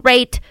 Freaking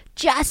great.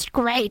 Just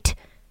great.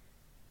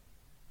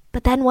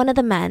 But then one of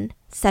the men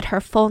said her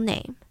full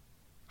name.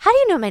 How do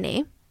you know my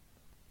name?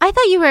 I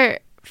thought you were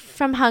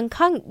from Hong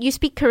Kong. You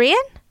speak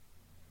Korean?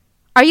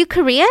 Are you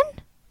Korean?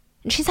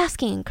 And she's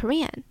asking in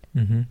Korean.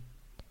 Mm-hmm.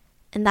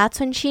 And that's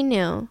when she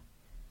knew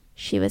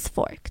she was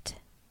forked.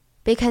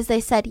 Because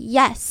they said,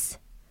 yes,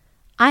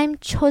 I'm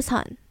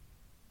Chosun.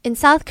 In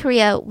South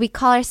Korea, we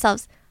call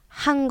ourselves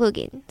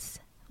Hangugins,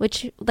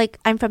 which, like,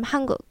 I'm from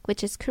Hanguk,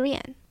 which is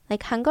Korean.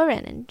 Like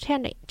Hungarian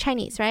and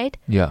Chinese, right?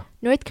 Yeah.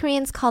 North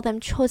Koreans call them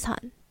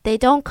Chosun. They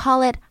don't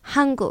call it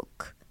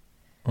Hanguk.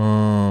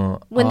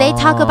 When they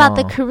talk about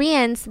the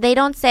Koreans, they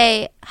don't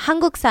say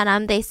한국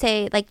사람, they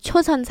say like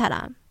조선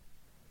사람.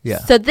 Yeah.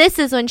 So this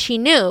is when she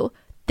knew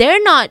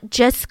they're not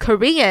just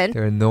Korean.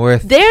 They're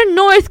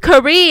North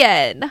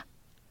Korean.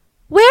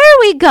 Where are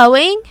we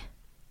going?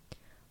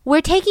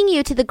 We're taking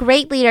you to the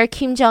great leader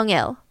Kim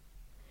Jong-il.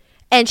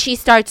 And she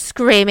starts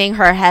screaming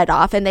her head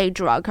off and they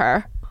drug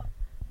her.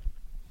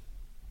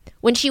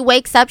 When she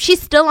wakes up,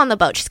 she's still on the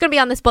boat. She's going to be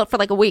on this boat for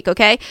like a week,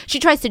 okay? She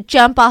tries to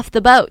jump off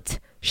the boat.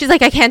 She's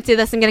like, I can't do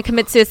this. I'm going to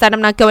commit suicide.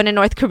 I'm not going to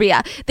North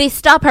Korea. They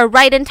stop her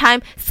right in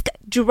time,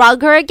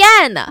 drug her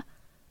again.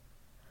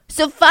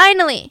 So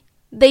finally,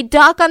 they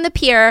dock on the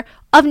pier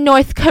of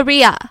North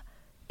Korea.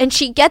 And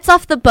she gets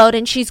off the boat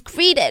and she's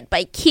greeted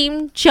by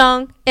Kim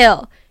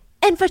Jong-il.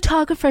 And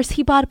photographers,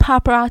 he bought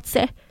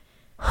paparazzi.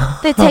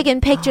 They're taking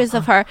pictures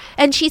of her.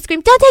 And she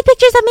screamed, don't take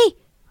pictures of me.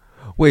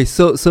 Wait,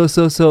 so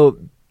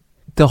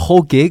the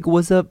whole gig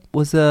was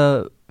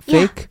a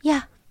fake?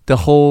 Yeah. The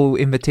whole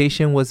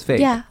invitation was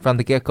fake from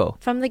the get-go.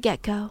 From the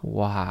get-go.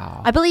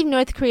 Wow. I believe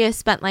North Korea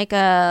spent like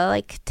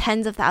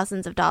tens of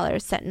thousands of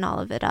dollars setting all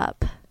of it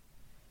up.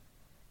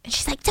 And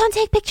she's like, don't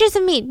take pictures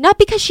of me. Not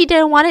because she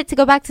didn't want it to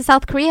go back to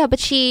South Korea, but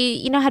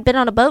she, had been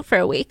on a boat for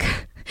a week.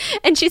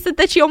 And she said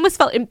that she almost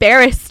felt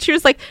embarrassed. She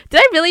was like,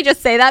 did I really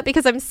just say that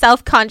because I'm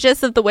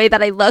self-conscious of the way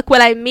that I look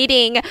when I'm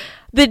meeting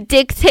the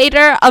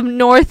dictator of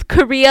North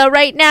Korea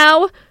right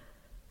now?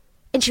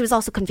 And she was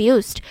also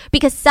confused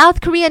because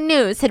South Korean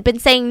news had been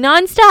saying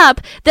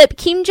nonstop that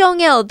Kim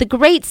Jong-il, the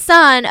great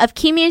son of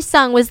Kim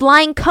Il-sung, was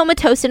lying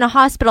comatose in a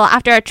hospital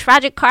after a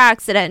tragic car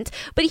accident.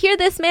 But here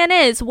this man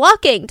is,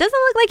 walking. Doesn't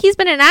look like he's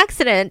been in an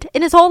accident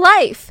in his whole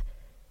life.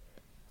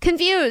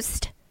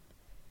 Confused.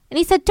 And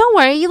he said, don't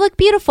worry, you look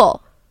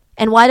beautiful.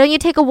 And why don't you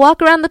take a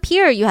walk around the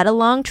pier? You had a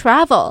long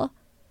travel.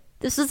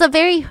 This was a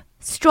very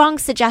strong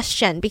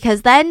suggestion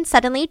because then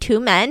suddenly two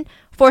men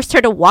forced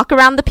her to walk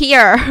around the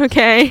pier,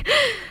 okay?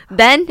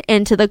 Then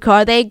into the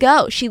car they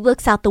go. She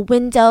looks out the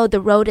window.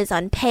 The road is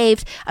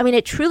unpaved. I mean,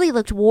 it truly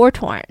looked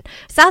war-torn.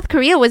 South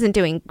Korea wasn't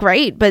doing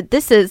great, but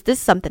this is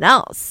something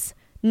else.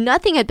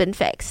 Nothing had been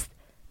fixed.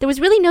 There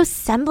was really no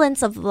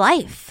semblance of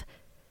life.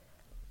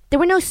 There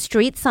were no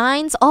street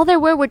signs. All there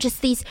were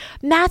just these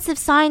massive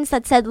signs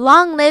that said,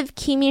 Long live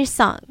Kim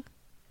Il-sung.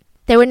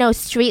 There were no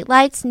street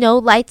lights, no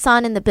lights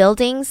on in the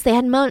buildings. They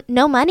had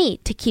no money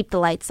to keep the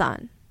lights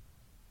on.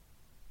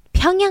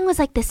 Pyongyang was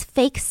like this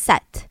fake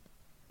set.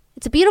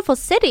 It's a beautiful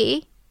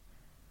city,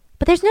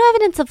 but there's no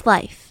evidence of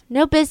life.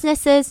 No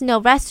businesses, no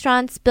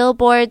restaurants,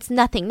 billboards,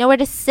 nothing. Nowhere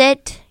to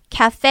sit,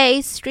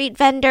 cafes, street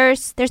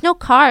vendors. There's no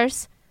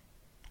cars.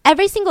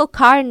 Every single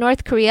car in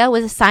North Korea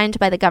was assigned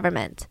by the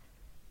government.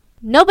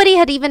 Nobody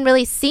had even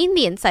really seen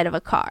the inside of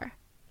a car.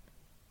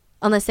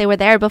 Unless they were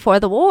there before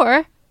the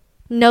war.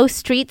 No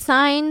street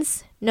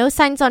signs, no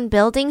signs on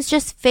buildings,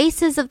 just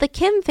faces of the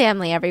Kim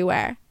family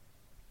everywhere.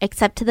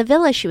 Except to the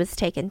villa she was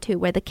taken to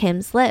where the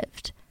Kims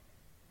lived.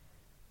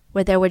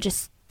 Where there were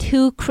just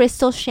 2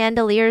 crystal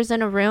chandeliers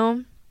in a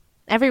room.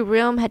 Every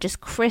room had just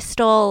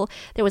crystal.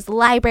 There was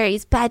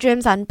libraries,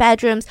 bedrooms on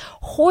bedrooms,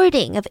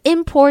 hoarding of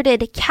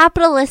imported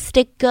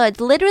capitalistic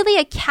goods. Literally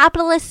a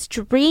capitalist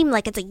dream,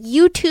 like it's a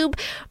YouTube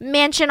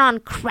mansion on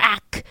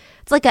crack.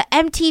 It's like a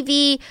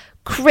MTV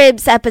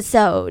Cribs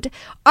episode.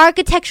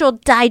 Architectural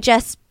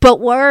Digest, but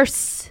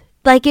worse.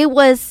 Like it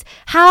was,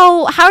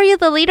 how are you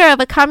the leader of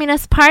a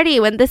communist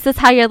party when this is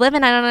how you're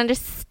living? I don't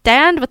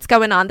understand what's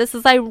going on. This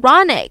is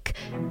ironic.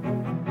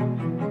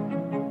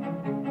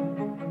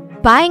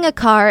 Buying a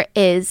car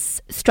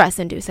is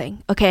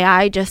stress-inducing. Okay,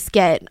 I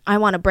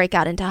want to break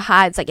out into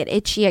hives. I get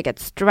itchy. I get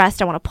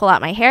stressed. I want to pull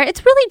out my hair.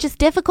 It's really just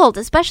difficult,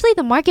 especially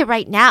the market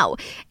right now.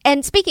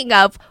 And speaking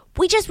of,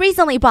 We just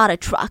recently bought a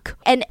truck.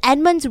 And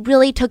Edmunds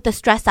really took the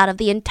stress out of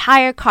the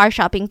entire car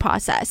shopping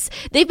process.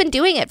 They've been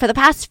doing it for the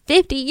past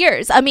 50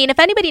 years. I mean, if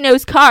anybody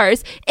knows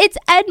cars, it's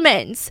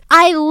Edmunds.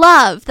 I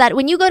love that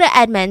when you go to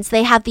Edmunds,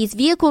 they have these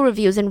vehicle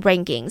reviews and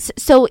rankings.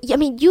 So, I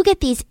mean, you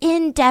get these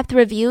in-depth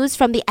reviews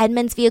from the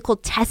Edmunds vehicle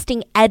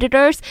testing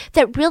editors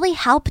that really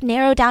help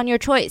narrow down your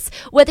choice.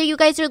 Whether you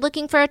guys are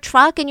looking for a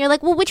truck and you're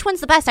like, well, which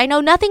one's the best? I know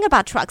nothing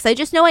about trucks. I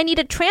just know I need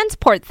to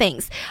transport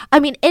things.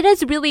 I mean, it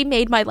has really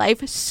made my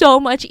life so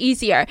much easier.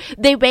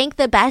 They rank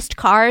the best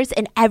cars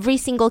in every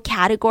single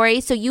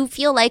category, so you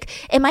feel like,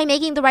 am I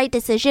making the right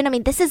decision? I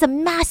mean, this is a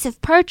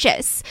massive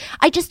purchase.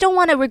 I just don't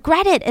want to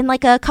regret it in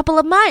like a couple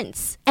of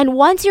months. And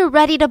once you're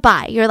ready to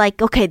buy, you're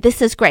like, okay,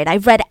 this is great.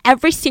 I've read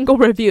every single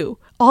review.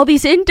 All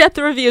these in-depth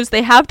reviews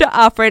they have to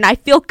offer, and I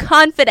feel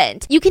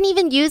confident. You can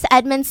even use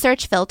Edmunds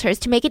search filters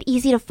to make it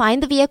easy to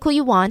find the vehicle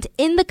you want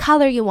in the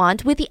color you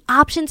want with the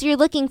options you're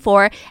looking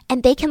for,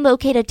 and they can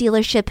locate a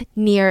dealership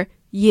near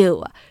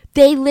you.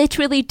 They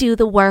literally do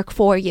the work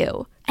for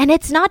you. And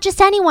it's not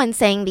just anyone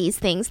saying these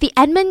things. The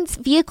Edmunds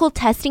vehicle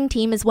testing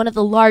team is one of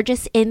the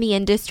largest in the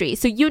industry,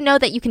 so you know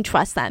that you can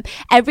trust them.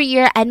 Every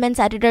year, Edmunds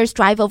editors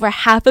drive over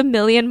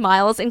 500,000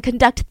 miles and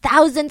conduct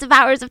thousands of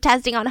hours of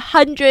testing on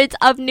hundreds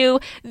of new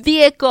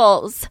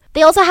vehicles.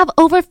 They also have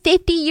over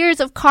 50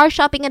 years of car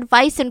shopping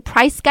advice and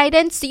price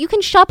guidance, so you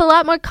can shop a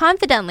lot more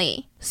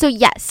confidently. So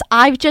yes,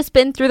 I've just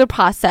been through the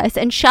process,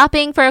 and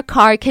shopping for a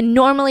car can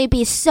normally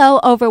be so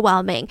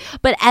overwhelming,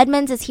 but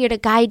Edmunds is here to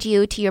guide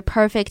you to your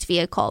perfect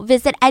vehicle.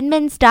 Visit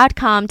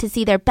Edmunds.com to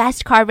see their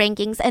best car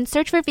rankings and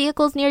search for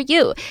vehicles near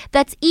you.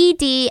 That's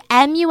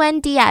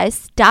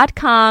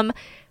EDMUNDS.com.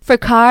 For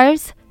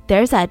cars,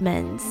 there's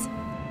Edmunds.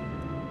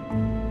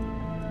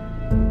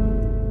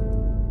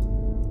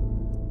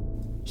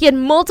 He had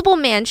multiple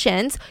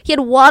mansions. He had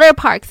water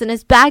parks in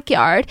his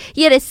backyard.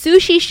 He had a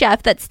sushi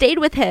chef that stayed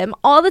with him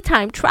all the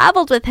time,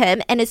 traveled with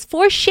him, and his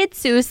 4 Shih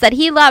Tzus that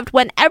he loved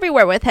went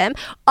everywhere with him.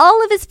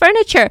 All of his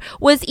furniture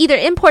was either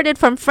imported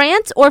from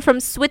France or from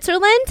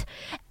Switzerland.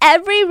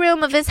 Every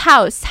room of his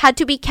house had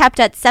to be kept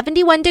at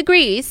 71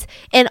 degrees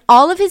in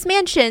all of his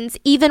mansions,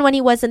 even when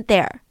he wasn't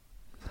there.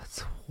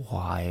 That's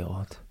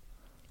wild.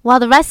 While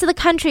the rest of the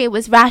country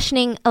was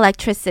rationing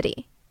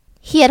electricity.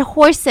 He had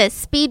horses,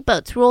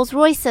 speedboats, Rolls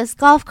Royces,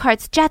 golf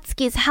carts, jet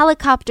skis,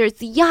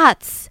 helicopters,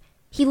 yachts.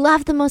 He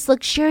loved the most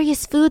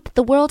luxurious food that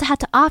the world had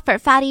to offer,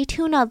 fatty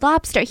tuna,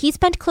 lobster. He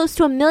spent close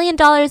to $1 million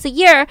a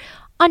year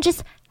on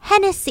just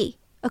Hennessy,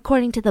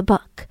 according to the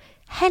book.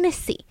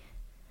 Hennessy.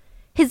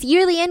 His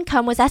yearly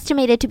income was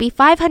estimated to be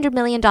 $500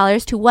 million to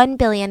 $1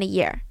 billion a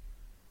year.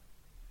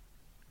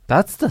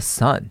 That's the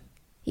son.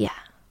 Yeah.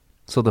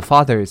 So the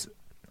father is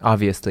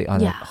obviously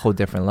on a whole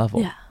different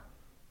level. Yeah.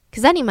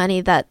 Because any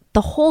money that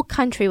the whole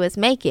country was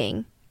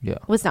making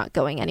was not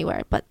going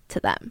anywhere but to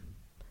them.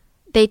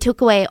 They took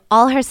away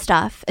all her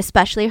stuff,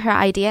 especially her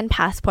ID and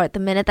passport,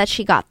 the minute that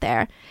she got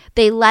there.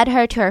 They led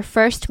her to her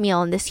first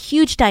meal in this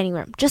huge dining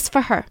room, just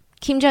for her.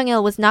 Kim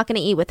Jong-il was not going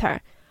to eat with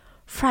her.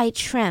 Fried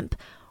shrimp,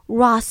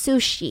 raw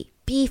sushi,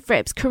 beef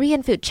ribs,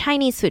 Korean food,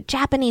 Chinese food,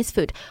 Japanese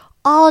food,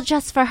 all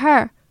just for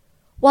her,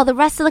 while the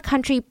rest of the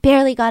country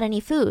barely got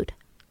any food.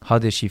 How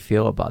did she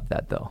feel about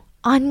that, though?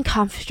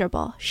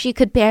 Uncomfortable. She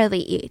could barely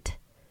eat.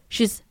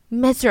 She's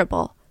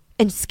miserable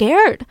and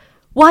scared.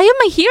 Why am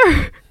I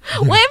here?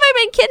 Why have I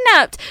been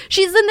kidnapped?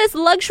 She's in this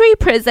luxury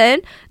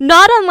prison,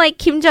 not unlike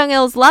Kim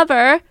Jong-il's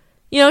lover.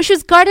 You know, she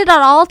was guarded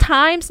at all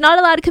times, not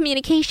allowed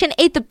communication,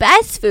 ate the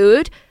best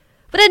food,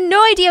 but had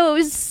no idea what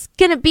was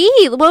going to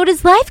be. What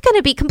is life going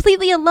to be?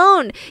 Completely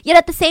alone. Yet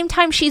at the same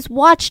time, she's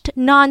watched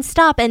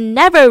nonstop and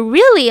never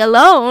really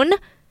alone.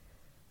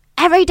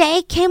 Every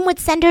day, Kim would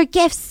send her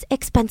gifts,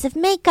 expensive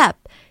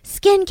makeup,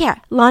 skincare,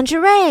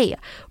 lingerie,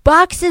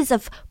 boxes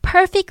of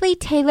perfectly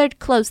tailored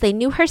clothes. They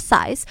knew her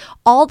size.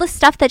 All the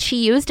stuff that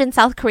she used in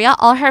South Korea,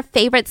 all her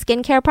favorite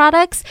skincare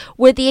products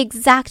were the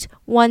exact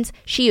ones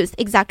she used.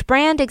 Exact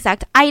brand,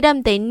 exact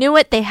item. They knew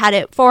it. They had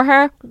it for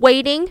her,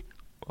 waiting.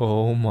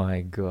 Oh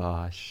my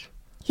gosh.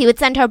 He would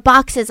send her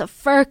boxes of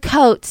fur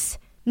coats.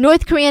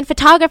 North Korean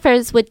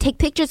photographers would take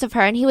pictures of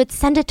her and he would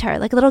send it to her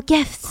like little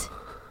gifts.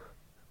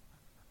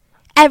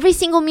 Every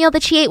single meal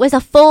that she ate was a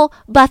full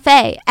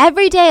buffet.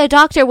 Every day a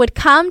doctor would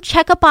come,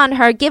 check up on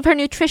her, give her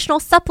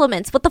nutritional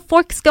supplements. What the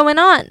fork's going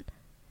on?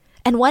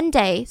 And one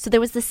day, so there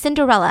was this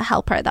Cinderella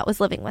helper that was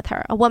living with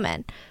her, a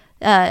woman.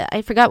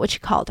 I forgot what she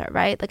called her,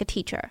 right? Like a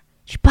teacher.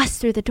 She busts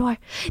through the door.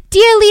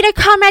 Dear leader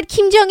comrade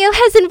Kim Jong-il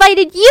has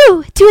invited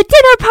you to a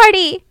dinner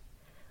party.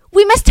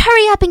 We must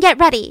hurry up and get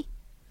ready.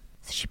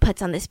 So she puts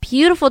on this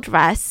beautiful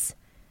dress.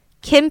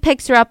 Kim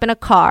picks her up in a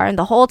car, and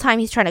the whole time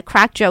he's trying to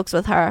crack jokes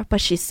with her,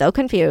 but she's so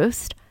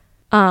confused.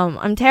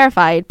 I'm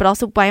terrified, but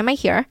also, why am I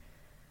here?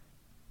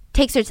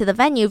 Takes her to the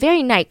venue,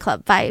 very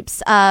nightclub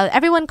vibes.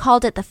 Everyone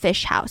called it the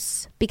Fish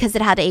House because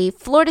it had a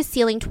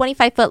floor-to-ceiling,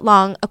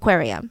 25-foot-long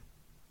aquarium.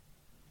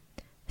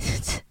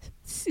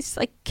 It's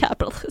like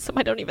capitalism.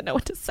 I don't even know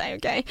what to say,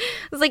 okay?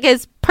 It's like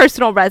his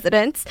personal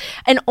residence.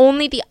 And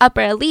only the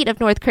upper elite of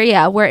North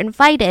Korea were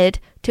invited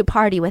to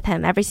party with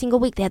him every single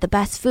week. They had the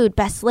best food,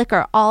 best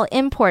liquor, all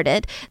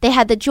imported. They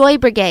had the Joy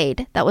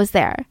Brigade that was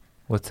there.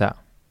 What's that?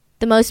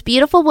 The most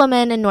beautiful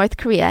woman in North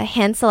Korea,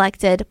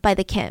 hand-selected by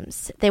the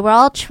Kims. They were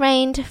all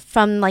trained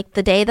from like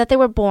the day that they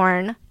were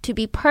born to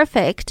be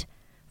perfect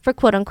for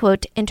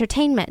quote-unquote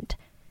entertainment.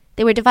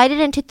 They were divided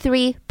into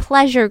 3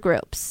 pleasure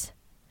groups.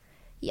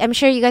 I'm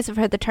sure you guys have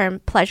heard the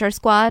term pleasure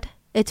squad.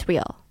 It's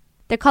real.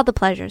 They're called the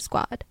pleasure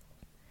squad.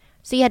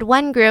 So you had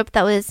one group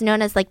that was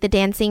known as like the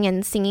dancing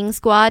and singing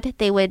squad.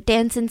 They would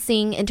dance and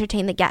sing,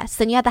 entertain the guests.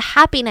 Then you had the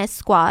happiness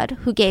squad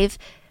who gave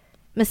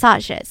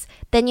massages.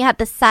 Then you had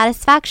the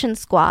satisfaction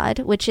squad,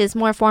 which is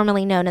more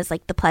formally known as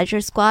like the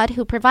pleasure squad,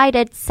 who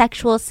provided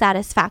sexual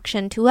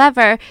satisfaction to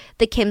whoever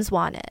the Kims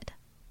wanted.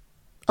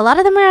 A lot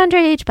of them are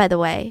underage, by the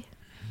way.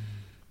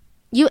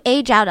 You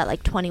age out at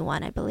like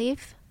 21, I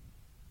believe.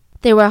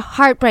 There were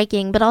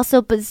heartbreaking but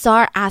also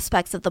bizarre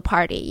aspects of the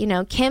party. You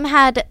know, Kim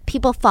had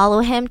people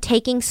follow him,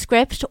 taking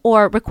script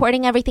or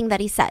recording everything that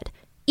he said,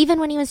 even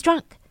when he was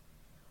drunk,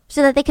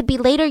 so that they could be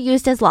later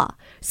used as law.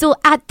 So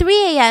at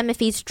 3 a.m., if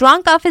he's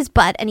drunk off his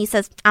butt and he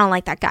says, I don't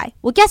like that guy,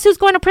 well, guess who's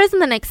going to prison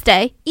the next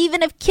day?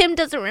 Even if Kim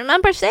doesn't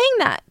remember saying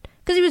that,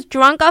 because he was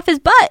drunk off his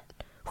butt.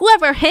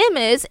 Whoever him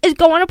is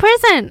going to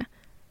prison.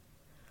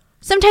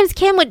 Sometimes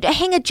Kim would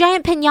hang a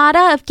giant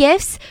piñata of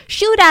gifts,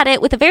 shoot at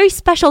it with a very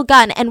special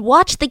gun, and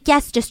watch the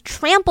guests just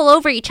trample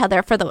over each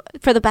other for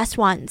the best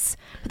ones,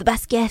 for the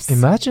best gifts.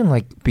 Imagine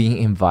like being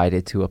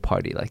invited to a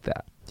party like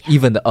that. Yeah.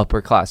 Even the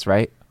upper class,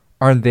 right?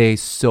 Aren't they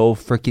so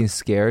freaking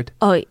scared?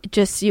 Oh,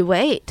 just you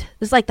wait.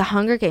 It's like the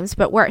Hunger Games,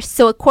 but worse.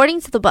 So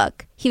according to the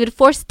book, he would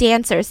force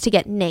dancers to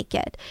get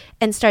naked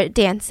and start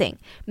dancing.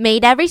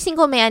 Made every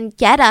single man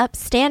get up,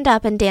 stand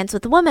up, and dance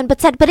with the woman, but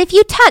said, but if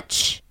you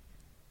touch,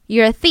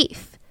 you're a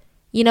thief.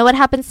 You know what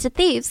happens to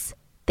thieves?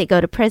 They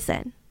go to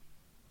prison.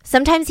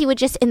 Sometimes he would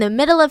just, in the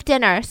middle of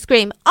dinner,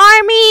 scream,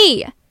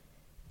 Army!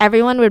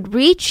 Everyone would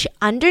reach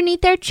underneath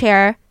their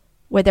chair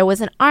where there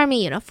was an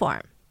army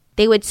uniform.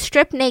 They would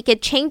strip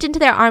naked, change into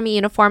their army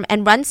uniform,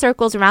 and run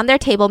circles around their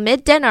table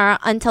mid-dinner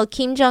until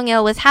Kim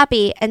Jong-il was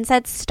happy and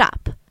said,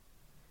 stop.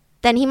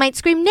 Then he might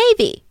scream,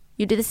 Navy!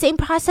 You do the same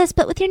process,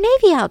 but with your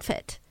Navy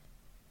outfit.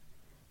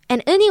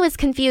 And Eunhee was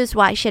confused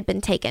why she had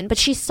been taken, but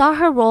she saw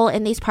her role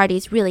in these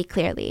parties really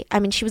clearly. I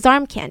mean, she was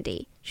arm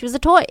candy. She was a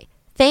toy.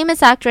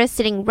 Famous actress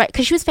sitting right,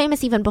 because she was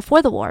famous even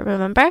before the war,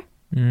 remember?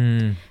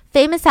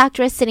 Famous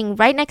actress sitting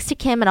right next to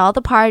Kim at all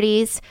the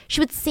parties. She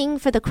would sing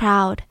for the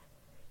crowd.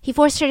 He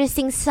forced her to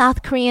sing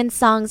South Korean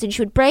songs, and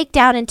she would break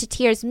down into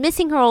tears,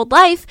 missing her old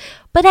life,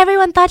 but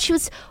everyone thought she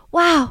was,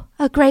 wow,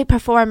 a great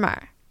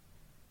performer.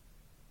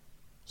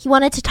 He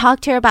wanted to talk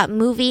to her about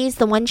movies,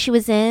 the one she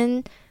was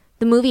in,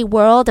 the movie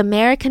world,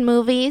 American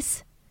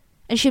movies,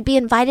 and she'd be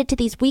invited to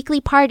these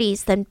weekly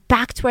parties, then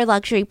back to her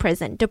luxury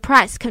prison,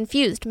 depressed,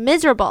 confused,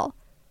 miserable.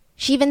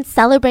 She even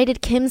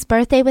celebrated Kim's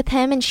birthday with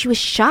him, and she was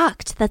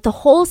shocked that the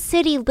whole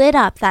city lit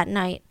up that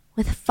night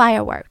with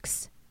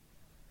fireworks,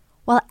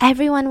 while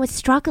everyone was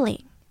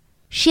struggling.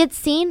 She had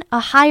seen a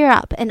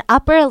higher-up, an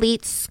upper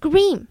elite,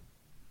 scream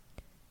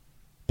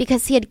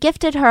because he had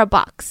gifted her a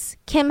box.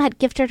 Kim had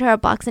gifted her a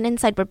box, and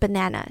inside were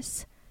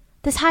bananas.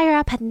 This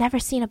higher-up had never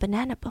seen a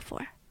banana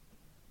before.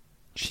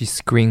 She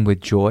screamed with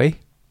joy?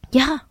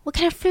 Yeah. What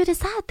kind of fruit is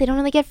that? They don't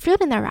really get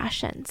fruit in their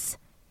rations.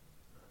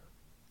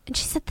 And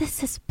she said,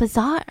 this is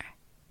bizarre.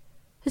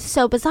 This is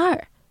so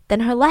bizarre.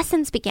 Then her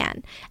lessons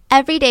began.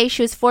 Every day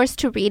she was forced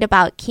to read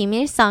about Kim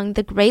Il-sung,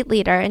 the great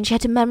leader, and she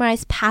had to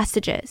memorize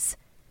passages.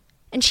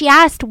 And she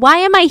asked, why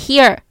am I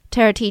here? To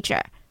her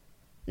teacher.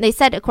 And they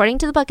said, according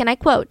to the book, and I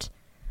quote,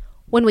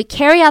 when we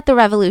carry out the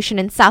revolution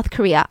in South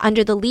Korea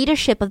under the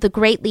leadership of the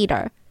great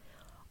leader,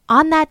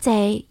 on that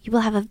day, you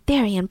will have a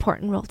very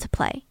important role to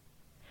play.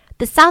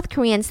 The South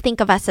Koreans think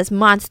of us as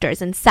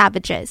monsters and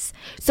savages.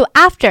 So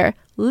after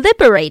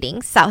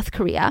liberating South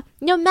Korea,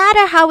 no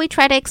matter how we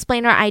try to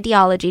explain our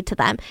ideology to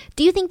them,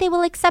 do you think they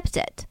will accept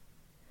it?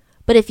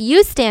 But if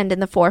you stand in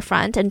the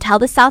forefront and tell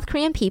the South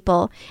Korean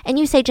people, and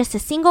you say just a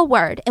single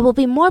word, it will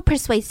be more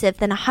persuasive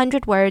than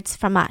 100 words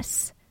from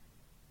us.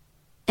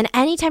 And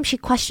anytime she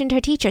questioned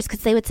her teachers,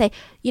 because they would say,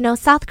 you know,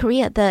 South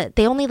Korea,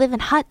 they only live in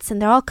huts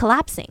and they're all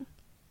collapsing.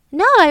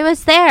 No, I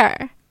was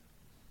there.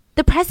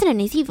 The president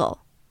is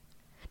evil.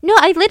 No,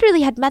 I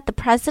literally had met the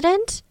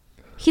president.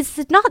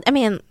 He's not, I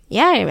mean,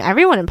 yeah,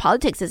 everyone in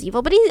politics is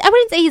evil, but I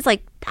wouldn't say he's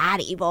like that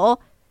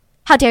evil.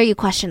 How dare you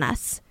question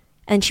us?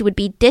 And she would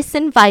be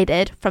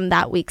disinvited from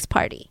that week's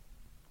party.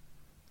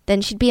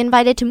 Then she'd be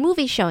invited to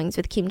movie showings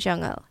with Kim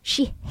Jong-il.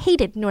 She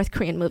hated North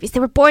Korean movies. They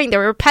were boring. They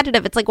were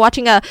repetitive. It's like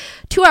watching a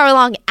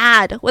 2-hour-long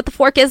ad. What the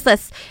fork is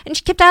this? And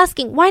she kept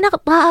asking, why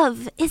not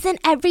love? Isn't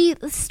every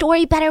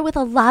story better with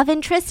a love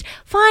interest?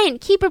 Fine,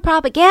 keep her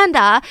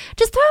propaganda.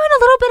 Just throw in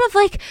a little bit of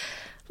like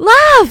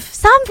love,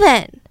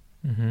 something.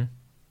 Mm-hmm.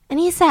 And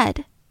he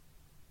said,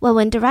 well,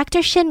 when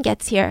director Shin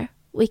gets here,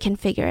 we can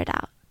figure it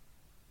out.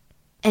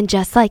 And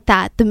just like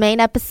that, the main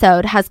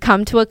episode has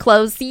come to a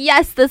close.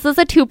 Yes, this is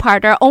a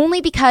two-parter,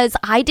 only because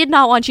I did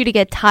not want you to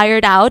get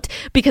tired out,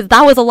 because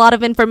that was a lot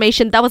of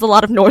information. That was a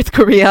lot of North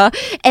Korea.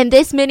 And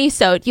this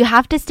mini-sode, you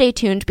have to stay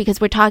tuned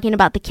because we're talking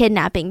about the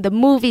kidnapping, the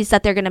movies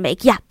that they're going to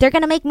make. Yeah, they're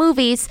going to make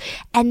movies.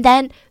 And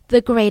then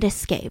the Great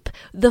Escape,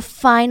 the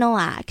final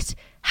act.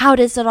 How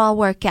does it all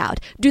work out?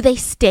 Do they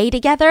stay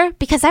together?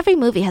 Because every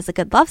movie has a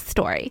good love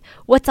story.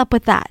 What's up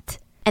with that?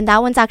 And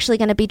that one's actually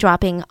going to be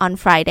dropping on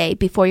Friday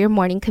before your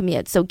morning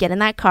commute. So get in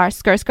that car,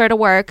 skirt to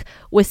work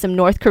with some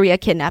North Korea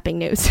kidnapping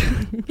news.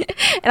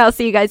 And I'll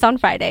see you guys on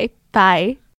Friday. Bye.